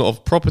registered owner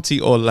of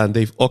property or land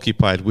they've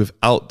occupied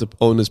without the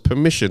owner's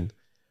permission.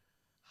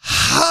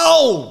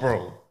 How,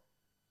 bro?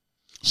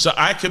 So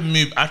I can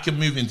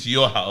move into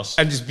your house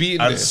And just be in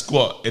and there.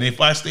 squat. And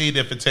if I stay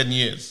there for 10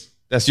 years,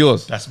 That's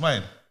yours. that's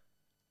mine.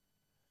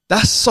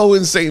 That's so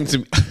insane to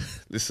me.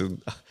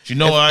 Listen, Do you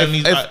know what I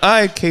need? if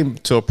I came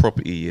to a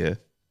property, yeah,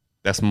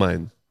 that's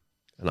mine,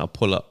 and I'll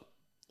pull up.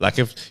 Like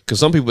because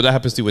some people that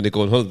happens to when they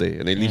go on holiday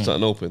and they leave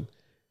something open.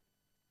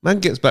 Man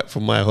gets back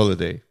from my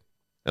holiday,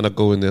 and I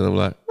go in there and I'm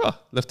like,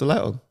 left the light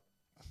on.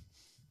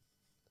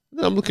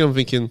 Then I'm looking, I'm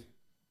thinking,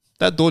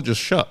 that door just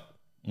shut.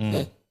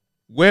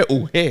 Where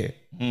or here?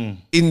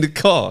 In the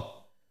car.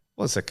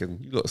 1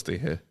 second, you got to stay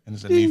here. And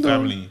it's a new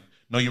family.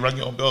 No, you rang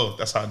your own bell.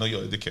 That's how I know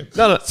you're a dickhead.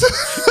 No,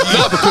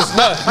 because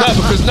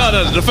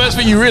the first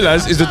thing you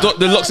realize is the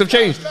locks have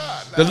changed.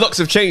 The locks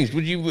have changed.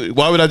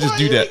 Why would I just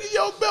do that?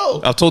 Your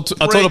bell. I told a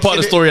part of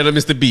the story and I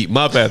missed the beat.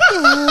 My bad.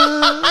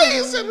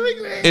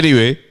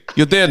 Anyway,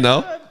 you're there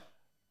now.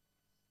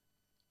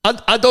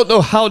 I don't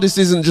know how this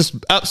isn't just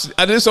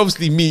absolutely, and it's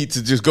obviously me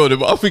to just go there,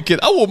 but I'm thinking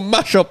I will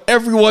mash up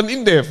everyone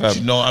in there, fam.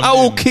 You know what I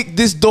will kick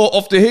this door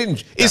off the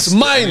hinge. That's It's the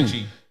mine.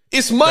 energy.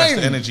 It's That's mine.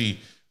 the energy.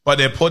 But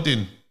they're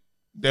podding.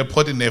 They're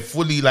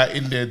fully like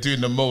in there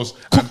doing the most.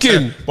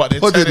 Cooking. But they're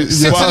Podding, turning,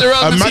 sitting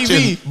around the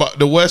TV. But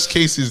the worst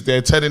case is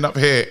they're turning up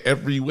here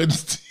every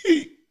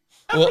Wednesday.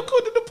 I'm What?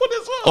 recording the pod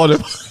as well.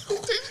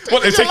 Oh,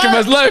 what, they're taking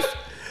man's life?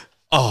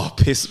 Oh,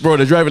 piss. Bro,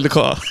 they're driving the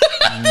car.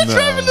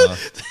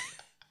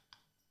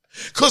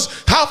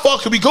 Because how far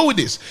can we go with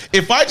this?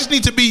 If I just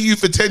need to be you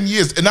for 10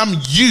 years and I'm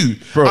you,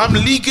 Bro. I'm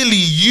legally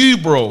you,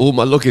 bro. All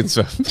my logins,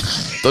 fam.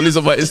 Don't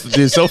listen my Insta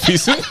doing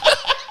selfies.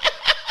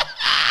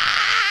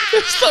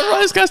 It's not right.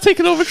 This guy's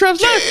taking over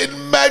Trav's life.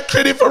 Getting mad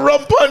credit for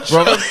Rum Punch.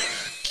 Bro.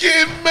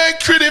 Getting mad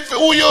credit for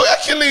all your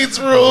accolades,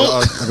 bro.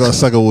 I got a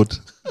SAG award.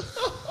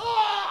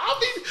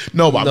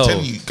 No, but I'm No.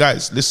 telling you,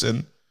 guys,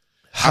 listen.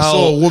 I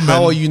saw a woman.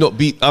 How are you not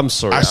beat? I'm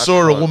sorry. I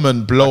saw a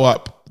woman blow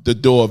up the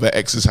door of her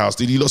ex's house.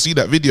 Did you not see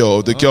that video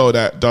of the girl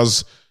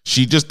that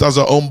she just does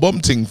her own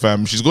bomb thing,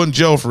 fam? She's gone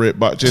jail for it,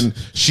 but then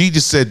she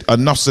just said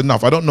enough's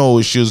enough. I don't know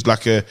if she was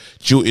like a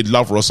jilted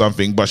lover or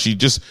something, but she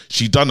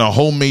done a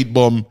homemade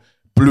bomb,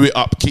 blew it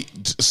up,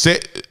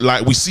 set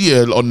like we see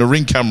her on the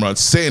Ring camera,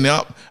 setting it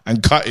up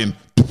and cutting.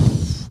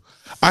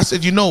 I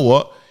said, you know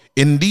what?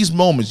 In these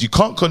moments, you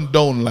can't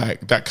condone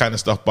like that kind of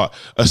stuff, but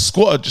a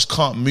squatter just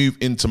can't move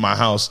into my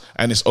house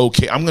and it's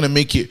okay. I'm gonna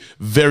make it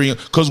very,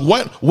 because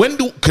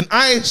can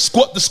I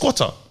squat the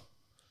squatter?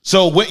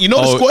 So when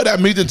the squatter that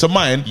moved into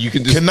mine, You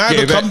can just can I get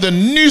it become back. the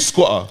new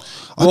squatter?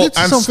 I did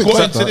see and something squat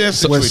like into their that, where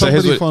situation. somebody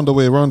here's what- found a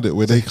way around it,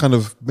 where they kind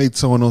of made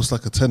someone else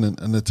like a tenant,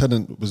 and the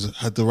tenant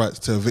had the right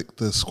to evict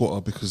the squatter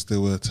because they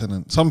were a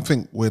tenant.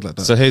 Something weird like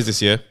that. So here's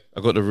this, yeah. I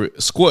got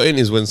squatting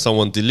is when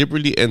someone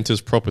deliberately enters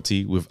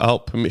property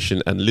without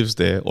permission and lives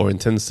there or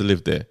intends to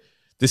live there.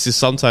 This is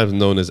sometimes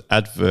known as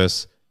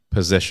adverse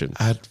possession.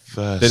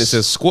 Adverse. Then it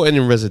says squatting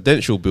in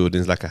residential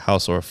buildings like a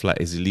house or a flat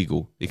is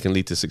illegal. It can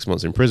lead to 6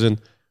 months in prison,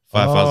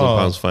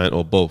 £5,000 fine,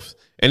 or both.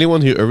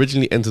 Anyone who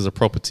originally enters a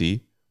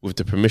property with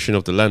the permission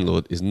of the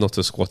landlord is not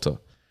a squatter.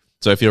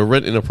 So if you're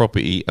renting a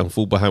property and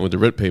fall behind with the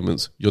rent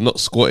payments, you're not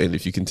squatting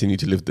if you continue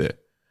to live there.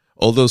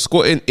 Although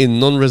squatting in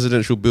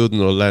non-residential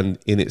building or land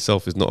in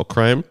itself is not a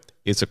crime,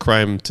 it's a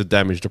crime to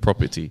damage the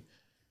property.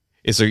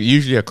 It's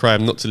usually a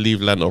crime not to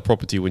leave land or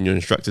property when you're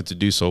instructed to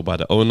do so by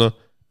the owner,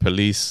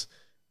 police,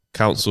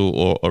 council,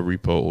 or a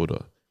repo order.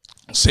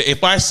 So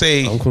if I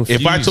I'm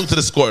confused. talk to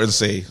the squatter and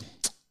say,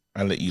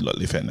 I'll let you lot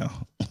live here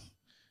now.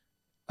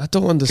 I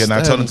don't understand. Can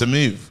I tell them to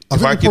move? If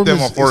think I the give them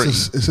problem authority.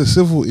 it's a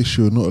civil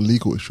issue, not a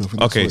legal issue. I think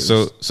that's Okay, what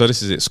it so is.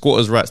 this is it.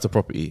 Squatters' rights to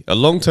property. A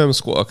long-term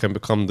squatter can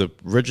become the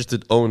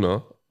registered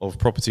owner of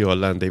property or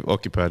land they've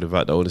occupied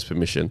without the owner's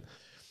permission.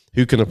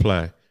 Who can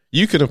apply?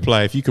 You can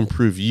apply if you can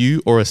prove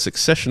you or a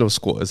succession of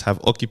squatters have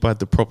occupied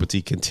the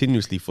property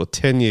continuously for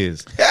 10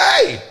 years.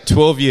 Hey!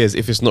 12 years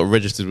if it's not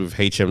registered with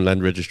HM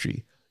Land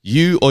Registry.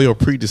 You or your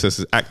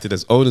predecessors acted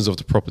as owners of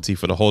the property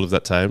for the whole of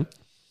that time.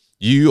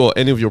 You or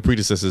any of your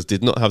predecessors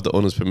did not have the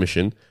owner's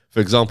permission.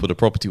 For example, the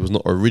property was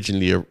not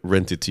originally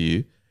rented to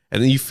you.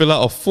 And then you fill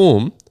out a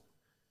form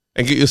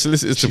and get your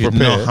solicitors to Do you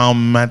prepare know how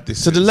mad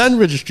this to is? the land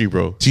registry,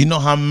 bro. Do you know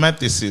how mad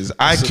this is?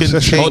 I can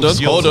Succession.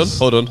 change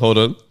Hold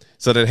on.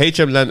 So then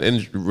HM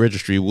Land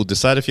Registry will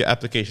decide if your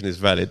application is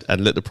valid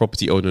and let the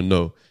property owner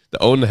know. The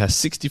owner has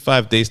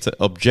 65 days to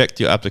object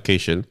your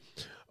application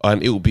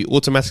and it will be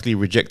automatically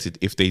rejected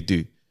if they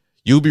do.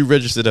 You'll be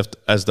registered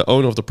as the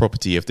owner of the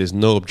property if there's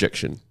no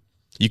objection.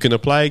 You can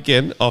apply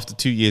again after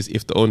 2 years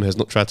if the owner has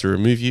not tried to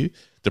remove you,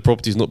 the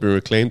property has not been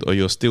reclaimed, or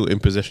you're still in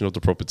possession of the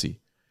property.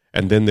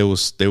 And then they will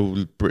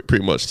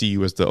pretty much see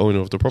you as the owner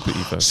of the property.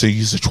 Fam. So you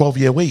use a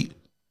 12-year wait.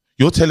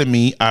 You're telling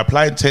me I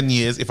apply in 10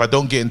 years. If I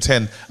don't get in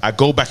 10, I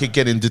go back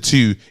again into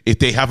 2 if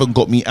they haven't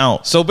got me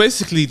out. So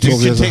basically, You 12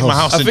 can years a take my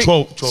house. house I in think-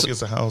 12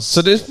 years a house.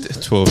 so there's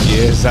 12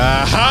 years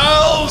a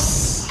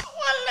house.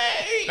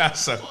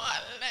 That's a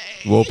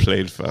Well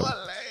played, fam.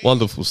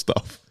 Wonderful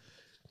stuff.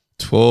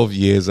 12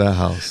 years a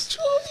house.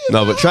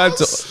 No, but trying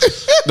to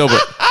No,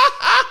 but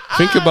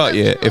think about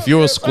if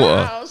you're a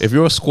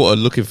squatter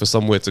looking for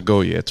somewhere to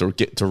go,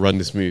 to run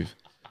this move.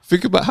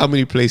 Think about how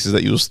many places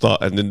that you'll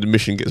start and then the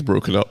mission gets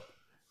broken up.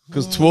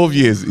 Because 12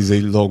 years is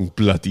a long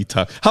bloody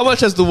time. How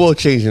much has the world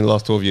changed in the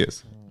last 12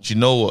 years? Do you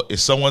know what?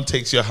 If someone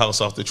takes your house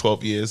after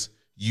 12 years,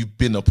 you've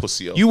been a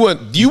pussy. You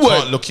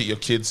can't look at your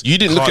kids. You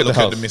didn't look at the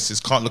house. The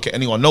missus. Can't look at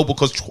anyone. No,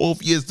 because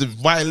 12 years, the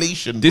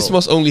violation. This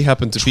must only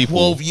happen to people.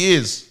 12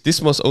 years.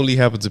 This must only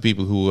happen to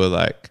people who are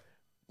like,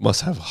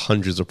 must have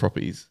hundreds of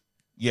properties.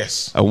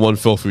 Yes. And one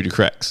fell through the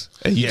cracks.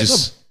 And you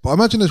But I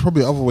imagine there's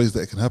probably other ways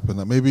that it can happen.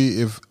 Like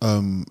maybe if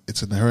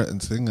it's an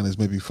inheritance thing and there's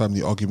maybe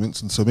family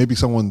arguments, and so maybe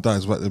someone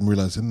dies without them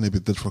realizing they've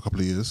been dead for a couple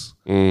of years.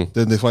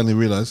 Then they finally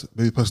realize,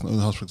 maybe the person that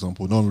owns the house, for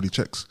example, no one really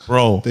checks.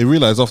 Bro. They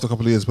realize after a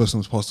couple of years the person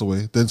has passed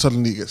away. Then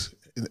suddenly it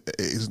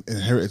is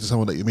inherited to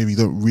someone that you maybe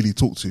don't really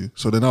talk to.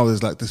 So then now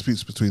there's like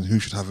disputes between who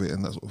should have it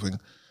and that sort of thing.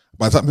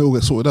 By the time it all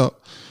gets sorted out,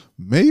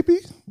 maybe.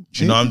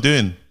 Do you know what I'm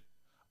doing?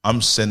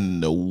 I'm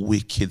sending the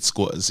wicked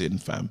squatters in,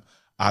 fam.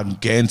 I'm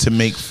getting to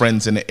make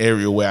friends in the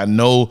area where I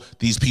know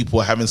these people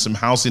are having some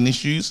housing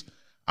issues.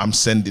 I'm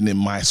sending in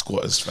my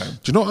squatters, fam. Do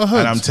you know what I heard?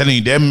 And I'm telling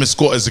you, them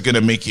squatters are going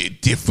to make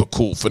it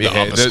difficult for the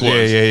other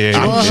squatters.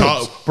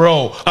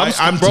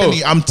 I'm telling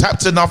you, I'm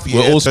tapped enough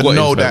here to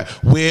know that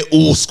we're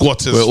all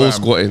squatters, We're all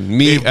squatting.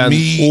 Me and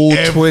all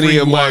 20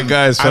 of my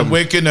guys, fam. And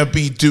we're going to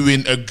be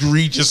doing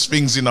egregious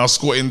things in our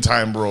squatting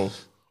time, bro.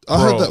 I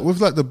heard that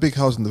with like the big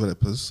housing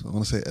developers, I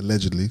want to say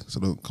allegedly,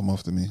 so don't come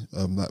after me,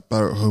 like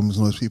Barrett Homes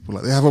and those people,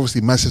 like they have obviously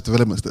massive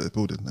developments that they're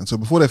building. And so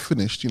before they're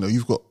finished,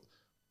 you've got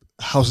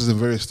houses in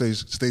various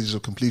stages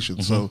of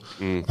completion. So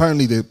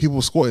apparently people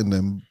are squatting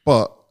them,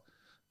 but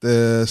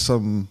there's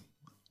some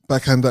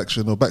backhand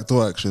action or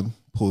backdoor action,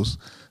 pause.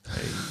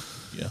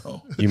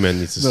 Yo. You men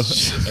need to.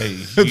 Hey,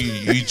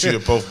 you two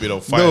have both been on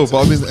fire. No,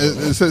 but I mean,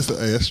 in the sense that,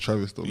 that's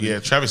Travis, though. Yeah,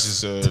 Travis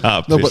is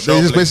no, but they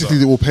just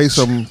basically will pay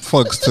some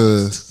thugs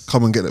to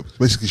come and get it,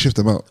 basically shift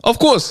them out. Of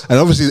course. And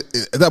obviously,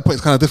 at that point,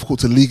 it's kind of difficult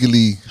to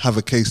legally have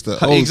a case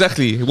that.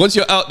 Exactly. Once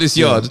you're out this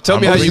yard, tell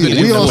me how you.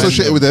 We are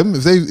associated with them.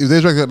 If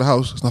they drag out the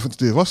house, it's nothing to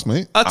do with us,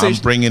 mate. I'm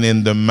bringing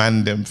in the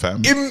Mandem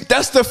fam.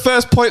 That's the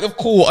first point of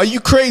call. Are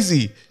you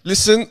crazy?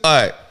 Listen,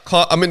 alright.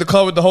 I'm in the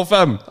car with the whole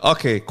fam.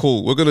 Okay,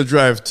 cool. We're gonna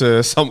drive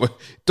to somewhere.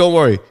 Don't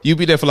worry, you'll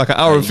be there for like an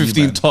hour and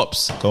 15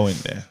 tops. Go in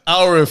there.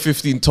 Hour and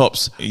 15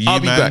 tops. I'll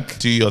be back.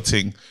 Do your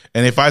thing.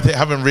 And if I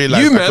haven't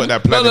realized I got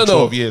that plan in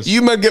 12 years,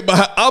 you man get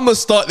behind. I'm gonna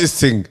start this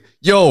thing.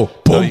 Yo,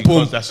 boom,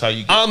 boom. That's how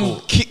you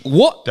get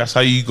what? That's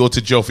how you go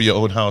to jail for your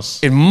own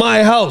house. In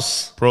my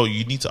house. Bro,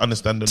 you need to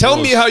understand the Tell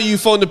laws. me how you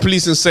phone the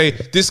police and say,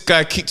 this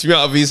guy kicked me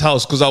out of his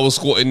house because I was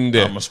squatting in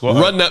there. I'm a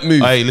squatter. Run that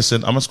move. Hey,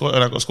 listen, I'm a squatter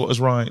and I got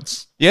squatters'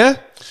 rights. Yeah?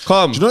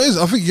 Come. Do you know what it is?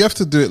 I think you have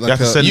to do it like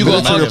a you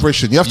military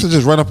operation. You have to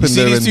just run up in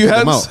there and get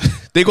them out.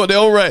 They got their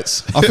own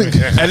rights. I think.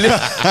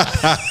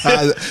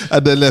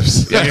 And their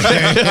lefts.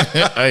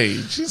 Hey,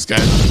 she's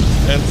kind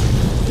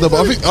of. No,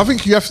 but I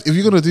think you have to, if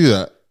you're gonna do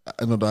that,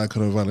 not that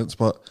kind of violence,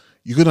 but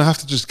you're gonna have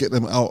to just get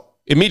them out.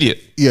 Immediate.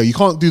 Yeah, you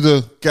can't do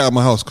the get out of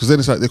my house because then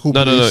it's like they're called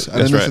police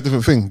and then it's a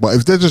different thing. But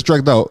if they're just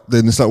dragged out,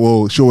 then it's like,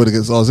 well, sure, we're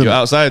against ours. You're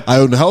outside. I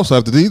own the house. I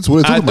have the deeds. What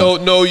are they talking about? I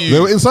don't know you. They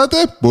were inside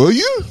there. Were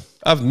you?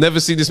 I've never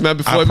seen this man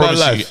before in my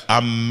life. You,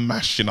 I'm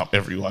mashing up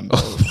everyone.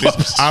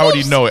 I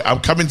already know it. I'm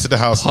coming to the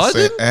house and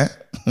say,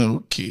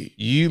 okay.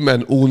 You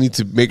man all need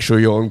to make sure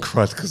you're on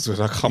crud because when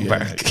I come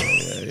back.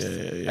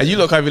 And you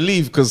lot can't even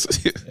leave because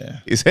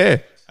it's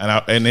here.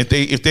 And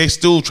if they're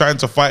still trying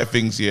to fight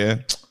things,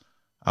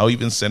 I'll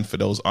even send for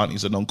those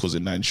aunties and uncles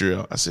in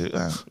Nigeria. I say,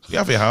 you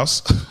have a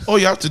house. All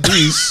you have to do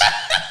is,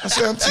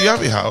 auntie, you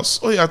have a house.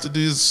 All you have to do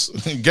is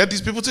get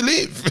these people to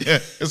leave. I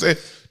say,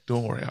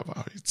 don't worry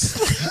about it.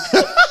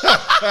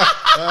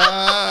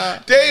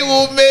 They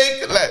will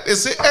make, they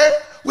say,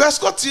 we are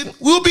squatting.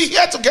 We'll be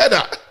here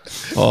together.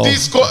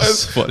 These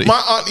squatters,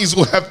 my aunties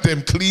will have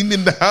them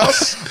cleaning the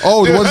house.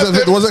 Oh, the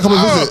ones that come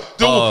and visit.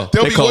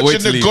 They'll be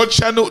watching the God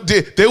channel.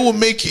 They will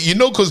make it,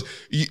 because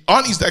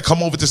aunties that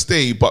come over to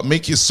stay, but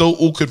make it so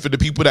awkward for the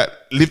people that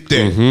live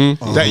there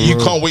that you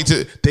can't wait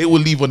to. They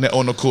will leave on their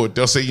own accord.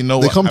 They'll say,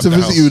 they come to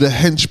visit you with a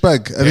hench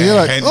bag, and you're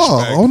like,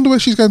 I wonder where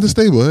she's going to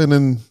stay with, and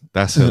then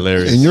that's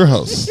hilarious in your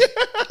house.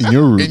 In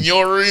your room. In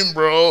your room,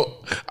 bro.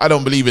 I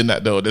don't believe in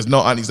that, though. There's no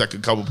aunties that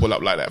can come and pull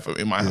up like that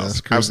in my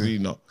house. Absolutely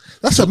not.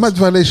 That's a mad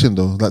violation,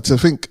 though. Like, to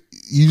think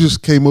you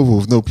just came over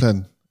with no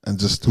plan and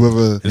just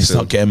whoever... They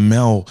start getting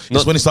mail.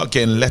 It's when they start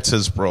getting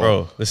letters, bro.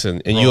 Bro,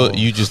 listen. And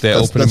you just there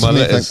opening my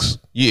letters. Thanks.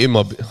 You in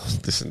my...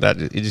 Listen,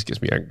 it just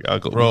gets me angry.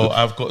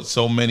 I've got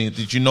so many.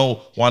 Did you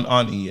know one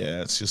auntie,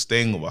 she's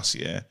staying with us,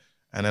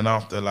 and then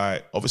after,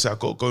 obviously I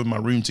got to go in my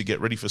room to get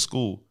ready for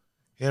school.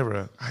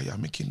 I'm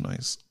making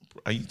noise.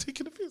 Are you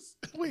taking a piss?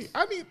 Wait,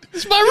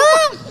 it's my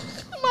room.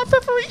 My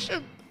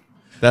preparation.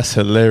 That's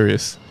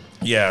hilarious.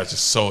 Yeah, I was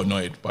just so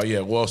annoyed. But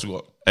what else we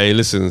got? Hey,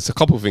 listen, it's a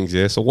couple of things,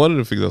 So one of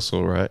the things I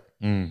saw, right?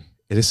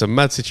 It is a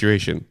mad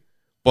situation.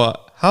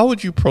 But how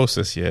would you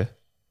process, and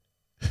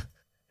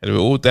we're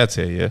all dads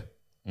here,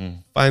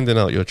 finding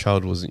out your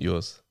child wasn't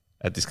yours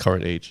at this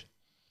current age?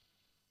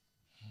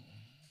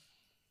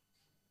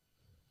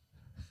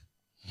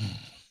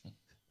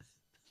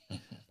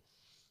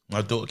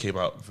 My daughter came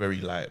out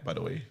very light, by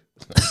the way.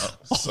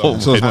 So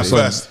it's my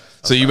son.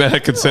 So you met her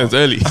concerns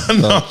early.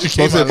 No, she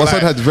came out My son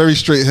light, had very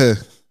straight hair.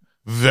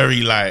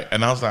 very light,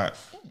 and I was like,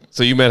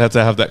 So you men had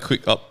to have that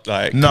quick up,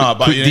 like Nah,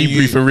 but quick you know,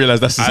 debrief and realize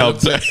that's just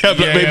how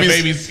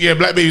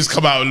black babies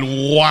come out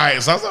white.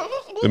 So I was like,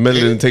 the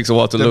melanin takes a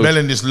while to the load.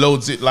 melanin just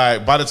loads it.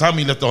 Like by the time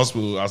he left the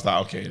hospital, I was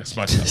like, okay, that's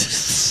my child.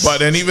 But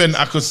then even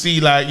I could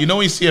see, like, you know,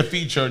 when you see a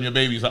feature on your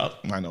baby, it's like,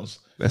 oh, my nose.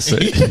 That's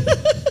it.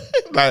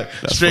 Like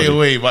That's straight funny.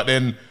 away. But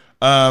then,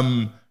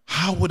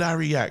 how would I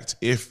react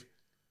if?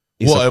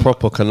 It's what a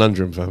proper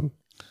conundrum, fam.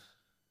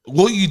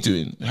 What are you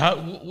doing?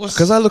 What's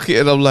Because I look at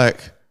it, I'm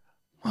like,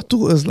 my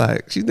daughter's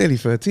like, she's nearly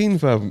 13,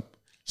 fam.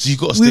 so you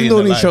got to stay We've in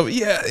known the each life. other.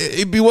 Yeah,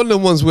 it'd be one of the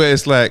ones where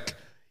it's like,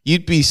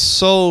 you'd be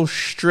so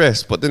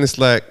stressed, but then it's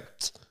like,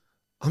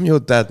 I'm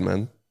your dad,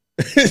 man.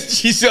 You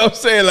see what I'm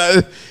saying?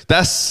 Like,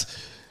 that's...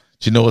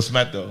 Do you know what's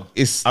mad though?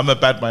 It's- I'm a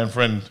bad mind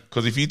friend,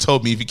 because if you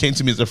told me, if you came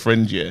to me as a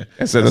friend, yeah,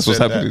 I said that's what's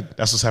that, happening.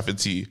 That's what's happened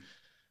to you.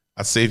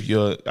 I save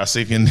your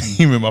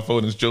name in my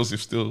phone as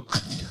Joseph still.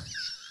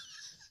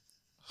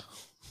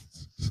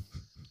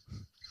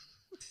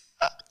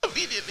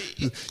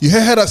 Immediately. You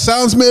hear how that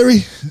sounds, Mary?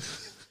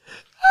 First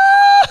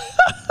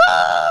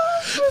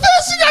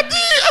thing I did,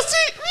 I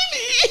said,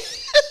 really?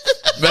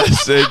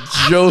 That's it,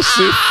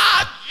 Joseph.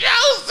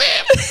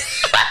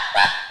 Joseph!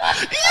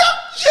 Young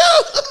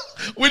Joe!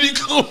 When you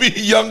call me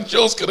Young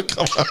Joe's gonna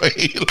come out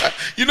here, like,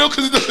 you know,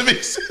 because it doesn't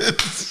make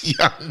sense.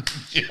 Young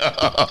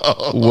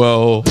Joe.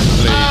 Well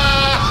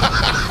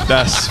played.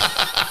 That's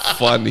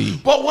funny.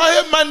 But why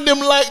are man them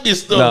like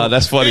this though? Nah,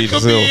 that's funny It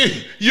could still.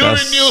 be you're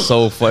That's in your,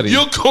 so funny.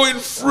 You're going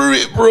through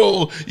it,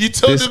 bro. You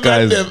tell This the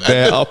man guy's them,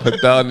 bare and up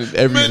and down and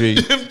everything.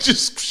 man them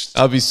just.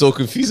 I'll be so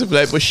confused. I'm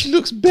like, but she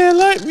looks bare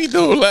like me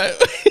though. Like,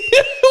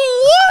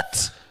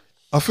 what?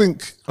 I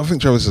think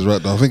Travis is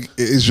right though. I think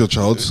it is your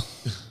child,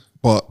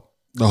 but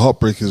the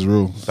heartbreak is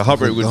real. The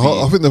heartbreak would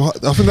I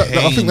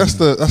think that's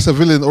the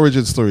villain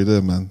origin story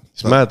there, man.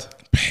 It's mad.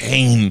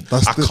 Pain.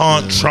 That's I the-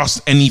 can't yeah.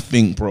 trust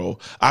anything, bro.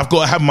 I've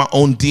got to have my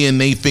own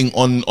DNA thing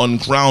on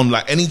ground.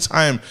 Like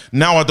anytime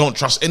now, I don't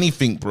trust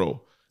anything,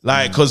 bro.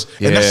 Like, cause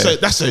and Yeah.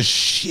 that's a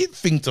shit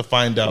thing to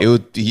find out. It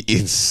would be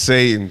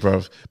insane,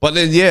 bro. But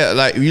then, yeah,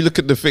 like if you look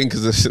at the thing,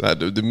 because like,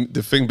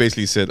 the thing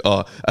basically said,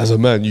 as a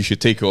man, you should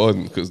take it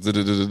on, because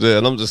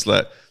and I'm just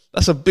like,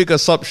 that's a big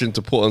assumption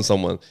to put on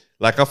someone.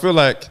 Like, I feel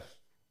like,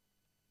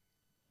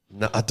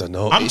 nah, I don't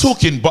know. I'm It's-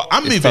 talking, but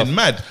I'm it's even tough.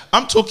 mad.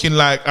 I'm talking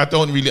like I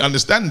don't really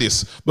understand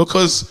this,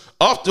 because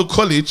after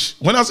college,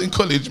 when I was in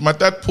college, my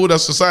dad pulled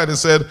us aside and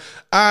said,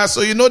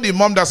 so you know the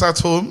mom that's at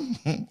home,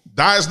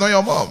 that is not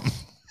your mom.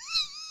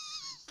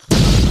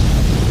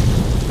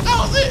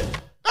 That was it.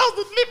 That was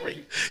the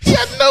delivery. He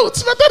had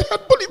notes. My dad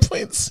had bullet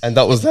points. And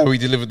that was how we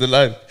delivered the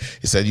line.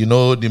 He said, you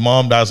know the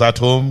mom that's at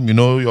home, you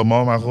know your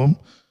mom at home?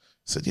 I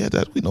said, yeah,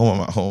 Dad, we know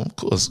mom at home. Of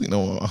course, we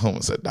know mom at home. I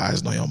said, that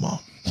is not your mom.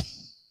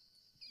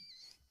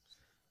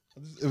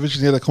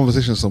 Eventually, had a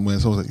conversation somewhere.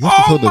 And someone was like, "You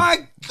have to tell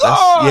them."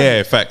 God.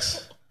 Yeah,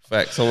 facts.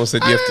 Facts. Someone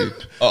said you have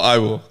to. Oh, I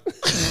will.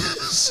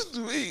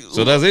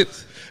 So that's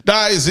it.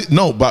 That is it.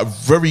 No, but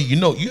very, you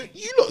know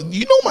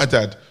my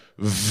dad,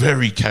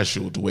 very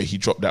casual the way he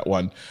dropped that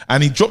one.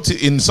 And he dropped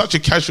it in such a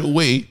casual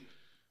way,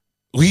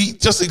 we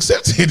just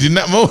accepted in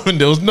that moment.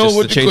 There was no Just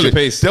what to do you change call the it?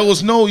 pace. There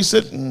was no, he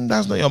said,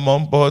 that's not your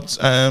mom, but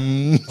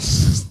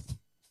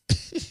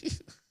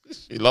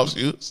she loves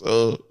you,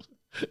 so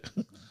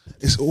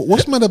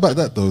What's mad about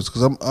that though is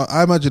because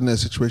I imagine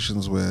there's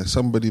situations where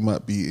somebody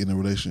might be in a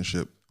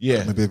relationship, Yeah.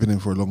 maybe they've been in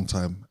for a long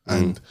time,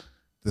 and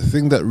the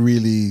thing that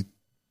really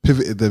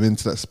pivoted them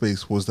into that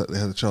space was that they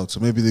had a child. So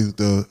maybe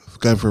they're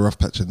going for a rough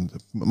patch and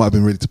might have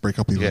been ready to break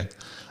up even, Yeah.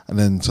 and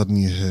then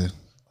suddenly you hear,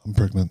 "I'm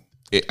pregnant."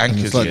 it And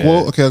anchors it's like, you.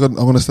 well, okay, I'm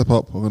going to step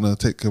up. I'm going to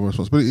take care of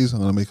responsibilities. I'm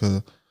going to make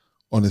a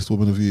honest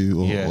woman of you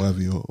or Yeah.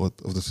 whatever you or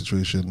of the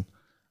situation.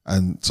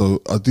 And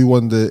so I do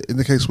wonder, in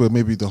the case where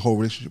maybe the whole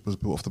relationship was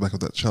built off the back of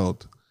that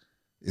child,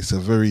 it's a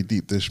very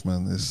deep dish,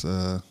 man. It's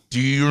Do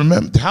you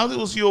remember how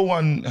was your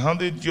one? How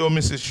did your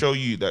missus show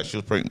you that she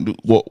was pregnant?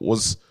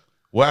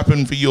 What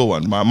happened for your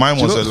one? Mine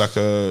was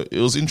it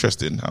was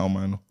interesting how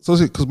mine. so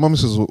because my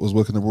missus was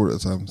working abroad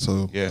at the time.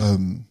 So Yeah.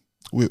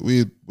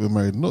 we were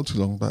married not too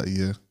long, about a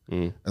year.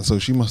 And so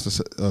she must have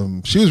said,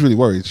 she was really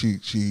worried.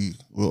 She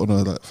were on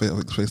her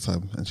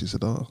FaceTime and she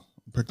said, "Oh,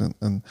 I'm pregnant."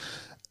 And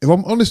if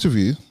I'm honest with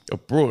you,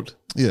 Abroad.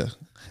 yeah.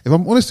 If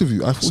I'm honest with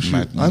you, I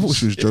thought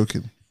she was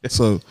joking.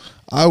 So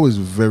I was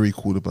very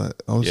cool about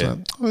it. I was Yeah. like,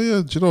 "Oh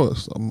yeah, do you know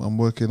what? I'm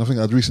working." I think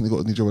I'd recently got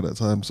a new job at that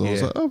time, so I was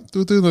Yeah. like, "Oh,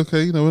 we're doing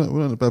okay. You know, we're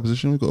not in a bad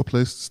position. We've got a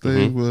place to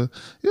stay. We're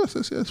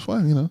it's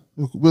fine. You know,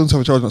 we're willing to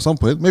have a child at some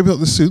point. Maybe not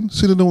this soon,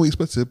 sooner than we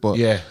expected, but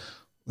Yeah.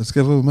 we're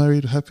together, we're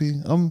married, happy."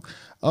 And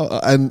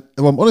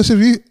if I'm honest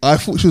with you, I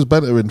thought she was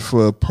bantering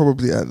for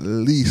probably at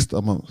least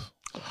a month.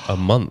 A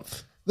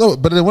month. No,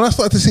 but then when I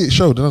started to see it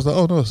show, then I was like,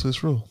 "Oh no, so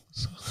it's real."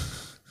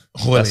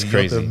 Well, That's you're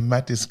crazy. the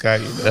maddest guy.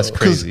 You know? That's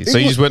crazy. it So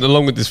you was- just went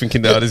along with this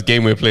thinking that this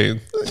game we're playing.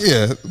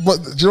 Yeah, but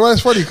do you know why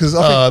it's funny? Because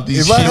I think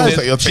these if I shields had,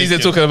 that you're She's there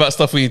taking. talking about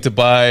stuff we need to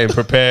buy and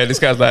prepare. This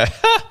guy's like,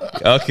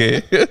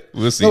 okay,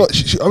 we'll see. no, I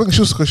think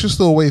she was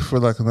still away for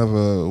like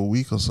another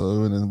week or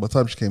so, and then by the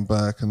time she came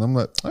back, and I'm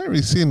like, I ain't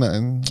really seen that,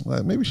 and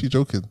like maybe she's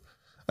joking,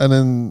 and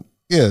then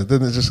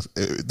then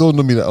it dawned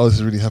on me that this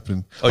is really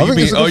happening. I think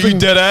it's a good thing-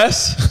 dead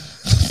ass?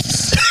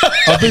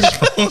 I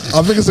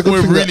think it's a good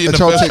We're thing really in that a the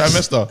child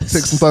first trimester.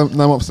 takes some time,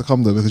 9 months to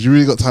come though, because you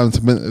really got time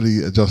to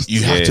mentally adjust.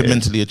 You have to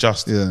mentally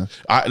adjust. Yeah.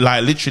 I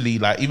like literally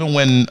like even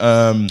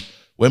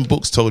when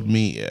Books told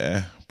me,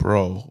 yeah,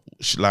 bro,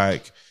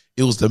 like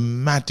it was the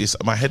maddest.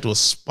 My head was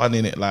spun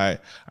in it.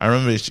 Like I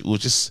remember she was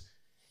just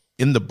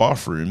in the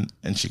bathroom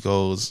and she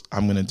goes,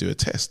 "I'm gonna do a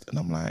test," and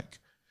I'm like,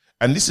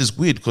 and this is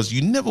weird because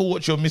you never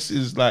watch your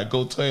missus like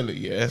go toilet,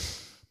 yeah.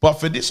 But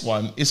for this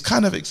one, it's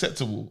kind of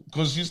acceptable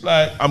because she's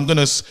like,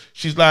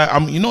 she's like,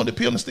 you know, the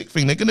pee on the stick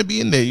thing, they're gonna be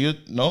in there.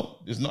 No,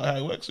 it's not how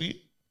it works for you.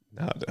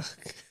 No.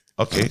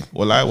 Okay,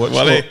 well, I watched.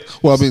 Well,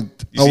 Well, I mean,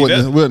 You see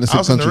that? we're in the I same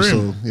was in the country, so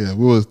room. yeah,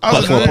 we were I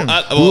was in the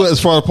room. we were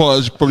as far apart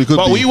as you probably could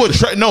But be. we were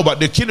but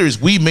the killer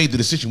is we made the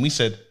decision. We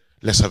said,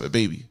 let's have a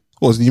baby.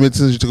 What, you made the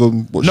decision to go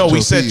and watch No, the we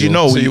Chelsea, said, you or-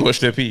 know, So we, you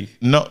watched their pee?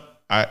 no,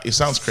 it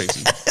sounds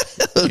crazy.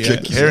 Okay. Yeah,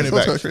 hearing it Sounds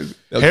back. quite crazy.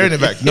 Hearing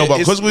it back. No, but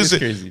It's because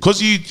crazy.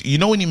 because you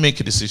know when you make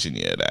a decision,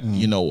 yeah, that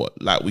you know what,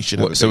 like we should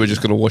have. What, a so we're baby.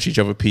 just gonna watch each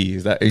other pee?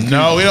 Is that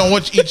No, we don't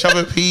watch each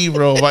other pee,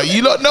 bro. But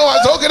you don't know what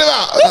I'm talking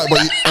about.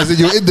 But as in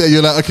you're in there,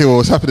 you're like, okay, well,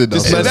 what's happening now?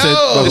 This man, No.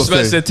 said, this man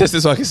Okay. said, test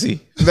it so I can see.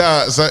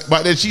 Nah, so,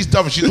 but then she's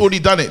done. She's already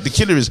done it. The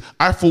killer is.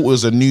 I thought it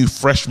was a new,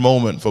 fresh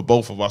moment for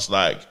both of us.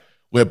 Like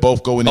we're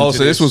both going. Oh, into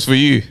so this was for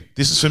you.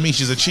 This is for me.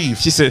 She's achieved,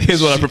 She said, here's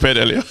what I prepared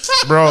earlier.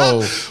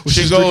 bro. She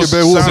she's goes. drinking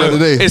bare water "Sam, the other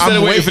day." Instead of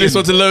I'm waiting for this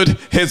one to load,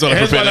 here's what I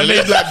Here's prepared what I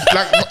earlier. made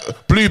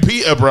like Blue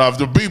Peter, bruv.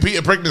 The Blue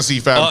Peter pregnancy,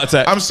 fam. Heart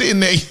attack. I'm sitting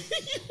there.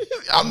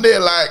 I'm there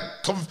like,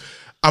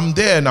 I'm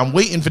there and I'm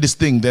waiting for this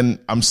thing. Then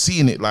I'm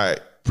seeing it like,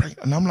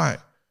 and I'm like,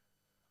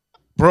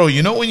 bro,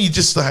 you know when you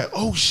just like,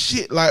 oh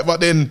shit, like, but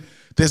then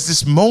there's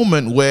this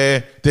moment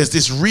where there's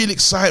this real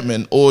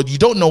excitement or you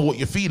don't know what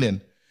you're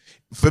feeling.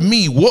 For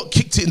me, what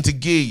kicked it into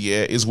gear,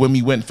 yeah, is when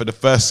we went for the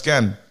first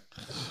scan.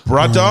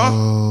 Brother,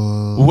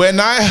 when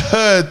I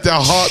heard the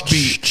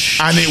heartbeat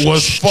and it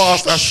was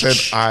fast, I said,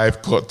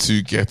 I've got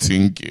to get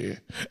in gear.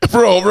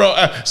 Bro,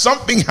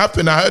 something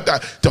happened. I heard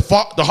that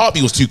the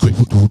heartbeat was too quick.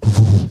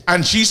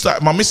 And she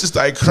started, my missus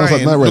started like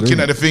crying, Night Rider, looking isn't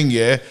at the thing,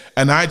 yeah.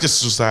 And I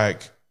just was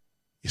like,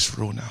 it's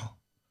real now.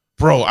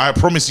 Bro, I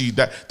promise you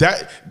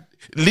that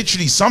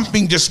literally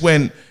something just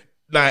went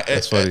like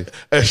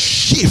a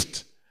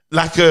shift,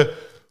 like a,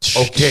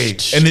 okay,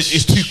 and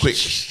it's too quick,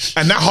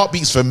 and that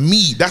heartbeat's for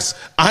me.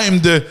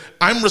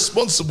 I'm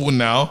responsible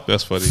now.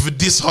 That's funny. For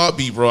this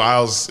heartbeat, bro.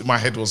 My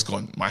head was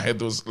gone. My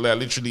head was like,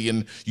 literally,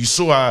 and you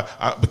saw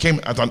I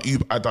done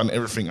Uber, I done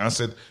everything. I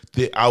said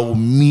that I will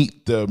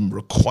meet the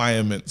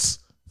requirements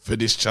for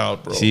this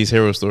child, bro. See his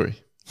hero story.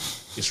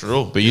 It's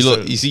real, But you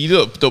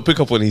don't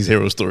pick up on these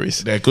hero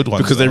stories. They're good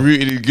ones, because they're though.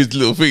 rooted in good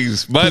little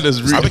things. Mine is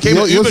I rooted. became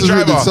an Yours Uber is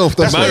written driver. itself,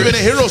 That's that's not why. even a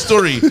hero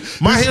story.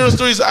 My hero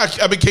story is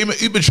I became an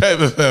Uber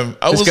driver, fam.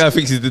 This guy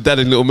thinks he's the dad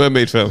in Little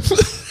Mermaid, fam.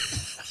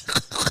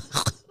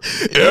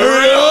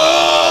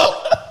 Ariel!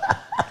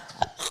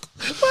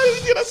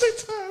 Why did I say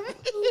time?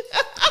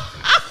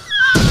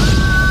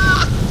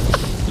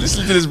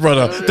 Listen to this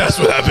brother. That's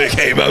when I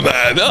became a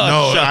man. Oh,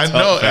 No, shut I up,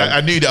 know. fam. I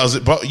knew that was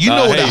it. But you Nah,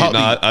 know I what hate that you.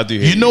 heartbeat. Nah, I do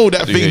hate You know you.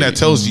 that I do thing hate that you.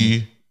 tells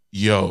you,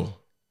 yo.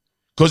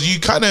 Because you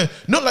kind of,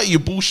 not like you're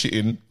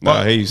bullshitting, Nah, I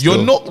but hate you you're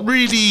still. not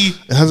really.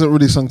 It hasn't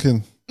really sunk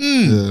in.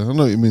 Yeah, I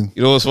know what you mean.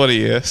 You know what's funny,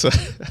 yeah? So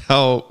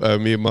how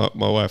me and my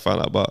wife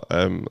found out about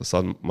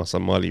my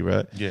son Marley,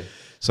 right? Yeah.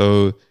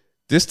 So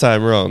this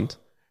time around,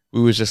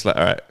 we was just like,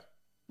 all right,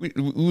 we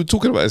were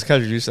talking about this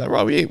casually. Just like,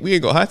 right, we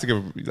ain't got high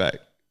together, like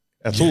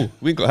at all.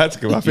 We ain't got high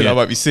together. I feel I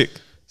might be sick,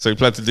 so we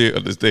plan to do it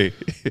on this day.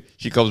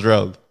 She comes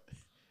round,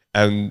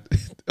 and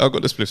I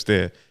got the spliffs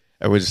there,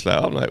 and we're just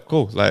like, I'm like,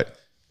 cool, like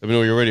let me know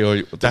when you're ready.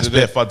 Or That's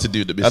bare fun to do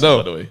with the I business, know.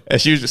 by the way. And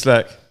she was just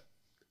like,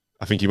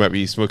 I think you might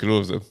be smoking all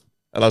of them.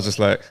 And I was just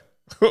like,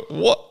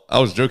 what? I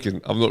was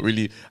joking. I'm not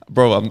really,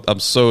 bro, I'm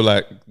so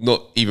like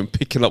not even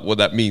picking up what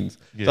that means.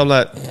 Yeah. So I'm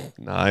like,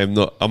 nah, I'm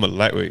not, I'm a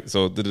lightweight.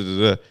 So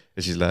da-da-da-da.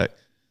 And she's like,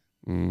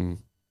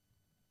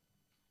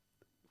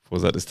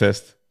 was that this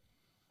test?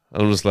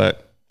 And I'm just like,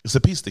 It's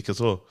a pea stick as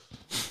well.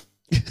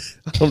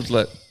 I'm just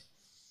like,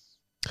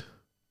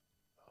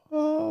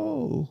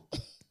 oh.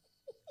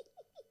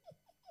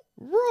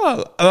 Raw.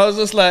 And I was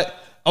just like,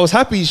 I was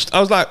happy. I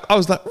was like,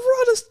 raw,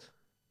 that's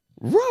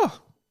raw.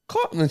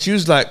 And she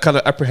was like kind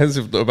of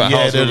apprehensive about how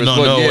I was going to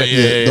respond.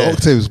 The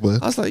octaves, boy.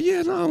 I was like,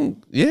 no.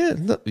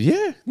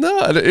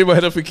 And in my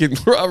head, I'm thinking,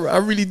 I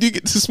really do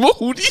get to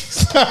smoke all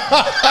these.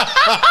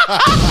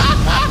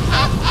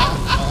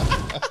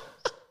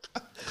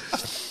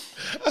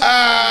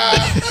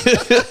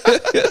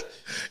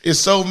 It's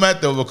so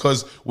mad though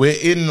because we're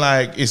in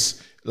like,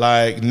 it's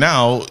like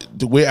now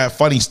we're at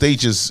funny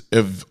stages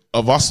of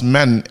of us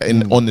men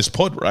on this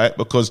pod, right?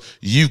 Because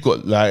you've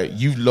got like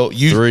you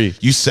 3.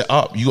 You set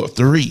up. You got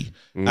 3,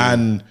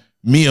 and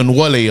me and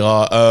Wale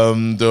are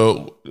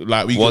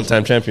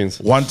one-time champions.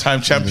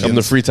 One-time champions. I'm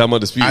the 3-time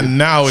undisputed. And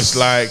now it's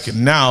like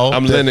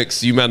I'm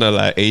Lennox. You man are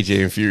like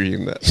AJ and Fury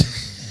in that.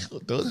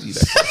 Don't do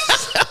that.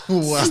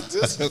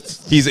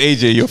 He's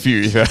AJ. You're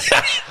Fury.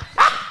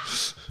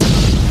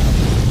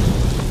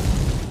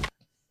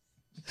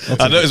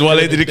 I noticed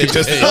Wale didn't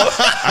contest it.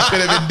 I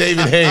could have been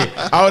David Hay.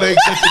 I would have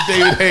accepted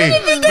David Hay.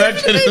 Man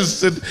could have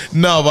said,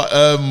 no, but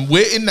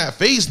we're in that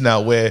phase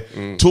now where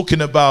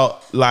talking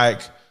about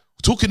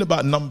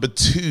number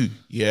 2.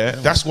 Yeah,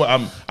 that's what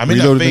I'm in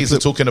that phase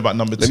of talking about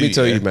number 2. Let me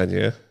tell you, man.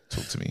 Yeah,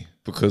 talk to me,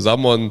 because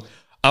I'm on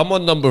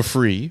number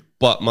 3,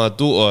 but my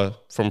daughter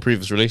from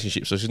previous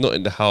relationships, so she's not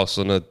in the house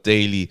on a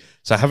daily.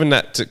 So having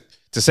that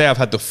to say I've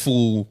had the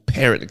full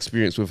parent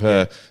experience with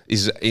her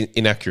is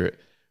inaccurate.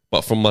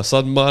 But from my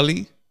son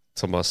Marley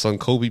to my son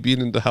Kobe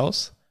being in the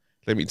house,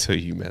 let me tell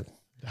you, man,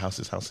 the house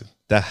is housing.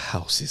 The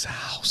house is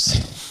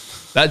housing.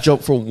 That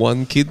jump from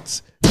 1 kid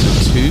to 2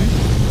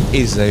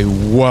 is a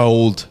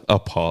world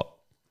apart.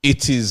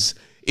 It's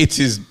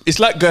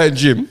like going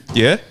gym,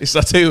 yeah? I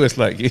tell you what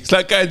it's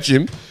like going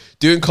gym,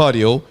 doing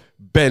cardio,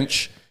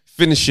 bench,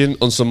 finishing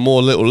on some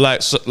more little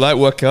light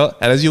workout,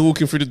 and as you're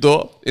walking through the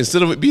door,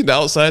 instead of it being the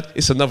outside,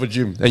 it's another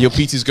gym. And your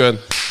PT's going,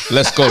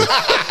 let's go.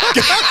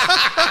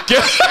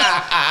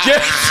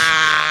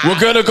 We're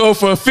gonna go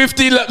for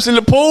 15 laps in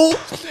the pool,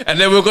 and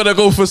then we're gonna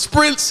go for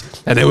sprints,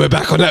 and then we're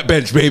back on that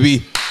bench,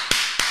 baby.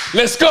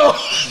 Let's go.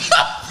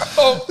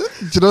 Do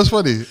you know what's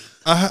funny?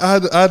 I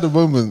had a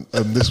moment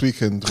this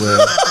weekend where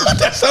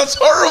that sounds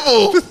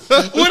horrible.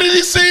 What did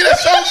he say?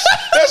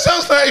 That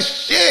sounds like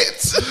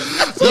shit.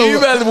 You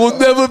man will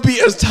never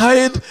be as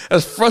tired,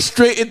 as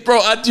frustrated, bro.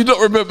 I do not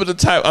remember the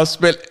time I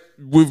spent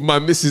with my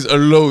missus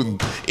alone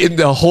in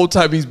the whole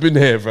time he's been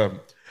here, fam.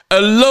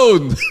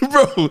 Alone,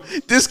 bro.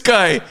 This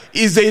guy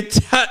is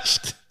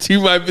attached to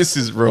my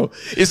missus, bro.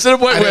 Instead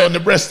of where on the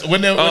breast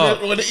when they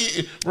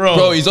eat,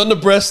 bro, he's on the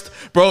breast,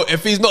 bro.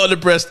 If he's not on the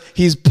breast,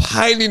 he's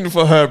pining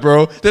for her,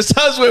 bro. There's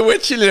times where we're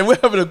chilling and we're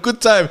having a good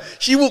time.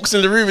 She walks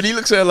in the room and he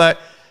looks at her like,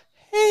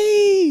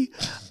 "Hey,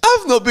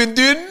 I've not been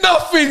doing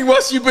nothing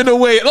whilst you've been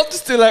away." And I'm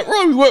just still like,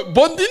 bro, we weren't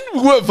bonding, we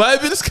weren't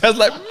vibing. This guy's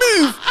like,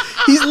 move.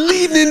 He's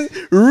leaning,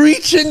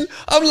 reaching.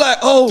 I'm like,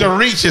 oh. The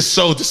reach is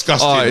so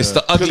disgusting. Oh, it's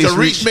the ugliest the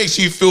reach makes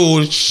you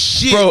feel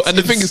shit. Bro, and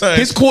the thing is,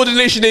 his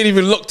coordination ain't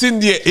even locked in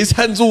yet. His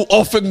hands all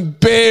off and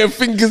bare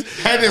fingers.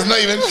 Head is not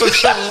even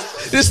controlled.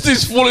 This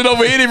thing's falling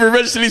over. He ain't even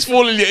registered he's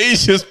falling yet.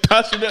 He's just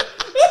passionate.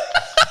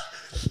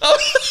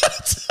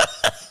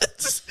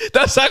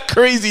 That's how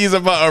crazy he's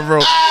about her,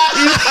 bro.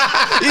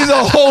 He's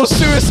a whole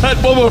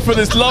suicide bomber for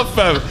this love,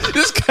 fam.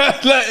 This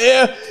guy's like,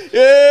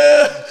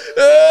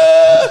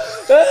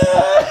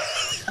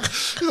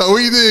 like, what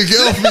are you doing?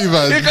 Get off me,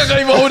 man. He can't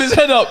even hold his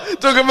head up.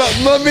 Talking about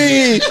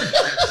mummy.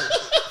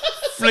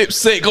 Flip's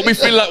sake, got me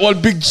feeling like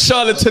one big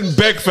charlatan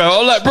beg, fam.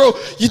 I'm like, bro,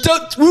 we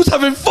was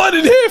having fun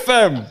in here,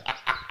 fam.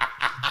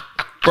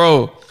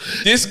 Bro,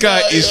 this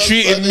guy is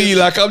treating me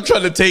like I'm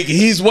trying to take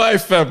his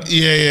wife, fam.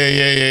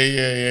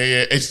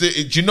 Yeah.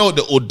 Do you know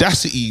the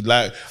audacity?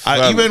 Like,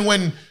 even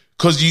when,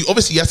 because you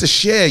obviously have to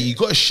share, you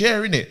got to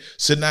share in it.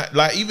 So now,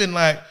 like, even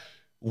like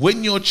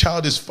when your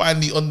child is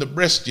finally on the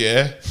breast,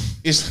 yeah,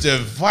 it's the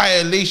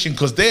violation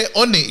because they're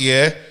on it,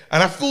 yeah.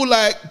 And I feel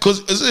like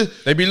because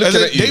they be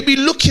looking at you. They be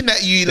looking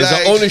at you. There's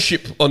like, an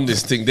ownership on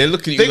this thing. They're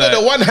looking at you. They got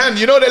the one hand,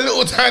 you know, their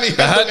little tiny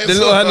hand. The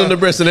little hand on the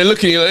breast, and they're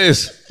looking at you like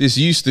this. This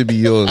used to be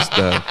yours,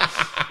 Dad.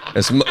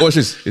 Watch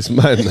this. It's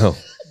mine now.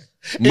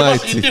 It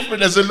must be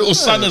different as a little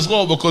son as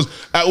well because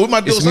with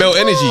my daughter, it's male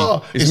energy.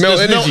 It's male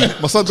energy.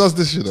 My son does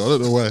this, you know. I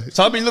don't know why.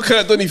 So I'll be looking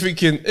at Donnie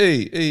thinking,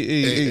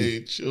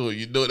 hey, chill.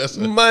 You know that's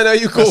man, how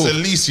you cool? That's the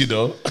least, you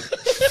know.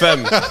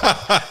 Fam,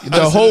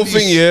 the whole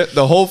thing, yeah.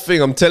 The whole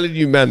thing. I'm telling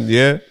you, man,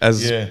 yeah.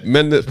 As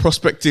men, that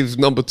prospective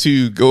number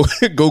 2 go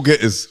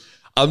getters.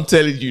 I'm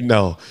telling you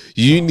now,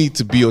 you need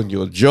to be on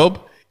your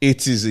job.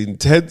 It is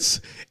intense.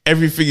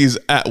 Everything is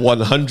at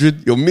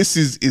 100. Your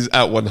missus is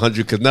at 100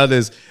 because now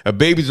there's a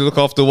baby to look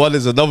after. One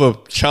there's another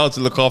child to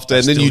look after,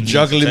 and then you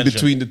juggle in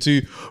between the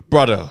two,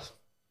 brother.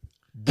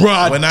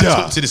 When I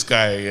talk to this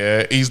guy,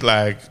 yeah, he's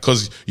like,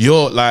 because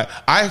you're like,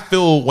 I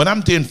feel when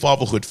I'm doing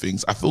fatherhood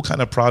things, I feel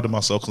kind of proud of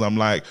myself because I'm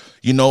like,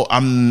 you know,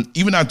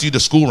 even I do the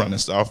school run and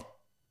stuff,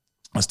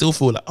 I still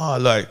feel like,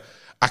 like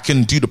I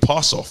can do the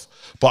pass off.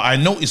 But I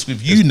notice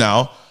with you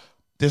now,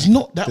 there's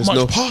not that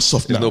much pass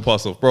off. There's no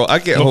pass off, bro. I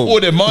get home.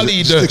 Before the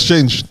Mali, the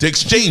exchange. The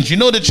exchange. You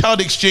know the child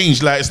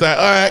exchange. Like it's like,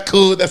 all right,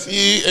 cool. That's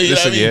you.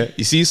 Listen, yeah.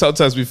 You see,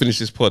 sometimes we finish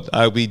this pod.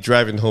 I'll be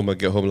driving home. I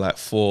get home like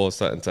 4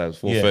 certain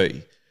times,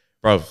 4:30.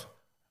 Bruv,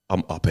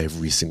 I'm up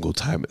every single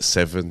time at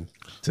 7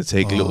 to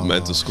take little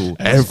man to school.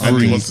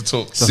 Every wants to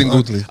talk.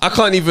 single. I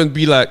can't even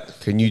be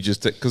like, can you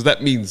just? Because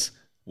that means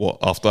what?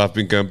 After I've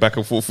been going back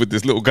and forth with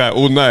this little guy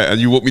all night, and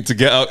you want me to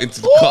get out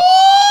into the car.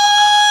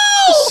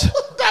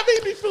 That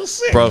made me feel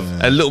sick. Bruv,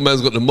 and little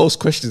man's got the most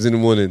questions in the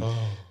morning.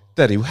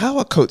 Daddy, how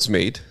are coats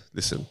made?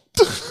 Listen,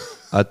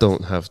 I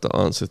don't have the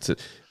answer to.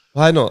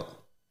 Why not?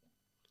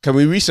 Can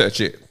we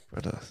research it?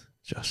 Brother,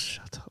 just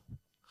shut up.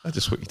 I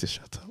just want you to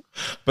shut up.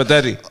 But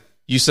Daddy,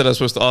 you said I was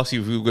supposed to ask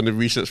you if we were going to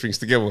research things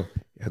together.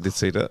 Yeah, I did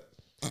say that.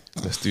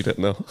 Let's do that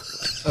now.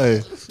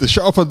 Hey, the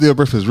shut up under your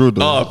breath is rude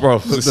though. Oh, bro.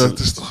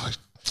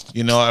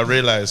 You know, I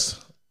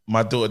realized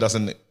my daughter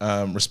doesn't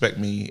respect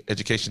me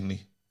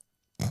educationally.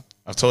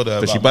 I've told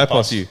her. Does she about my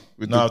bypass past. you?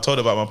 No, I've told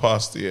her about my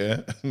past.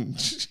 Yeah,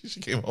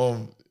 she came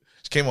home.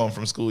 She came home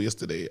from school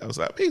yesterday. I was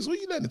like, "Hey, what are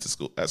you learning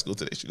at school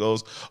today?" She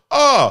goes,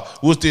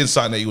 we was doing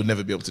something that you would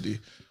never be able to do."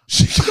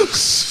 She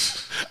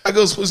goes, I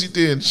goes, "What's you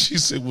doing?" She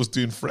said, "Was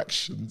doing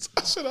fractions."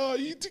 I said, "Oh,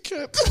 you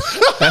dickhead."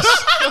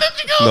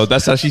 No,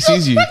 that's how she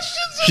sees you.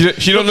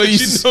 She don't know you.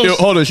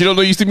 Hold on, she don't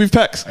know you used to move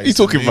packs. What are you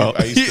talking about?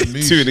 I used to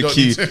move. Two in the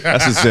key.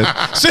 That's a Z.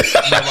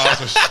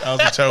 I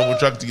was a terrible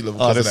drug dealer.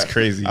 Oh, that's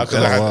crazy. Because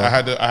I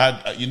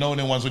had, you know,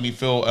 the ones when you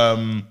feel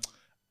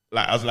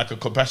like I was like a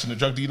compassionate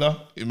drug dealer.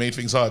 It made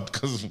things hard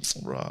because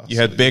you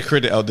had bare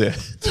credit out there.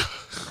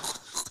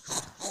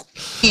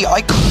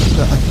 I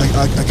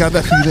got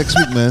that for you next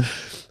week, man.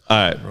 All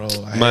right, bro.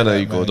 Man,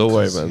 you go. Don't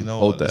worry, man. You know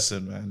Hold what? that.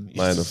 Listen, man. Do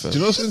you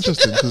know what's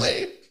interesting?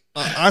 Because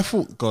I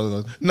thought,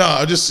 God. No,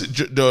 I just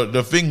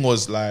the thing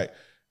was like,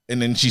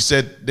 and then she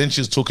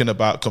was talking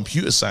about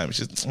computer science.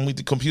 She said, "We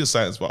did computer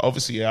science, but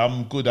obviously, yeah,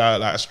 I'm good at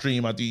like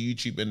stream. I do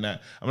YouTube and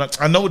that." I'm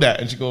like, "I know that,"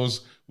 and she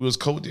goes, "We was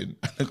coding."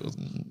 And I goes,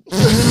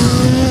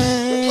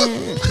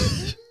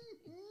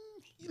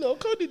 "You know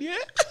coding, yeah?"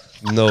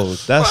 No,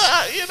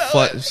 that's you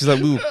know, she's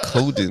like, we were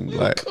coding.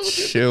 Like,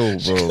 chill,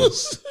 bro.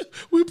 Goes,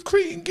 we're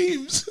creating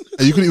games.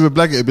 And you couldn't even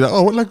blag it and be like,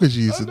 "Oh, what language are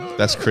you using?"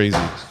 That's crazy.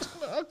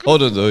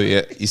 Hold on though,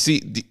 yeah. You see,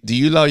 do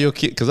you allow your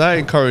kid? Because I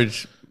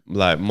encourage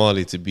like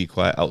Marley to be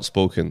quite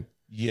outspoken.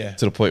 Yeah.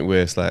 To the point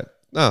where it's like,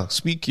 nah,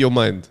 speak your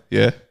mind.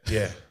 Yeah.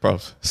 Yeah.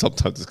 Bruv,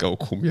 sometimes this guy will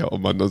call me out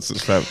on my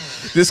nonsense, fam.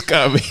 This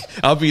guy,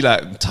 I'll be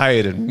like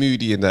tired and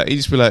moody and that. He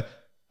just be like,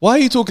 "Why are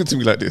you talking to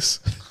me like this?"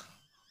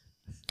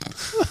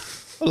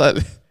 I'm like,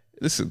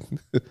 listen.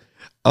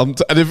 And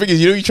the thing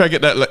is, you know, you try to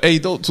get that, like, "Hey,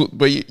 don't talk,"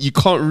 but you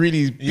can't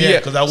really. Yeah,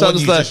 because I want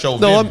you to show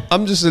no, him.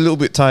 I'm just a little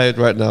bit tired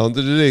right now. And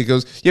he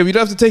goes, "Yeah, but you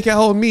don't have to take it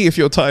out on me if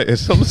you're tired."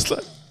 I'm just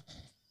like,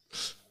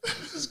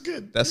 This is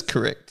good. that's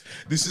correct.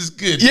 This is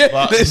good. Yeah,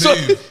 but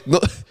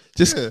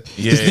just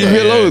Yeah, leave me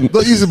alone.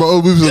 Not using my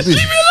own moves on me.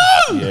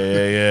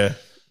 Yeah.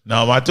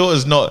 No, my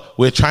daughter's not.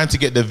 We're trying to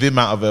get the vim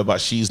out of her,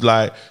 but she's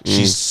like,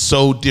 she's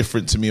so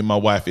different to me and my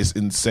wife. It's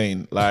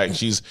insane. Like,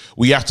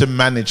 we have to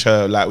manage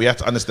her. Like, we have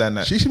to understand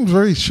that. She seems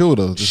very chill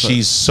though.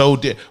 She's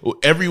so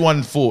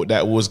everyone thought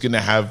that was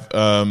gonna have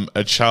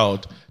a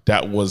child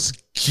that was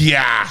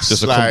gas.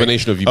 Just a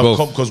combination of you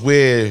both. Because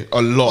we're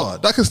a lot. Oh,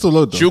 that can still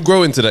load though. She'll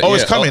grow into that. Oh,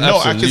 it's coming. No,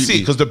 I can see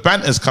absolutely. because the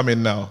banter's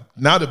coming now.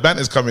 Now the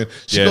banter's coming.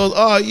 She goes,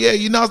 "Oh yeah,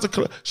 you know."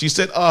 She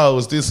said, "Oh, I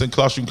was doing some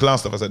classroom clown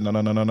stuff." I said, "No."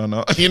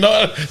 You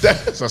know.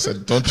 So I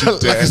said, "Don't you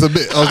dare." Like it's a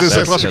bit. I was doing some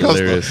That's classic class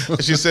hilarious.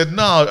 stuff. She said,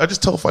 "No, I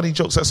just tell funny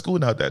jokes at school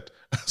now, Dad."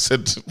 I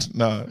said,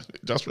 "No,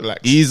 just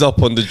relax. Ease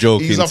up on the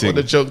joking Ease up thing. on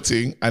the joke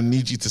thing. I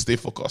need you to stay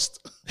focused."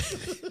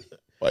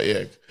 But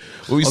yeah,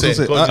 what we I was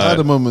say? gonna say, I had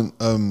a moment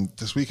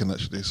this weekend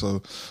actually.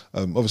 So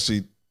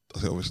obviously,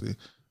 the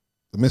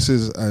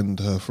missus and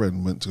her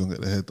friend went to go and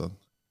get their hair done,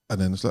 and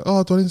then it's like,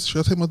 "Oh, should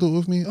I take my daughter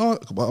with me?" Oh,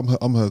 but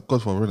I'm her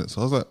godfather, innit?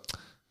 So I was like,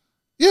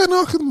 "Yeah,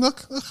 no,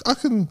 I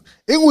can."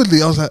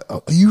 Inwardly, I was like,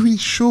 "Are you really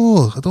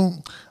sure?"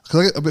 Because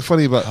I get a bit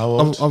funny about. How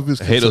old?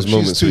 I hate those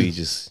moments where you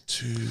just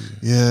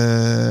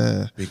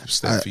Yeah, big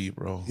step for you,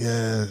 bro.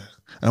 yeah,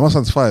 and my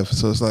son's 5,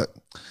 so it's like.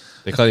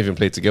 they can't even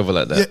play together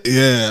like that.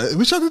 Yeah,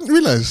 which I didn't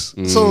realize.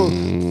 So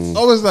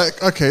I was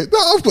like, okay, no,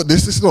 I've got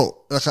this. It's not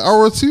like an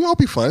hour or two. I'll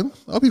be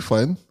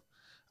fine.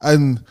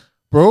 And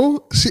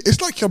bro, see, it's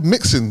like you're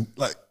mixing,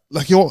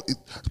 like you're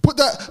put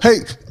that. Hey,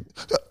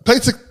 play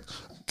to,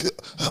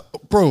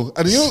 bro.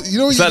 And you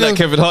know, It's like that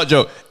Kevin Hart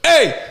joke.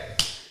 Hey,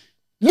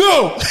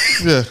 no,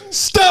 yeah.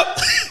 stop.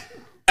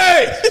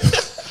 Hey,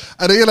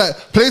 And then you're like,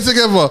 play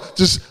together,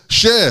 just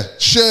share.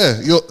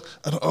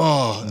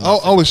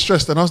 I was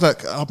stressed, and I was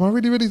like, am I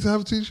really ready to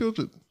have 2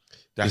 children?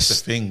 That's the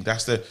thing.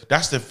 That's the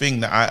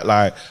thing that I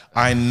like.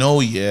 I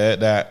know, yeah,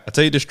 that I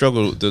tell you the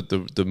struggle,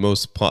 the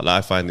most part that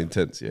I find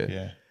intense,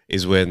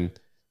 is when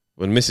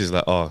Mrs.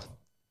 like, "Oh,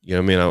 you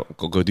know what I mean, I'll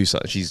go do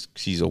something."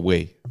 She's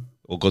away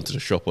or gone to the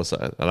shop or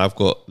something, and I've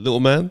got little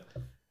man,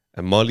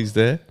 and Marley's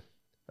there,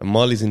 and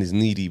Marley's in his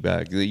needy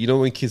bag. You know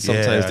when kids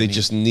sometimes they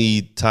just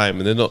need time,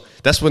 and they're not.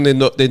 That's when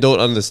they don't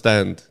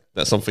understand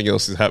that something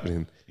else is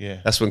happening. Yeah,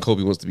 that's when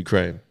Kobe wants to be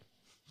crying.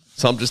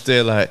 So I'm just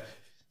there like,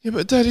 "Yeah,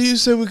 but Daddy, you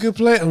said we could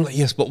play." I'm like,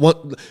 "Yes, but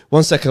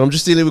one second, I'm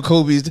just dealing with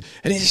Kobe,"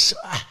 and he's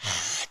I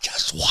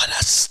just want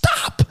to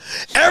stop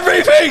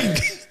everything.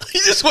 You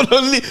just want to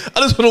leave. I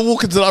just want to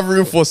walk into the other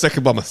room for a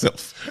second by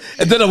myself,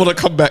 and then I want to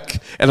come back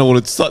and I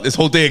want to start this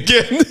whole day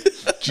again.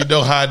 Do you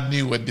know how I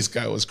knew when this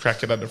guy was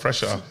cracking under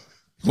pressure?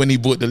 when he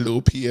bought the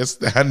little PS,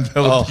 the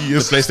handheld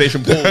PS, the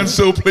PlayStation the Portal.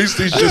 handheld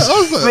PlayStation. Yeah,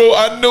 I was like- Bro,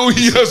 I know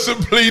he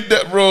hasn't played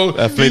that, bro.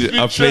 I've played it.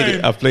 I've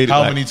played it.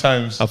 How like- many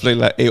times? I've played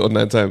like 8 or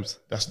 9 times.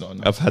 That's not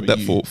enough. I've had that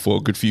for a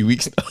good few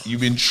weeks now.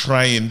 You've been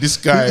trying. This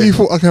guy. He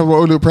thought I can have my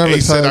own little private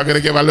He said, time. I'm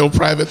gonna get my little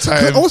private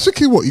time. I was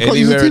thinking, what, you can't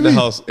use the Anywhere in the TV?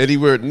 house,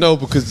 anywhere. No,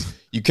 because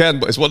you can,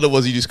 but it's one of the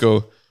ones you just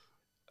go.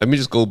 Let me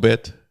just go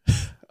bed.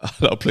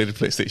 I'll play the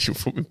PlayStation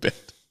from in bed.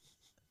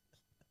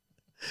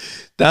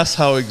 That's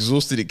how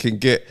exhausted it can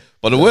get.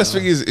 But the worst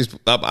thing is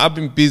I've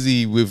been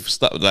busy with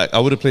stuff. Like I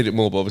would have played it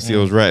more, but obviously I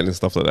was writing and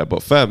stuff like that.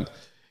 But fam,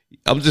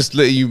 I'm just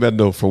letting you man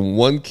know, from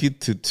 1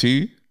 kid to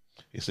 2,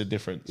 It's a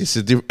difference. it's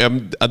a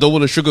different. I don't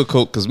want to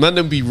sugarcoat because man,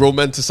 them be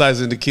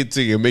romanticizing the kid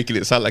thing and making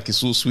it sound like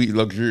it's all sweet and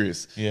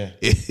luxurious. Yeah.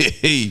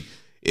 Hey.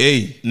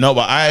 No,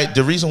 but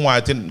the reason why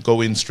I didn't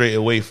go in straight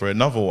away for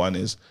another one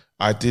is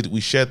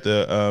we shared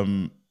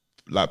the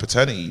like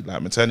paternity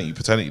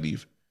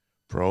leave.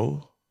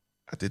 Bro,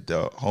 I did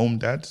the home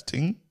dad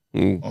thing.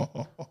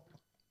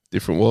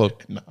 Different world.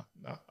 Nah.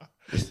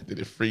 I did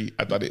it free.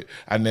 I done it.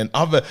 And then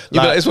other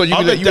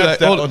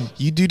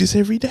you do this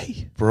every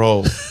day.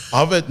 bro.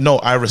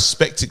 I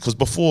respect it because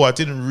before I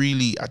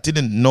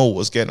didn't know what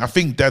was getting. I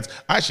think dads,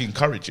 I actually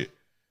encourage it.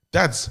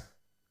 Dads,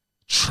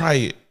 try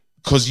it.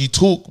 Because you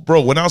talk,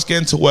 bro, when I was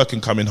getting to work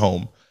and coming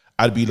home,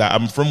 I'd be like,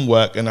 I'm from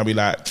work and I'd be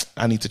like,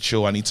 I need to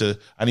chill. I need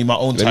my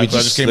own time. I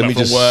just came back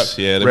from work.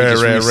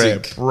 Rare.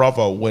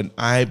 Brother, when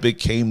I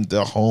became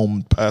the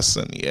home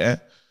person,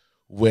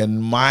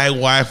 when my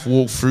wife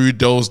walked through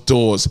those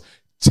doors,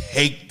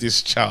 take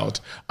this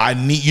child.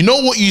 You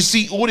know what you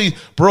see all these,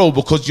 bro,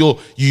 because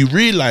you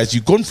realize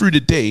you've gone through the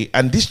day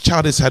and this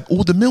child has had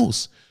all the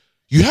meals.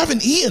 You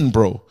haven't eaten,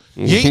 bro.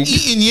 You ain't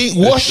eaten, you ain't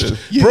washed,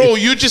 bro.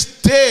 You're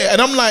just there.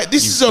 And I'm like,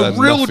 this is a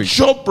real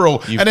job,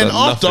 bro. And then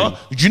after,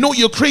 do you know what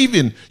you're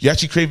craving? You're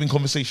actually craving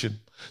conversation.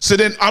 So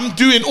then I'm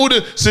doing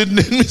so then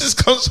Mrs.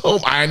 comes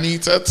home, I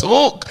need to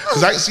talk.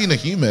 Because I ain't seen a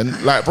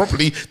human, like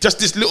properly, just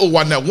this little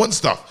one that wants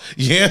stuff.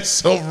 Yeah,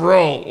 so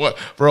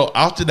bro,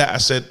 after that I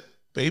said,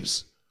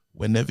 babes,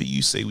 whenever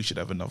you say we should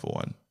have another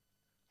one,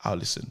 I'll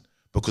listen.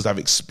 Because I've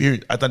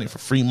done it for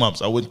 3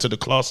 months. I went to the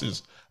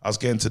classes. I was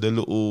getting to the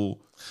little...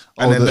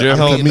 And then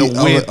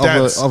the weird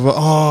dads,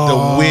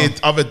 the weird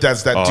other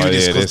dads that do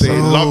this because they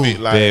love it.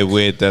 Like they're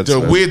weird dads. The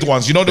weird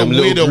ones, you know, the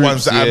weirder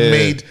ones that have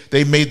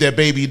made their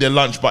baby their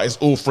lunch, but it's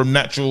all from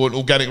natural and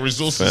organic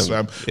resources,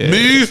 fam.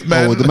 Move,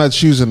 man. with the mad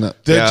shoes in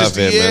that. They're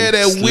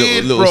they're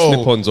weird, little bro.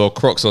 slip-ons or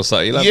Crocs or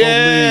something. Like,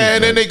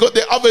 and then they got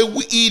the other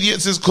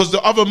idiots because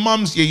the other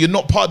mums, you're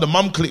not part of the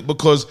mum clique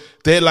because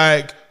they're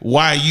like,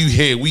 why are you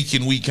here week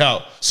in, week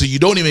out? So you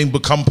don't even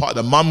become part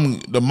of the mum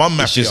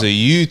mafia. It's just a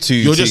you two.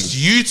 You're just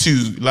you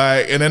two.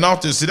 Like, and then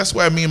after, see, that's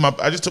why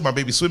I just took my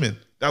baby swimming.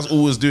 That's all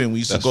we was doing. We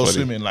used to go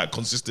swimming like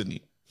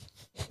consistently.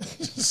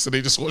 So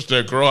they just watched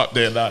her grow up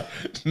there. Like,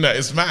 no,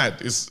 it's mad.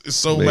 It's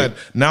so mad.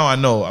 Now I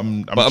know.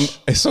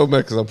 It's so mad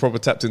because I'm probably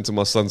tapped into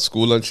my son's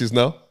school lunches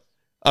now.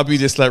 I'll be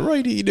just like,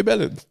 right, eat the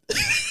melon.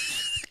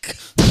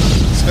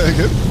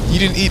 You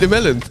didn't eat the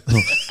melon.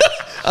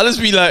 I'll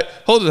just be like,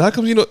 hold on, how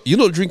come you're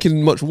not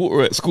drinking much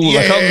water at school?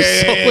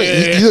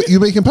 You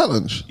making pat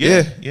lunch?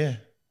 Yeah.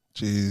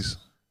 Jeez.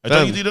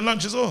 Don't you do the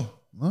lunch as well?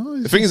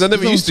 No, the thing is, I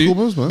never used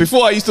to.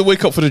 Before, I used to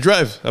wake up for the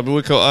drive. I'd be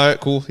wake up, all right,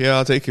 cool, yeah,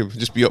 I'll take him.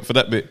 Just be up for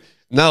that bit.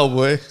 Now,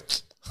 boy,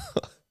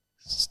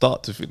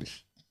 start to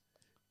finish.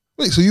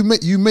 Wait, so you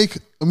make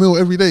a meal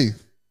every day?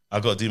 I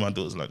got to do my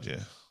daughter's lunch,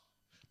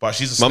 but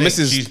she's a my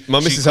snake.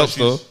 missus helps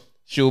though.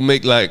 She'll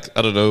make like,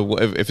 I don't know,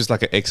 whatever. If it's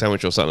like an egg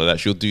sandwich or something like that,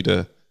 she'll do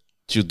the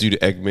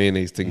egg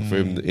mayonnaise thing for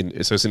him.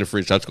 So it's in the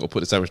fridge. I just got to put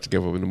the sandwich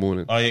together in the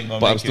morning.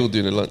 But I'm still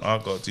doing the lunch. I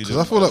got to do because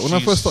I feel like when I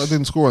first started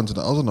doing school runs and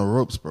that, I was on the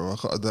ropes, bro.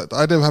 The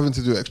idea of having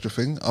to do an extra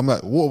thing, I'm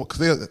like, water.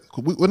 Because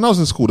when I was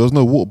in school, there was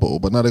no water bottle,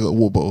 but now they got a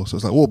water bottle. So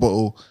it's like water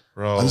bottle.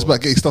 Bro. And it's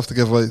about getting stuff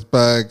together,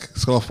 bag,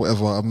 scarf,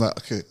 whatever. I'm like,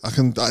 okay, I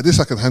can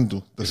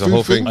handle. It's a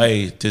whole thing.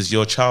 Hey, does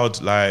your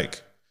child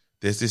like?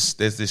 There's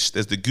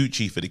the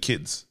Gucci for the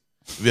kids.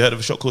 Have you heard of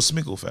a shop called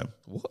Smiggle, fam?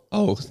 What?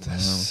 Oh,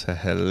 that's a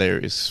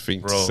hilarious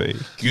thing to say.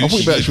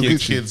 Gucci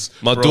kids.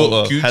 My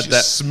daughter Gucci, had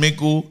that.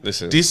 Smiggle.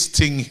 Listen. This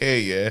thing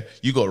here,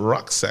 you got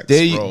rucksacks,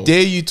 bro.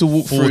 Dare you to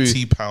walk through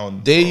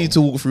 £40. Dare you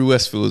to walk through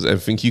Westfields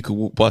and think you could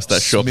walk past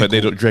that shop and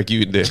they don't drag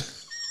you in there.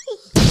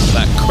 It's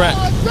like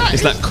crack.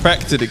 It's like crack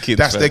to the kids.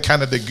 That's their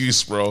Canada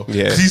Goose, bro.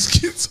 Yeah. These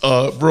kids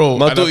are, bro.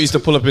 My daughter used to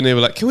pull up in there and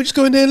be like, can we just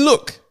go in there and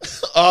look?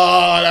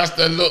 Oh, that's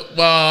the look,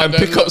 man. And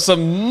pick up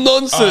some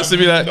nonsense and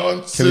be like,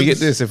 can we get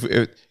this?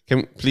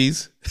 Can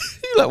please?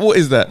 You're like, what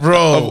is that?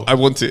 Bro. I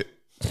want it.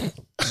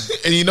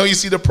 And you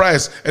see the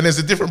price, and there's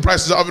a different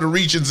prices in other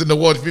regions in the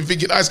world. If you're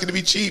thinking, it's going to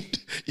be cheap,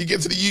 you get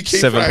to the UK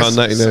price.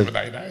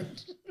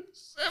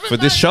 £7.99. For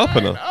this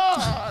sharpener.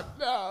 Oh,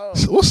 no.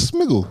 What's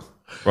Smiggle?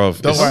 Bro,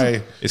 don't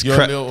worry. It's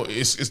crap.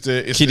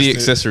 It's kiddie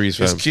accessories,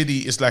 fam.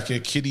 It's like a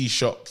kiddie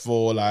shop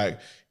for like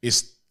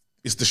it's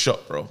the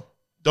shop, bro.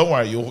 Don't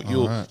worry,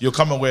 you'll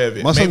come aware of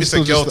it. Maybe it's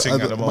a girl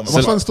thing at the moment. My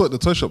son's still at the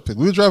toy shop thing.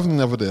 We were driving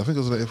the other day. I think it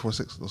was like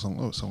 846 or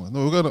something. Somewhere. No,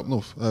 we were going up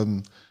north.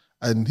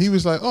 And he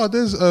was like, "Oh,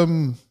 there's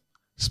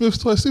Smith's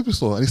Toy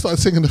Superstore, and he started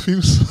singing the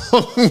theme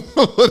song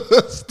of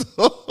the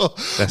store.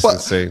 That's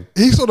insane.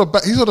 He saw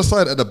the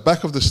sign at the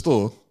back of the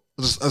store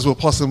just as we're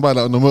passing by,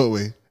 like on the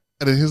motorway,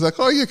 and then he was like,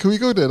 "Oh yeah, can we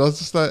go there?" And I was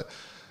just like,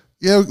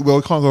 "Yeah, well,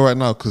 we can't go right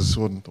now because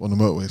we're on the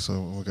motorway,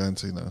 so we're going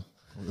to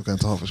we're going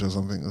to Hertfordshire or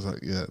something." I was like,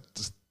 "Yeah."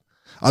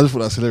 I just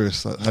thought that's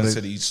hilarious. Like, I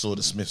said he saw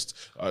the Smiths.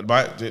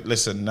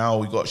 Listen,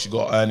 now she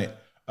got to earn it.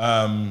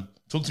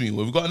 Talk to me.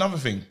 Well, we've got another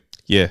thing.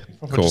 Yeah,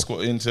 cool. Just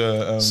got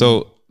into.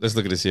 So let's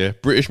look at this here.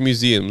 British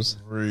museums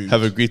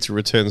have agreed to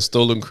return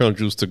stolen crown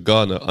jewels to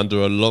Ghana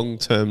under a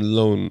long-term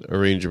loan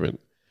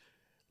arrangement.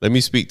 Let me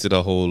speak to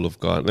the whole of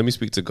Ghana. Let me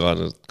speak to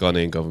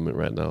Ghanaian government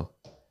right now.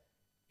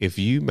 If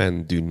you,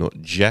 man, do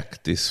not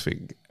jack this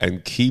thing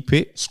and keep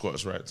it...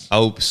 Squatters' rights.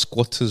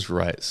 Squatters'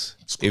 rights.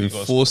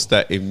 Enforce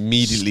that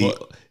immediately.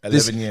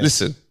 11 years.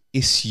 Listen,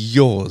 it's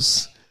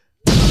yours.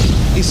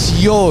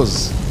 It's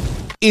yours.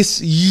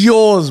 It's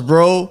yours,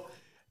 bro.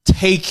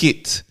 Take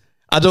it.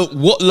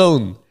 What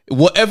loan?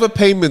 Whatever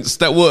payments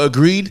that were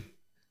agreed...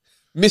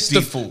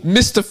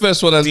 Mr.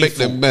 First One has make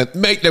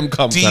them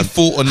come.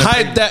 Default on the hide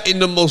payment. that in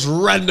the most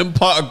random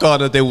part of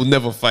Ghana. They will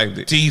never find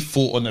it.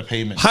 Default on the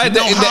payment. Hide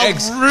that in the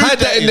eggs. Hide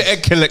that in the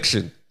egg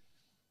collection.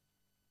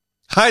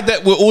 Hide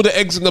that where all the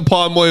eggs and the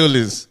palm oil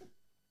is.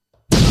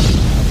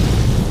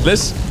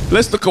 Let's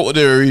look at what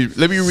they're reading.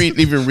 Let me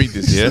even read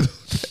this. Yeah.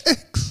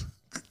 Eggs.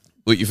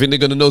 What you think they're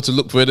gonna know to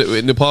look for it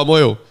in the palm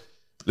oil?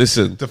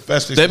 Listen,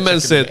 that man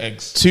said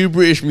 2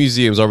 British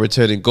museums are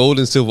returning gold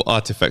and silver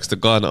artifacts to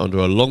Ghana under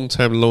a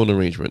long-term loan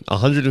arrangement,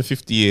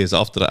 150 years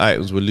after the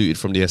items were looted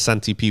from the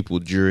Asante people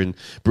during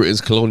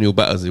Britain's colonial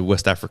battles in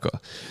West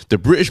Africa. The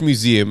British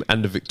Museum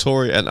and the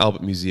Victoria and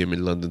Albert Museum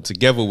in London,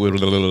 together with,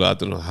 I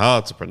don't know how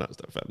to pronounce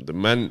that, fam, the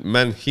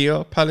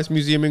Manhia Palace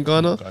Museum in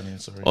Ghana,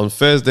 on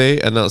Thursday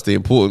announced the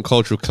important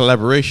cultural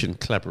collaboration.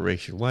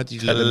 Why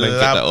did you let them get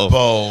that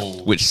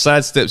off? Which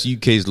sidesteps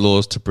UK's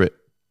laws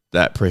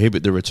that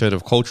prohibit the return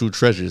of cultural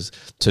treasures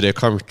to their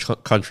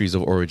countries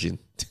of origin.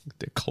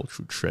 Their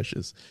cultural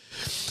treasures.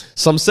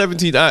 Some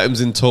 17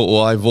 items in total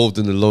are involved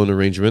in the loan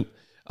arrangement.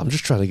 I'm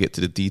just trying to get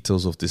to the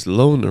details of this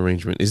loan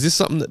arrangement. Is this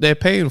something that they're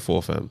paying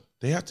for, fam?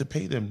 They have to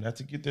pay them. They have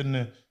to give them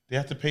they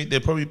have to pay.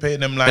 They're probably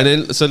paying them like... And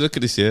then, so look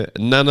at this here.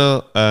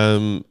 Nana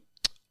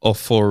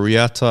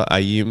Oforiata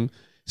Ayim,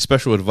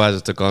 special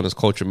advisor to Ghana's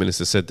culture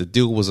minister, said the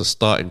deal was a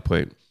starting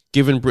point,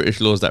 given British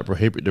laws that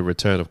prohibit the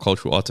return of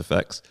cultural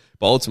artifacts.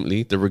 But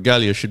ultimately, the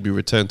regalia should be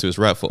returned to its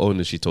rightful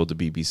owners, she told the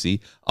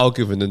BBC. I'll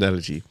give an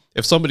analogy.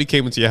 If somebody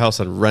came into your house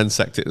and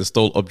ransacked it and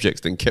stole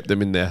objects and kept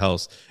them in their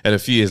house, and a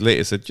few years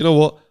later said, "You know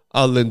what?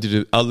 I'll lend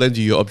you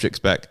your objects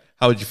back."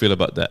 How would you feel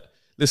about that?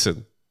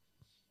 Listen.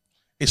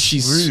 It's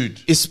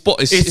rude. It's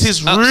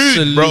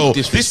rude, bro.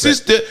 This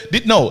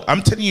is no,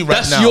 I'm telling you right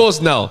now. That's yours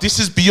now. This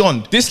is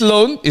beyond. This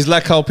loan is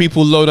like how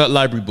people loan out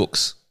library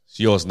books. It's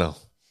yours now.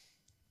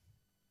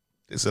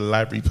 There's a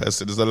library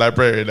person. There's a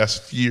librarian that's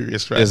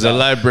furious right There's now. a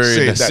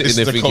librarian that's sitting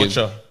there thinking.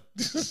 Culture.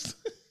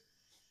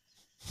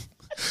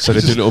 So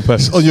they're doing it on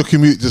purpose. On your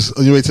commute, just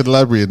on your way to the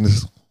library. And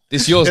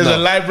it's yours There's now. a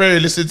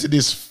librarian listening to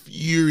this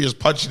furious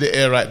punch in the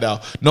air right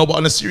now. No, but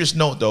on a serious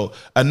note though,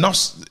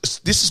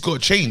 this has got to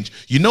change.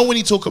 You know when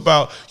you talk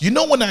about,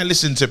 when I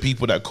listen to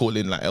people that call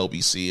in like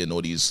LBC and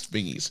all these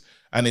thingies,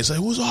 and they say,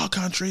 who's our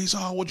countries?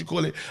 What do you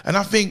call it? And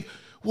I think,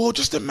 well,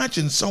 just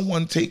imagine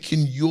someone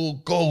taking your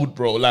gold,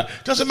 bro. Like,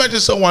 just imagine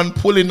someone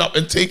pulling up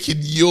and taking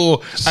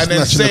and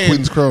then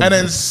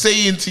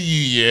saying to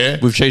you, yeah,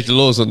 we've changed the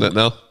laws on that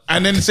now.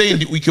 And then saying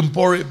that we can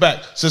borrow it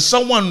back. So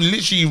someone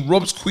literally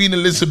robs Queen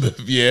Elizabeth,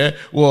 yeah.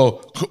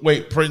 Well,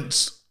 wait,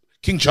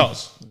 King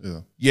Charles,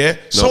 yeah.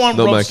 Someone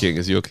not robs my king,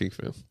 it's your king,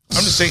 fam.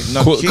 I'm just saying,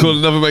 no, call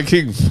another my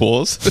king.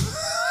 Pause.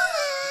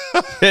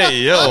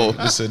 Hey, yo.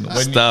 Listen,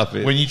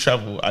 when you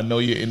travel, I know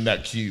you're in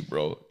that queue,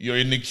 bro. You're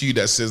in the queue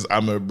that says,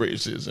 I'm a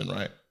British citizen,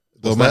 right?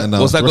 What's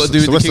that got to do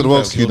with the rest of the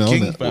world's king, queue now,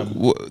 king,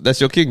 fam. That's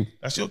your king?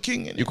 That's your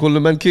king, innit? You call the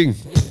man king?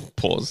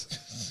 Pause.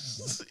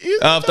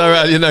 After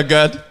all, you're not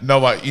God. No,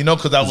 but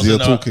because I was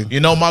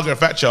Margaret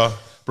Thatcher.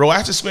 Bro, I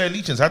had to swear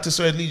allegiance. To the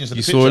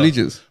picture. Swore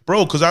allegiance?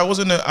 Bro, because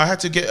I had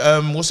to get,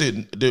 what's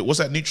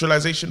that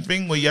neutralization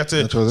thing where you had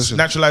to...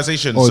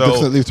 Naturalization. Oh,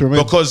 so, leave to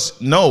remain?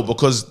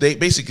 Because they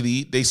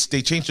basically, they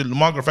changed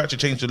Margaret Thatcher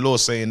changed the law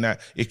saying that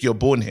if you're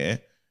born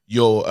here,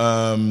 you're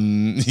a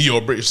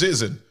British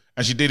citizen.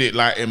 And she did it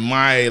in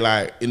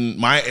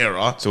my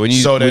era. So when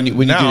you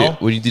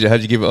did it,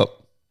 how'd you give it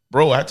up?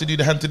 Bro, I had to do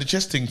the hand to the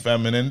chest thing,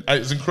 fam. And then it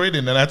was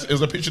incredible. And it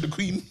was a picture of the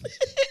Queen.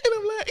 And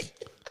I'm like...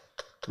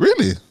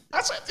 Really?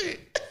 That's what I did.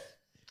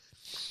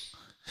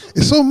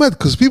 It's so mad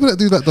because people that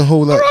do the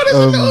whole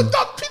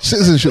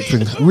citizenship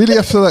thing really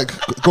have to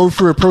go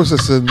through a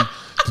process. And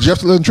did you have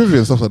to learn trivia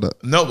and stuff like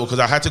that? No, because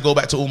I had to go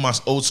back to all my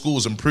old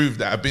schools and prove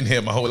that I've been here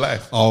my whole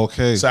life. Oh,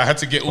 okay. So I had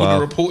to get all the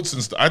reports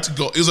and stuff. I had to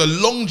go. It was a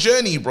long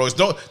journey, bro.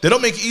 They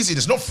don't make it easy.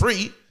 It's not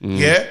free.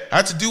 Yeah, I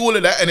had to do all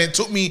of that, and it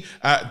took me.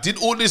 Did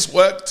all this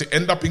work to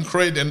end up in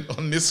Croydon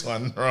on this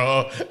one,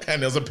 bro.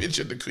 And there's a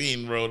picture of the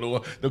Queen, bro.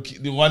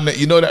 The one that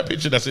that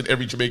picture that's in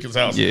every Jamaican's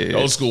house. The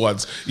old school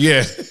ones.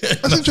 Yeah,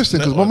 that's interesting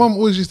because my mum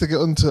always used to get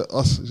onto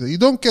us. You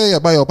don't care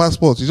about your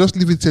passport. You just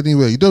leave it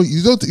anywhere. You don't.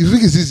 You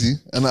think it's easy,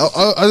 and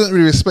I don't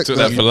really respect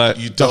that.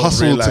 You the don't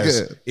hustle realize to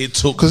get it. It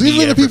took because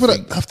even the people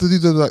everything. that have to do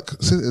the like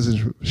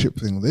citizenship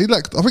thing, they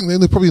I think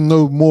they probably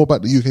know more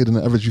about the UK than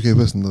the average UK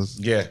person does.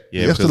 Yeah.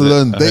 You have to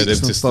learn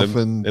dates and stuff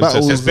and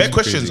battles. There's bare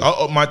questions.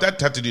 My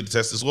dad had to do the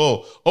test as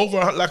well. Over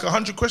like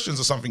 100 questions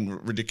or something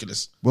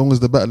ridiculous. When was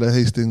the Battle of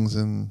Hastings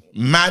and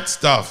mad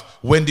stuff?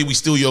 When did we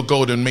steal your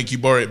gold and make you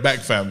borrow it back,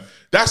 fam?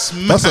 That's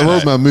mad. That's a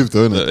roadman move,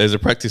 though, isn't it? There's a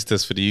practice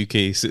test for the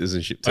UK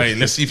citizenship test. Hey,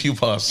 let's see if you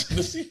pass.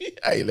 Let's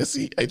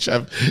see. Hey,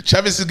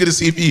 Travis is gonna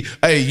see if he.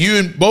 Hey, you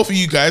and both of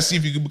you guys see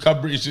if you can become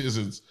British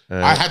citizens.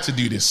 I had to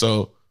do this,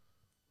 so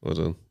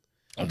hold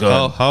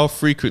on. How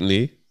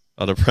frequently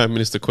are the Prime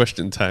Minister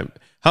question time?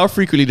 How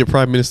frequently the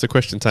Prime Minister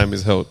question time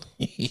is held?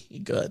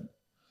 Good.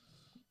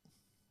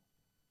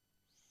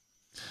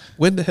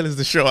 When the hell is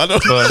the show? I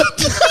don't know.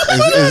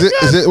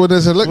 Is it when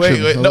there's an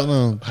election? Wait,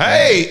 no.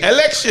 Hey,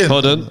 election.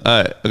 Hold on.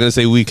 All right, I'm gonna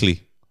say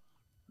weekly.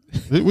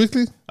 Is it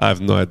weekly? I have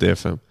no idea,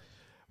 fam.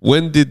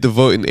 When did the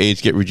voting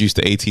age get reduced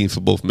to 18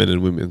 for both men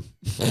and women?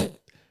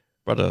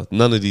 Brother,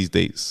 none of these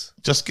dates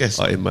just guess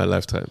are in my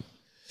lifetime.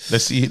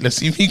 Let's see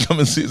if he comes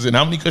and sits in.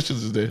 How many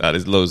questions is there?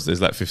 There's loads.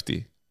 There's like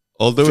 50.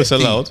 Although 50. It's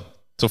allowed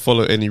to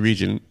follow any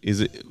region,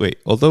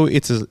 although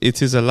it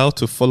is allowed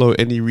to follow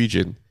any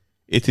region,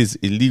 it is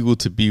illegal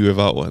to be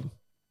without one.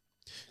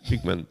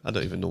 Big man, I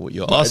don't even know what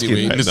you're asking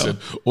anyway, right listen,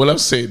 now. All I'm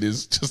saying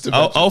is just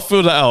I'll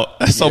fill that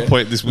out at some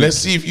point this week. Let's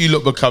see if you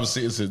lot become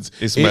citizens.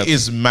 It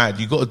is mad.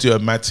 You got to do a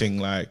mad thing.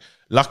 Like,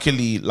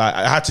 luckily, like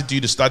I had to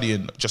do the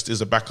studying just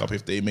as a backup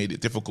if they made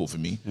it difficult for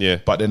me. Yeah.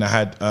 But then I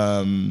had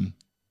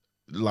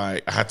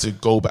I had to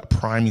go back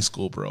primary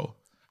school, bro.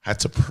 Had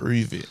to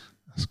prove it.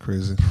 That's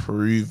crazy.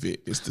 Prove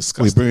it. It's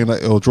disgusting. We bringing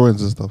like your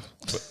drawings and stuff.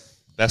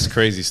 That's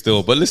crazy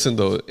still. But listen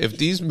though, if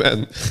these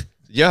men,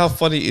 how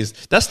funny it is.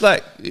 That's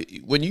like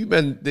when you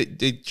men they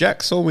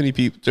jack so many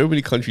people, so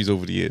many countries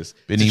over the years.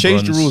 Benny to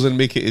change Bruns. the rules and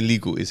make it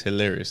illegal is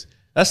hilarious.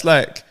 That's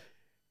like,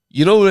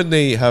 when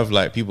they have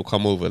like people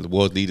come over, the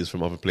world leaders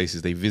from other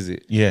places they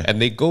visit,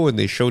 and they go and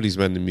they show these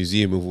men the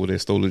museum of all their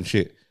stolen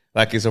shit.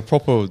 Like it's a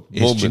proper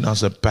moment.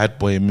 That's a bad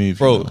boy move,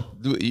 bro.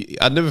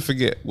 I never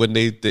forget when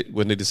they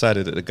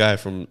decided that the guy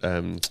from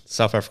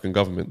South African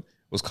government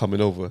was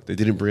coming over. They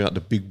didn't bring out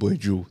the big boy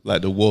jewel,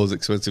 like the world's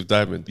expensive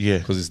diamond,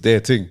 because it's their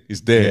thing.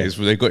 It's there. It's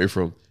where they got it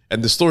from.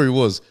 And the story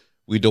was,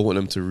 we don't want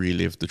them to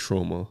relive the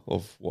trauma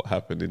of what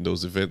happened in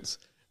those events.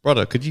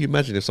 Brother, could you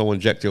imagine if someone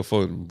jacked your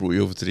phone and brought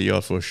you over to the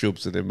yard for a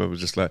shubs and then man was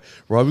just like,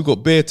 right, we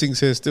got bare things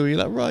here still. You're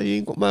like, right, you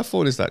ain't got my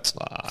phone. It's like,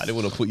 I didn't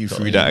want to put you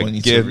through that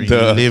again.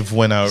 Live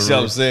when I see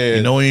what I'm saying?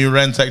 You know when you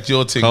ransacked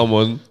your thing. Come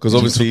on, because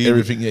obviously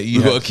everything that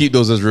you got to keep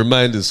those as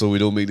reminders so we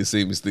don't make the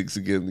same mistakes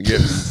again. You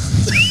get me?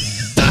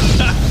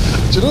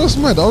 Do you know what's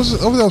mad? I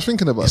was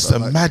thinking about it's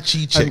that. It's a mad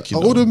G-check,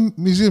 all the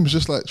museums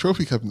just like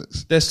trophy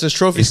cabinets. There's just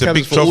trophy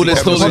cabinets for all their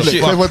stolen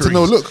shit. Everyone to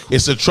know, look.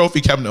 It's a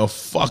trophy cabinet of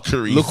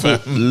fuckery.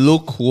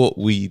 Look what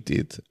we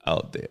did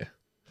out there.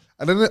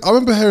 And then I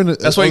remember hearing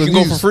it. That's why you can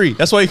go for free.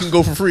 That's why you can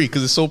go for free,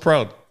 because it's so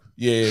proud.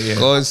 Yeah.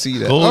 Go and see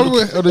that. I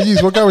remember on the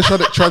news, one guy was trying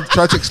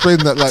to explain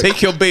that, like,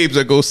 take your babes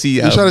and go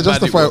see. He's trying to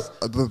justify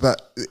that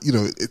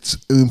it's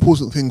an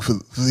important thing for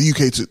the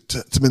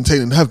UK to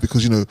maintain and have,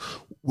 because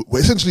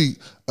we're essentially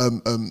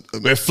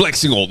we're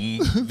flexing on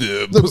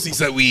the pussies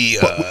that we.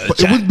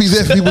 But it wouldn't be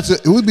there for people to.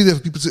 It wouldn't be there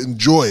for people to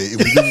enjoy it if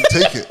we didn't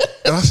take it.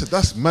 And I said,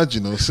 that's mad,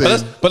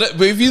 saying.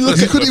 But if you look,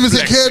 you couldn't even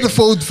take care of the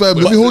phone, fam.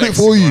 Let me hold it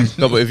for you.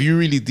 No, but if you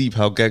really deep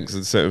how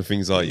gangsters certain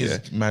things are,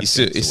 it's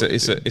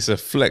it's a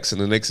flex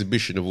and an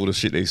exhibition of all the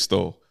shit they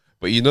stole.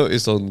 But you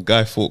notice on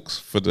Guy Fawkes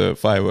for the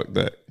firework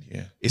that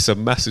it's a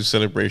massive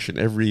celebration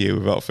every year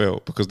without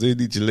fail, because they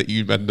need to let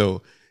you man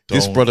know.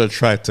 This brother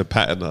tried to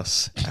pattern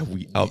us and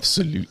we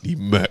absolutely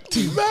murked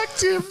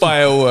him.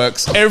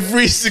 Fireworks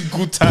every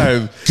single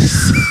time.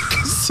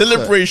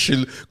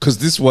 Celebration, because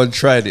this one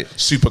tried it.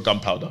 Super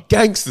gunpowder.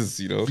 Gangsters,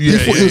 He thought he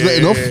was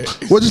letting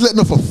off. We're just letting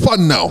off for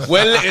fun now.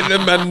 We're letting the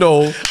man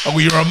know. And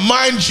we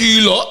remind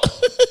you lot,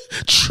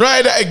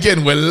 try that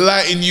again. We're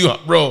lighting you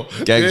up, bro.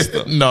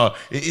 Gangster. No,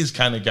 it is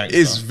kind of gangster.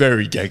 It's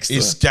very gangster.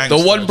 It's gangster.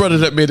 The one brother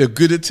that made a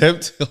good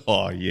attempt,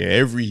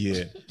 every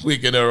year. We're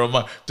going to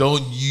remind,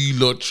 don't you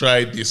lot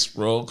try this,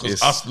 bro.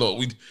 Because us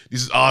lot,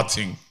 this is our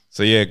thing.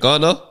 So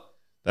Ghana.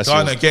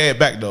 Ghana, get it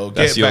back though.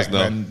 Get it back,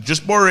 now. man.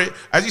 Just borrow it.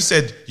 As you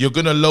said, you're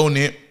going to loan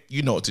it.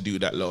 You know what to do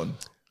with that loan.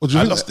 Well, do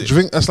you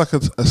think that's like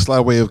a sly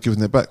way of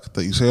giving it back?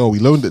 That you say, we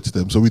loaned it to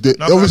them. So we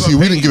did. Obviously,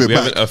 we didn't give it back.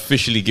 We haven't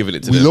officially given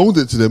it to them. We loaned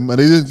it to them and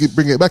they didn't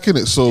bring it back in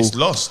it. So it's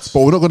lost.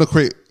 But we're not going to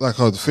create like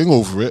a thing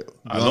over it.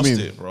 I lost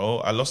it, bro.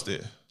 I lost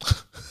it.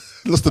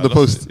 Lost in the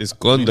post. It's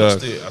gone,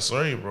 dog. I'm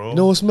sorry, bro.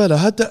 No, what's mad? I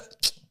had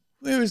that.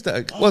 Where is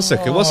that? One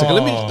second.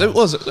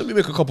 Let me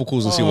make a couple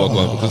calls and see what's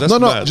going on, because that's No.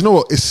 mad. Do you know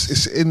what?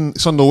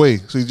 It's on the way.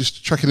 So you're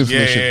just tracking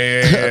information.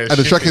 Yeah. And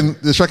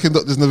the tracking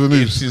doctors never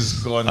moves. She's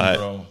gone, Alright,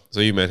 bro. so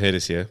you man hear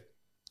this, yeah?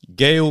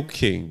 Gail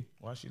King,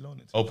 Why is she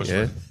loaning? Oprah's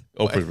yeah, friend.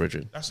 Oprah's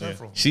virgin. That's her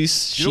from. She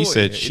know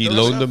said what, she it does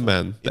loaned a happen.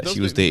 man It that does she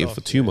was make me dating laugh,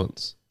 for 2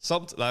 months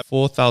Like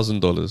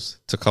 $4,000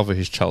 to cover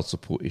his child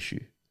support issue.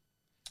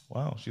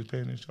 Wow, she's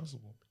paying his child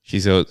support.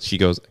 She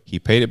goes, he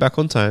paid it back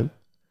on time,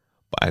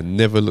 but I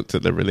never looked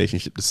at the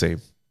relationship the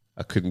same.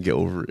 I couldn't get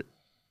over it.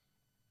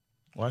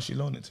 Why is she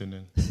loaning it to him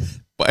then?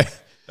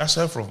 But That's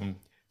her problem.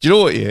 do you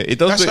know what? Yeah, it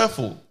does. That's make, her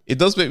fault. It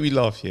does make me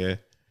laugh. Yeah,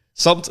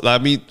 I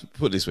mean,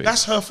 put it this way.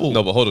 That's her fault.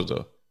 No, but hold on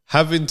though.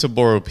 Having to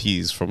borrow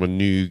peas from a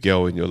new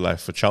girl in your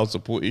life for child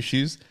support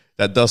issues,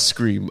 that does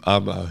scream,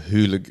 I'm a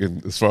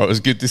hooligan as far as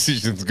good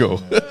decisions go.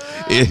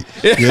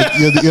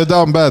 You're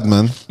down bad,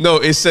 man. No,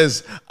 it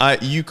says,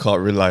 you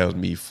can't rely on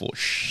me for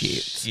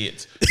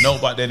shit. No,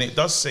 but then it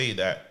does say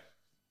that.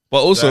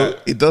 But also,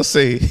 That- it does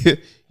say,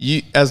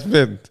 you as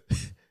men,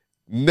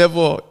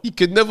 you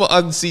can never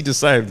unsee the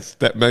signs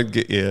that men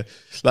get here.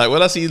 Like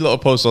when I see a lot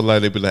of posts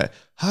online, they be like,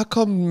 how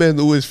come men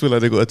always feel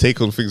like they got to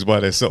take on things by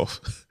themselves?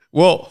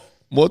 Well,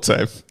 more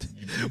time.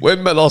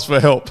 When men ask for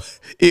help,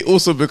 it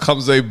also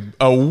becomes a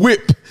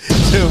whip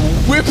to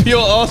whip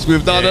your ass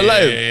with down the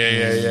line.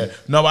 Yeah.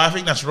 No, but I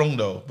think that's wrong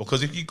though,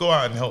 because if you go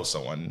out and help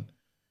someone,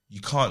 you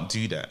can't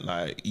do that.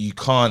 Like you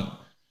can't.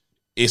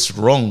 It's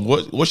wrong.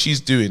 What she's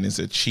doing is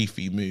a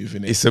chiefy move,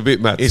 and It's a bit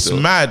mad. It's still.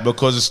 mad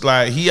because it's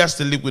like he has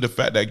to live with the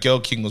fact that Gail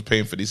King was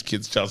paying for these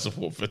kids' child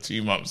support for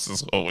 2 months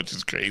as well, which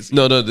is crazy.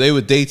 No, they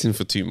were dating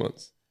for 2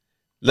 months.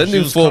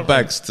 Lending was 4 covering-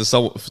 bags to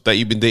someone that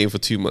you've been dating for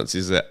 2 months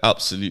is an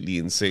absolutely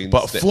insane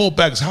But step. 4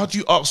 bags, how do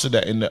you answer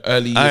that in the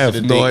early years I of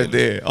have the no dating?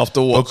 idea.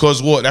 After what?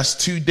 Because what? That's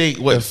 2 dates.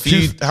 What?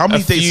 How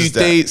many a dates few is that?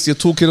 dates, you're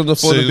talking on the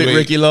phone So a bit wait.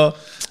 regular.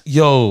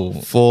 Yo,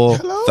 Oh,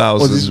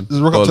 $4,000.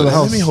 just rock up to the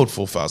house. let me hold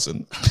 4,000.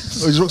 Or he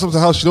just walks up to the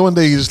house. You know, one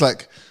day you just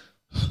like,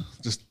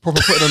 just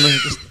proper put it on there.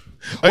 Just,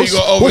 Oh, you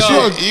got what's no,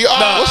 wrong? you-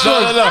 What's no,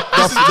 wrong? no.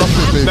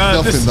 Nothing, babe. Nah,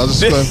 Nothing. this- I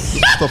just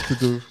got stuff to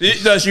do.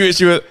 No,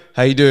 she went,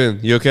 how you doing?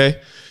 You okay?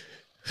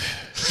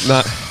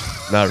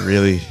 Not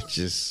really.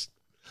 Just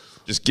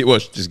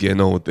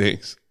getting on with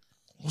things.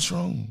 What's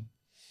wrong?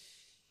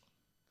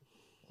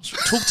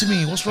 Talk to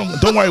me. What's wrong?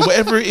 Don't worry.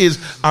 Whatever it is,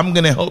 I'm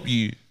gonna help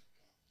you.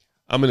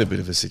 I'm in a bit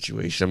of a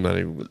situation.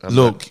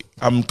 Look,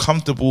 I'm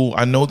comfortable.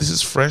 I know this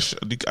is fresh.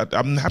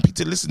 I'm happy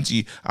to listen to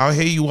you. I'll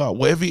hear you out.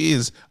 Whatever it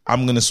is,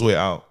 I'm gonna sort it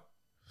out.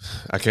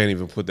 I can't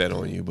even put that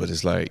on you, but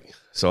it's like,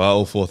 so I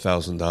owe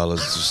 $4,000.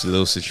 It's just a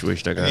little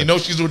situation I got. You know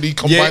she's already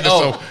combined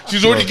herself.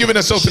 She's already given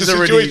herself to the She's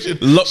already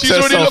situation. locked She's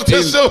already herself locked in.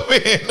 herself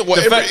in.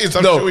 Whatever it is,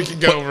 I'm sure we can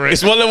get over it.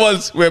 It's one of the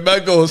ones where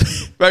man go,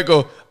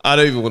 I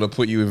don't even want to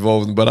put you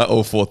involved, but I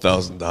owe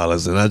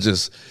 $4,000, and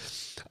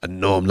I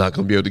know I'm not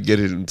gonna be able to get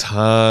it in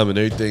time and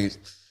everything.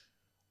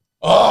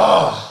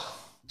 Oh,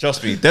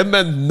 trust me, them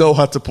men know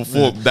how to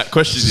perform that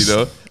question. You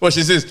know what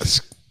she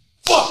says?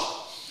 Fuck.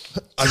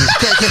 I just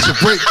can't catch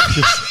a break.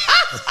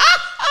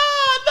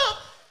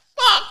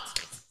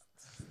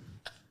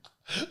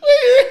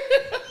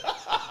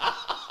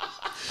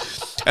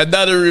 And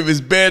now the room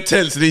is bare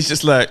tense, and he's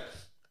just like,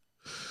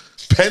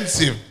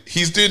 Pensive.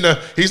 He's doing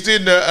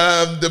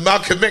the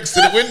Malcolm X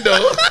to the window.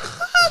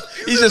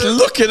 he's just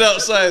looking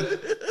outside.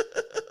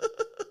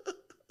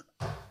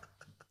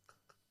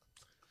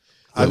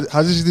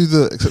 How did you do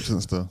the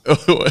acceptance though?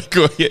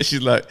 Go on, yeah,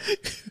 she's like,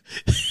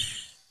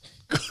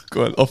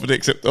 go on, offer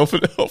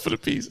the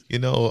piece. You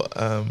know,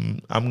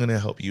 I'm gonna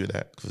help you with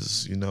that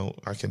because you know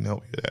I can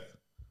help you with that.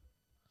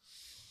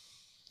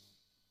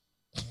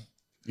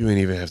 You ain't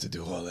even have to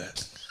do all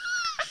that.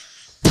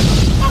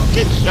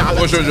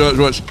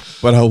 Watch.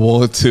 But I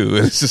want to.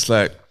 And it's just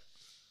like,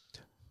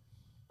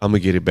 I'm gonna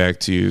get it back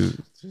to you.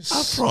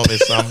 I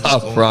promise.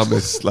 I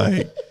promise.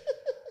 Like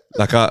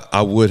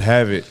I would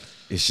have it.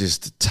 It's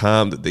just the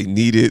time that they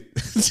need it.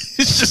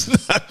 It's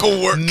just not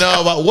gonna work.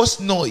 No, but what's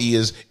naughty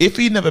is if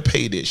he never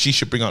paid it, she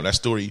should bring out that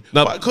story.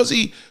 No, because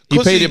he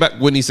paid it back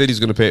when he said he's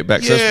gonna pay it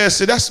back. So Yeah,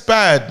 so that's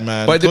bad,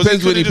 man. but it 'Cause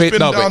depends when he could've paid.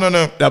 just been down on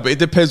a- But it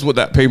depends what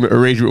that payment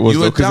arrangement was. You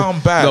were though, 'cause down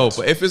bad. No,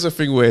 but if it's a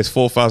thing where it's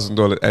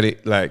 $4,000 and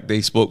it like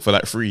they spoke for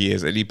like 3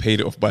 years and he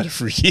paid it off by the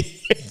 3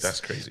 years,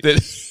 That's crazy. Then,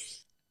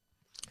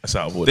 That's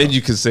out of order. then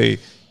you can say,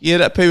 yeah,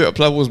 that payment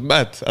plan was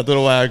mad. I don't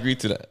know why I agreed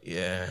to that.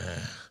 Yeah.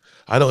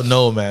 I don't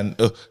know, man.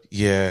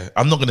 Yeah,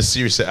 I'm not gonna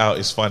serious it out.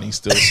 It's funny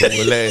still, so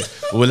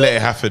we'll let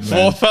it happen,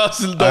 man.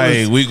 $4,000.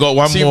 Hey, we got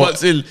one 2 more.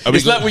 months in. Have we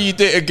It's like when you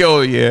date a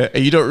girl, yeah,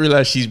 and you don't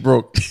realize she's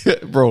broke,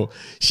 bro.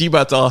 She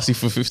about to ask you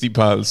for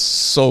 £50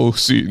 so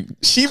soon.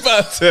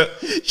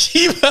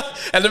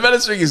 And the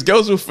maddest thing is,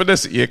 girls will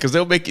finesse it, yeah, because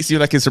they'll make it seem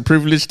like it's a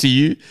privilege to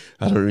you.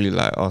 I don't really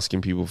like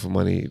asking people for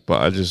money,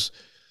 but I just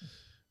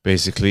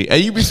basically,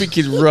 and you be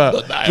thinking, right,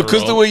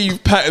 because the way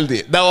you've patterned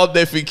it. Now I'm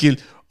there thinking,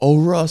 oh,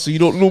 right, so you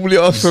don't normally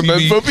ask for see men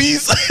me- for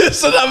peace.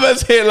 So that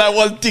man's here like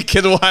one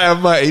dickhead or high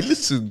and mighty.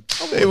 Listen,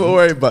 don't even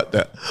worry about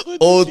that.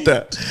 All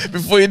that.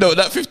 Before you know it,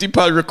 that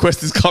 £50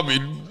 request is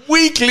coming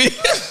weekly.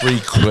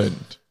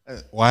 frequent.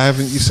 Why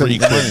haven't you sent the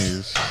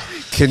monies?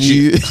 Can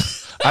you?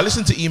 I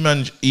listened to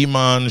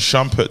Iman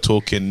Shumpert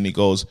talking, and he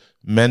goes,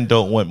 men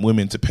don't want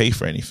women to pay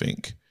for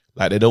anything.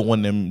 Like, they don't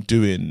want them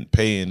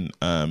paying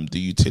the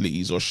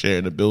utilities or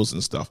sharing the bills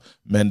and stuff.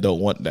 Men don't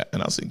want that.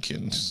 And I was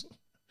thinking,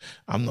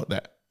 I'm not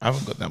that. I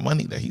haven't got that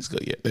money that he's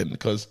got yet then,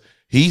 because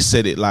he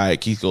said it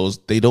like, he goes,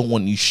 they don't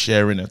want you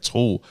sharing at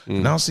all.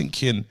 And I was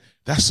thinking,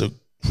 that's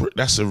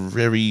a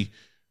very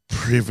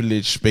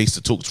privileged space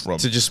to talk from.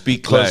 To just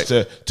speak because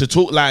to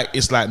talk like,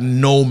 it's like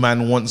no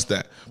man wants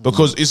that,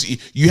 because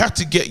you have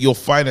to get your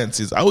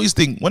finances. I always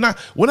think when I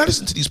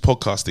listen to these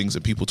podcast things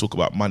and people talk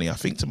about money, I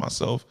think to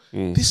myself,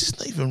 this is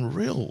not even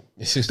real.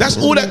 That's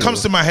all that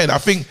comes to my head. I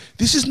think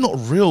this is not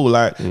real.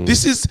 Like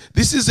this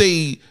is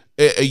a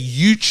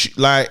huge,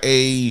 like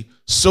a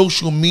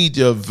social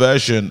media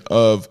version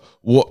of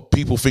what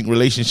people think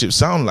relationships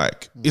sound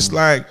like. It's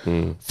like,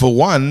 for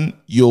one,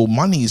 your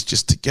money is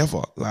just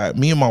together. Like,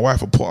 me and my wife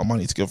have put our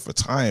money together for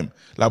time.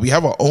 Like, we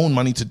have our own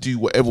money to do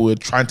whatever we're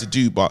trying to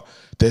do, but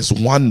there's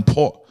one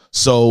pot.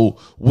 So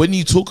when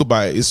you talk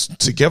about it, it's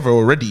together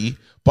already,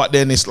 but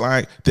then it's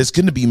like, there's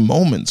going to be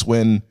moments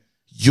when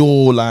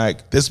you're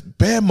like, there's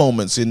bare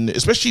moments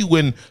especially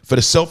when, for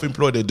the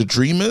self-employed, the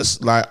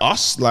dreamers, like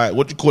us, like,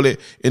 what do you call it,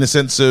 in a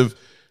sense of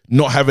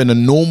not having a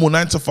normal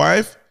 9 to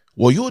 5.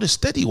 Well, you're the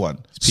steady one.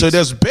 So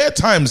there's bare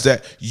times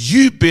that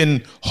you've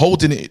been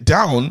holding it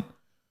down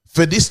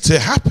for this to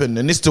happen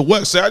and this to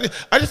work. So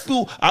I just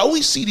feel, I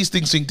always see these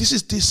things saying, this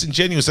is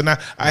disingenuous. And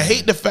I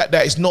hate the fact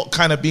that it's not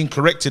kind of being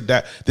corrected,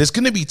 that there's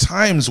going to be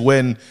times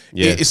when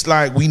it's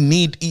like we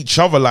need each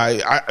other.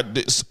 Like,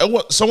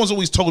 someone's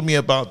always told me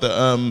about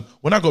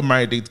when I got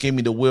married, they gave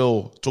me the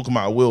will, talking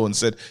about a will, and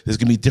said there's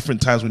going to be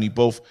different times when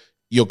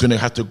you're going to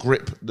have to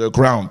grip the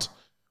ground,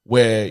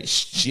 where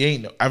she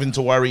ain't having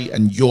to worry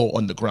and you're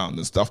on the ground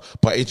and stuff,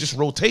 but it just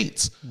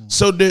rotates.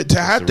 So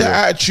to have the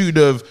attitude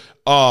of,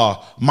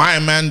 my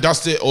man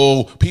does it,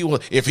 or people,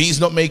 if he's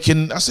not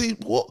making, I say,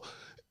 what?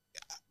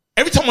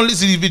 Every time I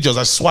listen to these videos,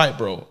 I swipe,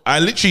 bro. I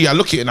look at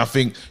it and I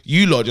think,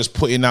 you lot just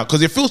putting out,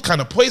 because it feels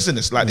kind of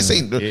poisonous. Like, this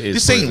ain't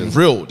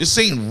real. This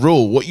ain't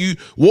real. What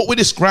we're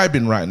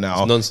describing right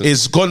now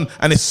is gone,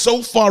 and it's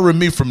so far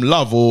removed from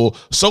love, or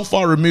so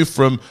far removed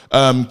from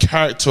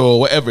character or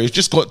whatever. It's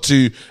just got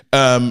to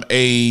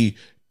a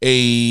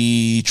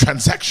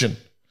transaction.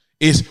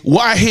 Is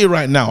what I hear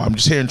right now. I'm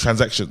just hearing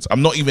transactions.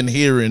 I'm not even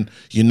hearing,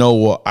 you know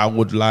what, I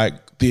would like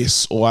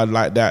this or I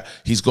like that.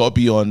 He's got to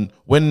be on,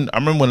 I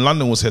remember when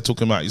London was here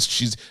talking about,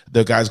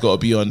 the guy's got to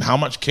be on how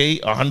much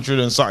K? 100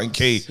 and something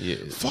K. Yeah.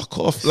 Fuck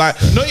off. Like,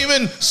 not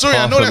even, sorry,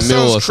 I know that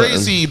sounds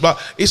crazy,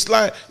 but it's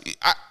like,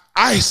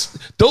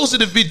 those are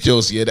the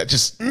videos, that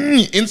just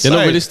inside. They're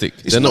not realistic.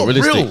 They're not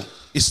realistic. Real.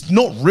 It's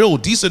not real.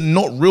 These are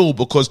not real,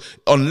 because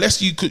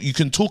unless you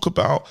can talk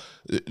about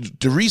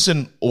the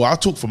reason, or I'll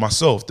talk for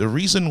myself, the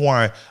reason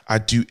why I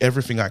do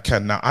everything I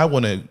can. Now, I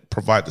want to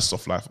provide the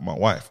soft life for my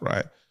wife,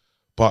 right?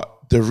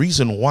 But the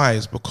reason why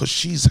is because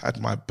she's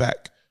had my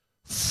back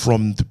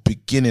from the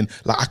beginning.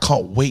 Like, I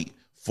can't wait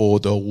for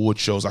the award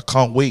shows. I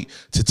can't wait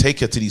to take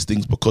her to these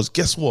things, because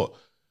guess what?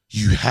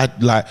 You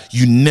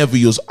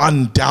was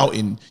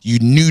undoubting. You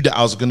knew that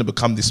I was going to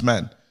become this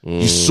man.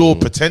 You saw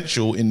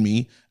potential in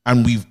me,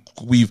 and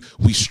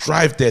we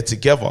strive there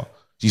together.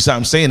 Do you see what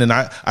I'm saying? And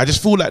I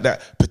just feel like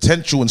that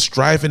potential and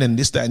striving and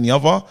this, that, and the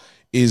other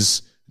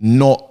is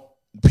not,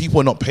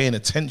 people are not paying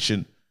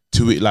attention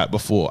to it like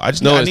before. I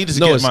needed to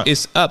get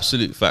it's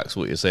absolute facts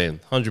what you're saying,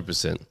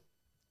 100%.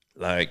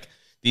 Like,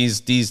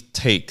 these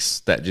takes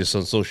that just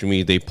on social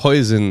media, they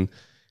poison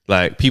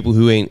like people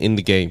who ain't in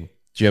the game.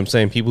 Do you know what I'm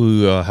saying? People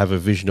who have a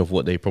vision of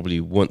what they probably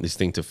want this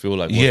thing to feel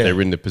like, what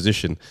they're in the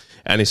position,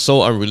 and it's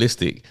so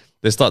unrealistic.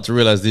 They start to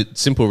realize that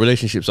simple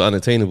relationships are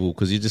unattainable,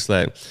 because you're just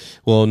like,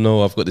 well,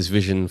 no, I've got this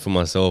vision for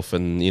myself,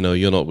 and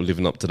you're not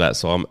living up to that,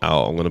 so I'm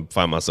out. I'm going to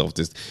find myself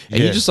this. And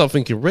you just start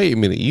thinking, wait a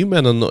minute, you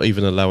men are not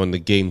even allowing the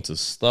game to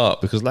start,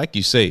 because like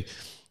you say,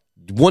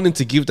 wanting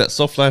to give that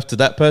soft life to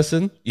that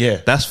person,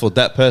 that's for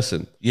that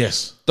person.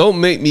 Yes. Don't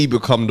make me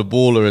become the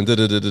baller and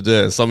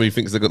da-da-da-da-da, and somebody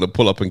thinks they're going to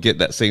pull up and get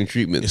that same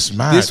treatment. It's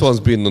mad. This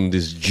one's been on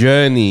this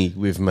journey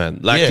with man.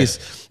 Like,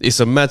 it's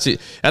a magic.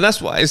 And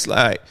that's why it's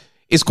like,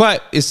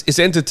 it's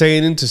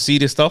entertaining to see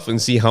this stuff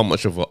and see how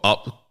much of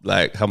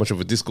how much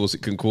of a discourse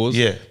it can cause.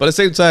 Yeah. But at the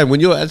same time, when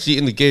you're actually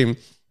in the game,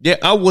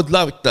 I would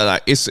like that.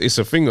 Like, it's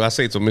a thing I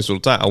say to Miss all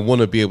the time. I want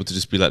to be able to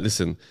just be like,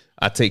 listen,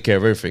 I take care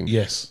of everything.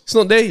 Yes. It's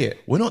not there yet.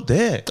 We're not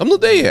there. I'm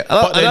not there yet.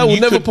 I will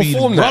never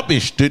perform that.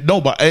 Rubbish.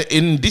 No, but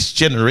in this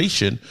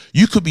generation,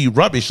 you could be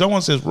rubbish.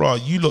 Someone says, "Raw,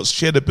 you lot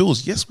share the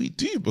bills." Yes, we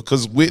do,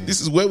 because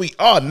this is where we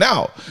are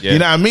now. Yeah. You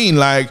know what I mean?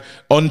 Like,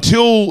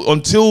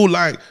 until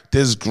like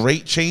there's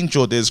great change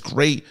or there's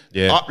great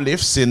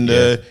uplifts in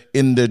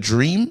the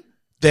dream,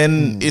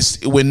 then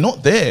we're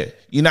not there.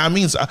 You know what I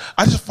mean? So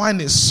I just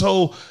find it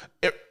so.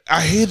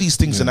 I hear these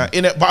things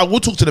but I will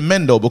talk to the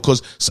men though,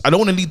 because I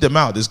don't want to leave them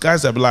out. There's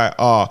guys that be like,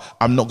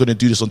 I'm not going to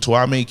do this until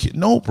I make it.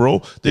 No,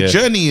 bro. The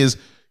journey is,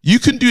 You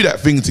can do that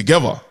thing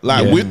together.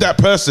 Like with that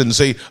person,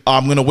 say,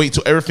 I'm going to wait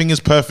till everything is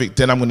perfect,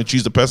 then I'm going to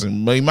choose the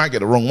person. But you might get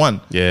the wrong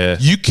one. Yeah.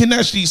 You can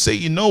actually say,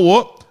 you know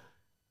what?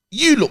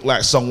 You look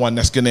like someone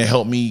that's going to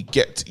help me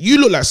you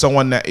look like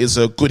someone that is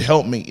a good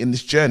helpmate in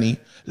this journey.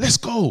 Let's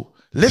go.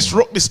 Let's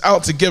rock this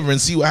out together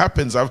and see what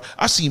happens.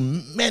 I've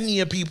seen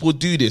many people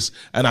do this,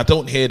 and I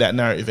don't hear that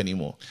narrative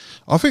anymore.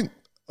 I think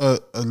a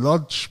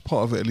large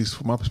part of it, at least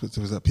from my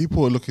perspective, is that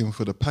people are looking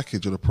for the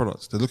package or the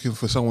products. They're looking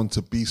for someone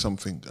to be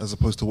something as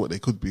opposed to what they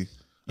could be.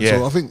 And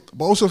so I think,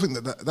 but also I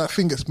think that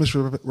thing gets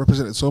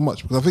misrepresented so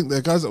much, because I think there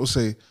are guys that will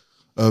say,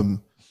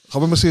 I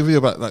remember seeing a video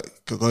about like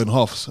going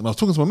halves, and I was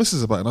talking to my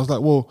missus about it, and I was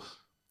like, well,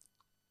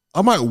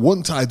 I might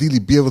want to ideally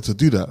be able to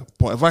do that,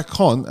 but if I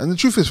can't, and the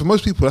truth is, for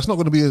most people, that's not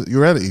going to be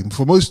your reality.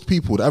 For most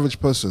people, the average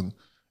person,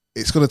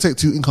 it's going to take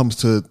 2 incomes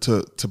to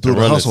build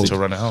a household. To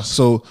run a house.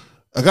 So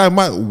a guy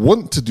might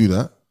want to do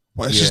that,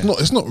 but it's just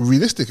not. It's not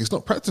realistic. It's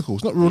not practical.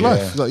 It's not real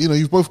life. Like, you know,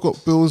 you've both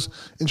got bills,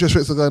 interest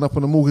rates are going up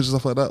on the mortgage and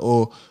stuff like that,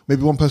 or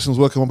maybe one person's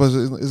working, one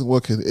person isn't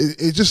working.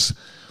 It just,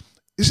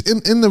 it's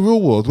in the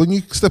real world, when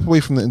you step away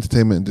from the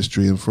entertainment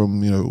industry and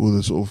from, you know, all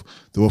the sort of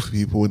the wealthy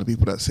people and the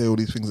people that say all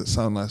these things that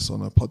sound nice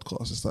on a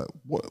podcast, it's like,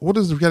 what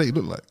does the reality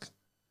look like?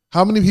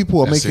 How many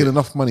people are making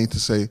enough money to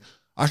say,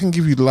 I can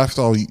give you the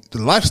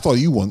lifestyle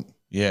you want,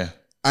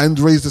 and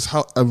raise this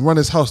house and run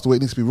this house the way it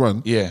needs to be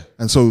run,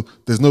 and so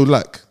there's no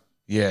lack,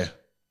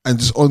 and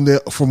just on there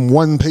from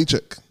one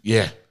paycheck,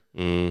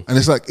 and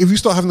it's like, if you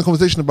start having the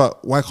conversation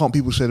about why can't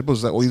people share the bills,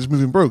 it's like, well, you're just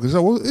moving broke. It's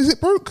like, well, is it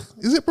broke?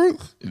 Is it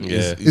broke?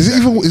 Yeah.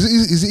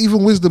 Is it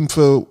even wisdom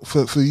for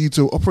you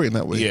to operate in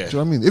that way? Yeah. Do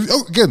you know what I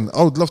mean? Again,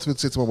 I would love to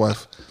say to my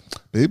wife,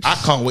 babes, I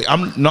can't wait.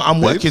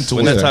 I'm working towards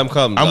when that time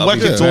comes, I'm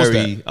working towards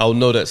that. I'll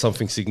know that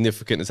something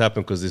significant has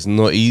happened, because it's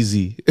not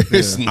easy.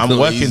 I'm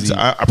working.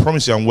 I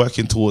promise you, I'm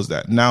working towards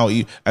that now.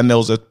 And there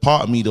was a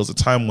part of me. There was a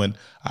time when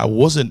I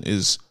wasn't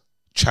as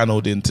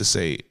channeled in to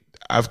say,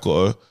 I've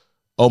got to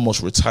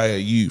almost retire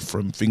you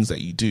from things that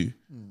you do.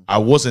 I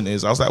wasn't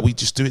as. I was like, we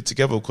just do it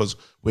together because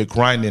we're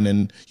grinding,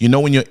 and you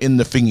know when you're in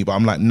the thingy. But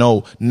I'm like,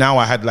 no. Now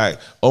I had like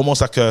almost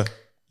like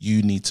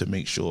you need to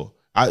make sure.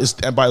 But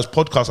it was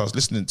podcast I was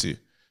listening to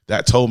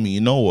that told me,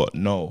 you know what?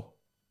 No,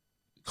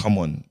 come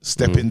on,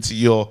 step into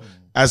your,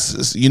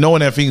 as you know,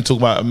 when everything talk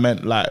about a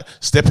man, like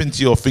step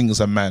into your things,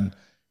 a man.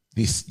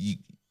 This you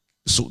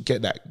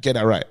get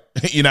that right.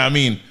 You know what I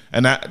mean?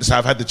 And so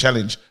I've had the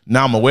challenge.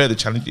 Now I'm aware of the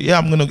challenge. Yeah,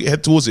 I'm gonna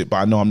head towards it, but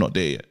I know I'm not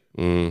there yet.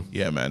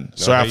 Yeah, man.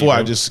 So I thought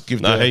I'd just give.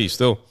 Hey, you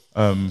still.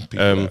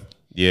 That.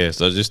 Yeah,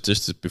 so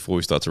just before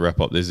we start to wrap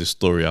up, there's this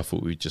story I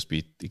thought would just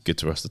be good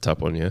to us to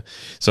tap on. Yeah,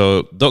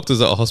 so doctors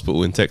at a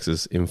hospital in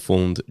Texas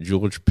informed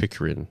George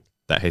Pickering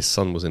that his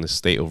son was in a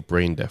state of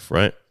brain death.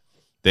 Right?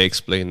 They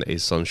explained that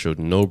his son showed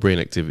no brain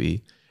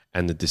activity,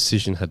 and the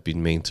decision had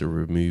been made to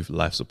remove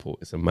life support.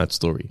 It's a mad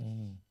story.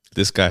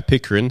 This guy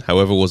Pickering,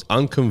 however, was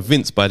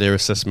unconvinced by their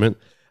assessment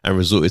and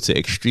resorted to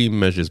extreme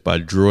measures by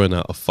drawing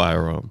out a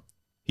firearm.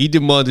 He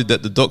demanded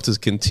that the doctors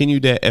continue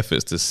their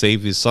efforts to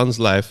save his son's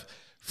life,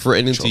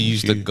 threatening to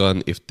use the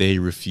gun if they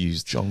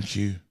refused.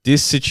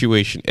 This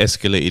situation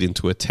escalated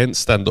into a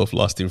tense standoff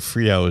lasting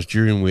 3 hours,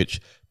 during which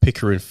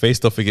Pickering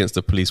faced off against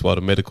the police while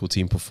the medical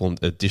team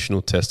performed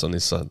additional tests on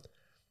his son.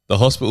 The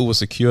hospital was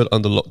secured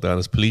under lockdown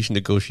as police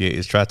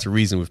negotiators tried to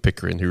reason with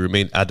Pickering, who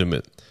remained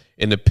adamant.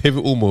 In a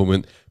pivotal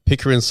moment,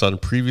 Pickering's son,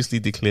 previously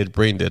declared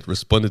brain dead,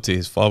 responded to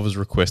his father's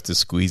request to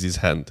squeeze his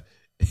hand,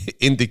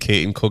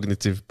 indicating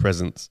cognitive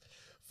presence.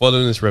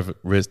 Following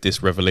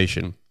this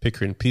revelation,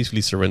 Pickering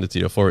peacefully surrendered to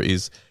the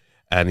authorities,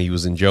 and he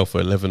was in jail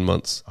for 11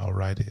 months. I'll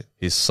write it.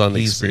 His son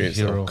experienced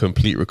a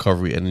complete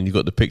recovery, and then you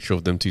got the picture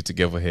of them two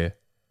together here.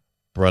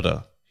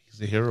 Brother. He's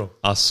a hero.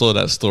 I saw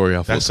that story.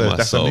 I thought to myself.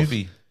 That's a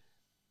movie.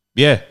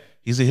 Yeah.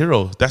 He's a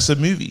hero. That's a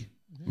movie.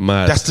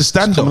 Mad. That's the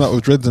stand-up. Coming out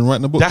with dreads and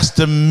writing a book. That's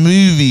the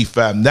movie,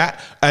 fam.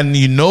 And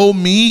you know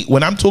me,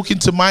 when I'm talking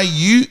to my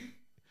youth,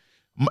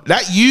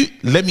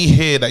 let me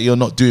hear that you're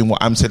not doing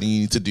what I'm telling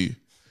you to do.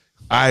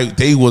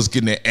 They was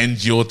gonna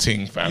end your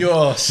thing, fam.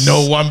 Yes.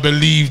 No one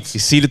believed. You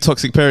see the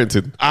toxic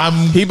parenting?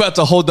 He about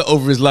to hold that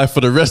over his life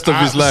for the rest of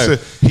his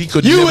life. He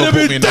could. You would have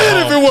been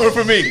dead if it weren't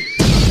for me.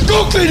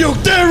 Go clean your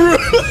damn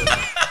room.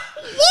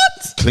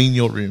 What? Clean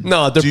your room.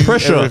 No, the do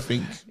pressure.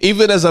 Everything.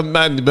 Even as a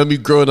man, when we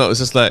growing up, it's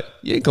just like,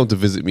 you ain't come to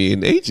visit me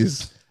in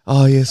ages.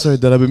 Oh yeah, sorry,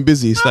 Dad, I've been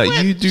busy. It's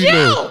like, you do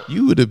know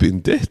you would have been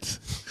dead.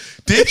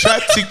 They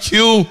tried to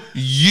kill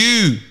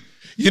you.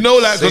 You know,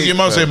 like, because your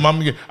mom said,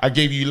 Mom, I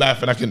gave you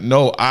life, and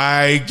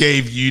I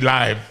gave you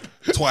life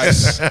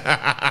twice.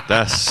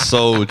 That's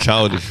so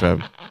childish,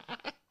 fam.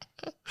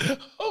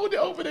 Hold it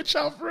over the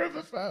child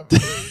forever, fam.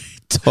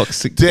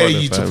 Toxic. Dare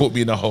you to put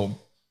me in a home.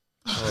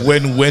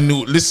 When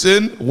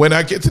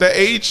I get to that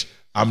age,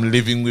 I'm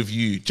living with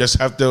you.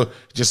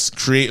 Just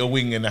create a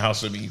wing in the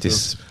house with me.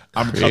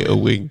 Create a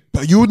wing.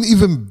 But you wouldn't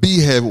even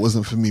be here if it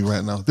wasn't for me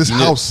right now. This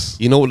house.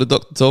 You know what the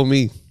doctor told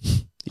me?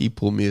 He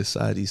pulled me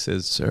aside. He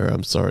says, "Sir,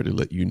 I'm sorry to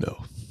let you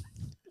know."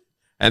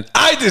 And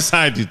I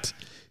decided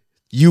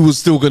you were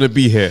still going to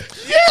be here.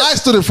 Yeah. I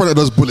stood in front of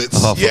those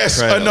bullets. Yes,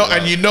 no,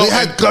 and you know, they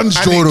had guns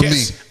drawn on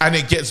me, and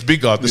it gets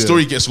bigger. The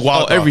story gets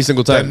wilder. Every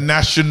single time, the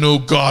National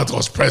Guard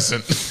was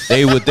present.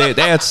 They were there.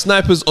 They had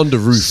snipers on the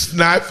roof.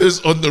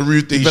 Snipers on the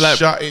roof. They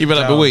shot it. You'd be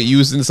like, but wait, you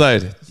was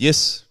inside?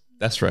 Yes,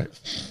 that's right.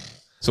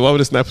 So why were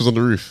the snipers on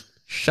the roof?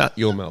 Shut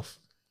your mouth.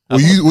 Were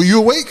you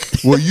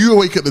awake? Were you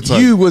awake at the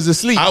time? You was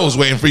asleep. I was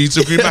waiting for you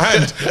to squeeze my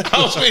hand.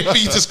 I was waiting for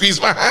you to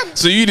squeeze my hand.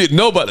 So you didn't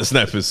know about the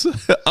snipers.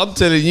 I'm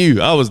telling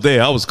you, I was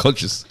there. I was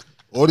conscious.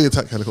 Or the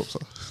attack helicopter.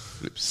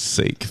 Flip's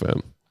sake,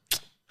 fam.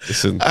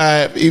 Listen,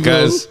 people,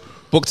 guys,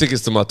 book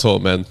tickets to my tour,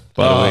 man.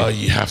 By the way,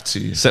 you have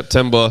to.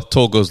 September,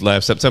 tour goes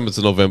live. September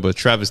to November,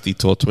 Travesty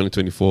Tour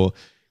 2024.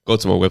 Go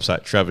to my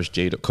website,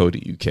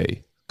 travisj.co.uk.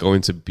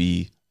 Going to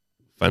be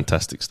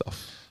fantastic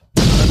stuff.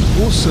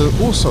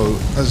 And also,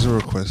 as a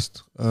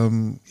request,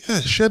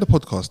 share the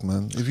podcast,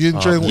 man. If you're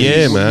enjoying what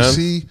you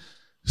see,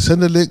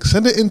 send a link,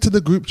 send it into the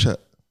group chat.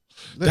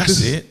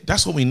 That's it.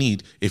 That's what we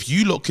need. If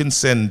you lot can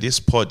send this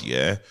pod,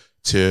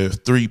 to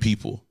 3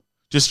 people,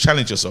 just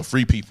challenge yourself.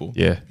 3 people.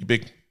 Yeah. You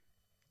big.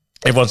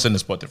 Everyone send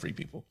this pod to 3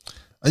 people.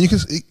 And you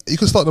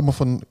can start them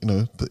off on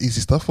the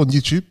easy stuff on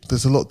YouTube.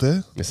 There's a lot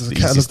there. There's a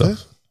catalog there.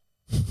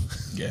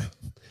 Yeah.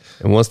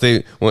 And once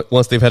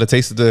they've had a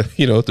taste of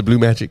the blue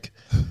magic,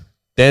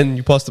 then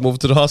you pass them over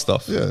to the hard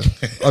stuff. Yeah,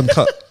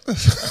 uncut,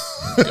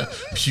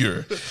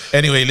 pure.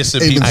 Anyway, listen,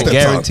 people. I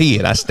guarantee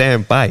it. I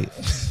stand by it.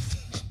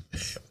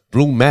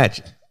 Blue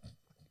magic.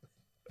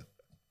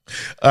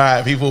 All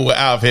right, people, we're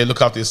out of here.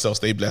 Look after yourself.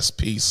 Stay blessed.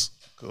 Peace.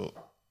 Cool.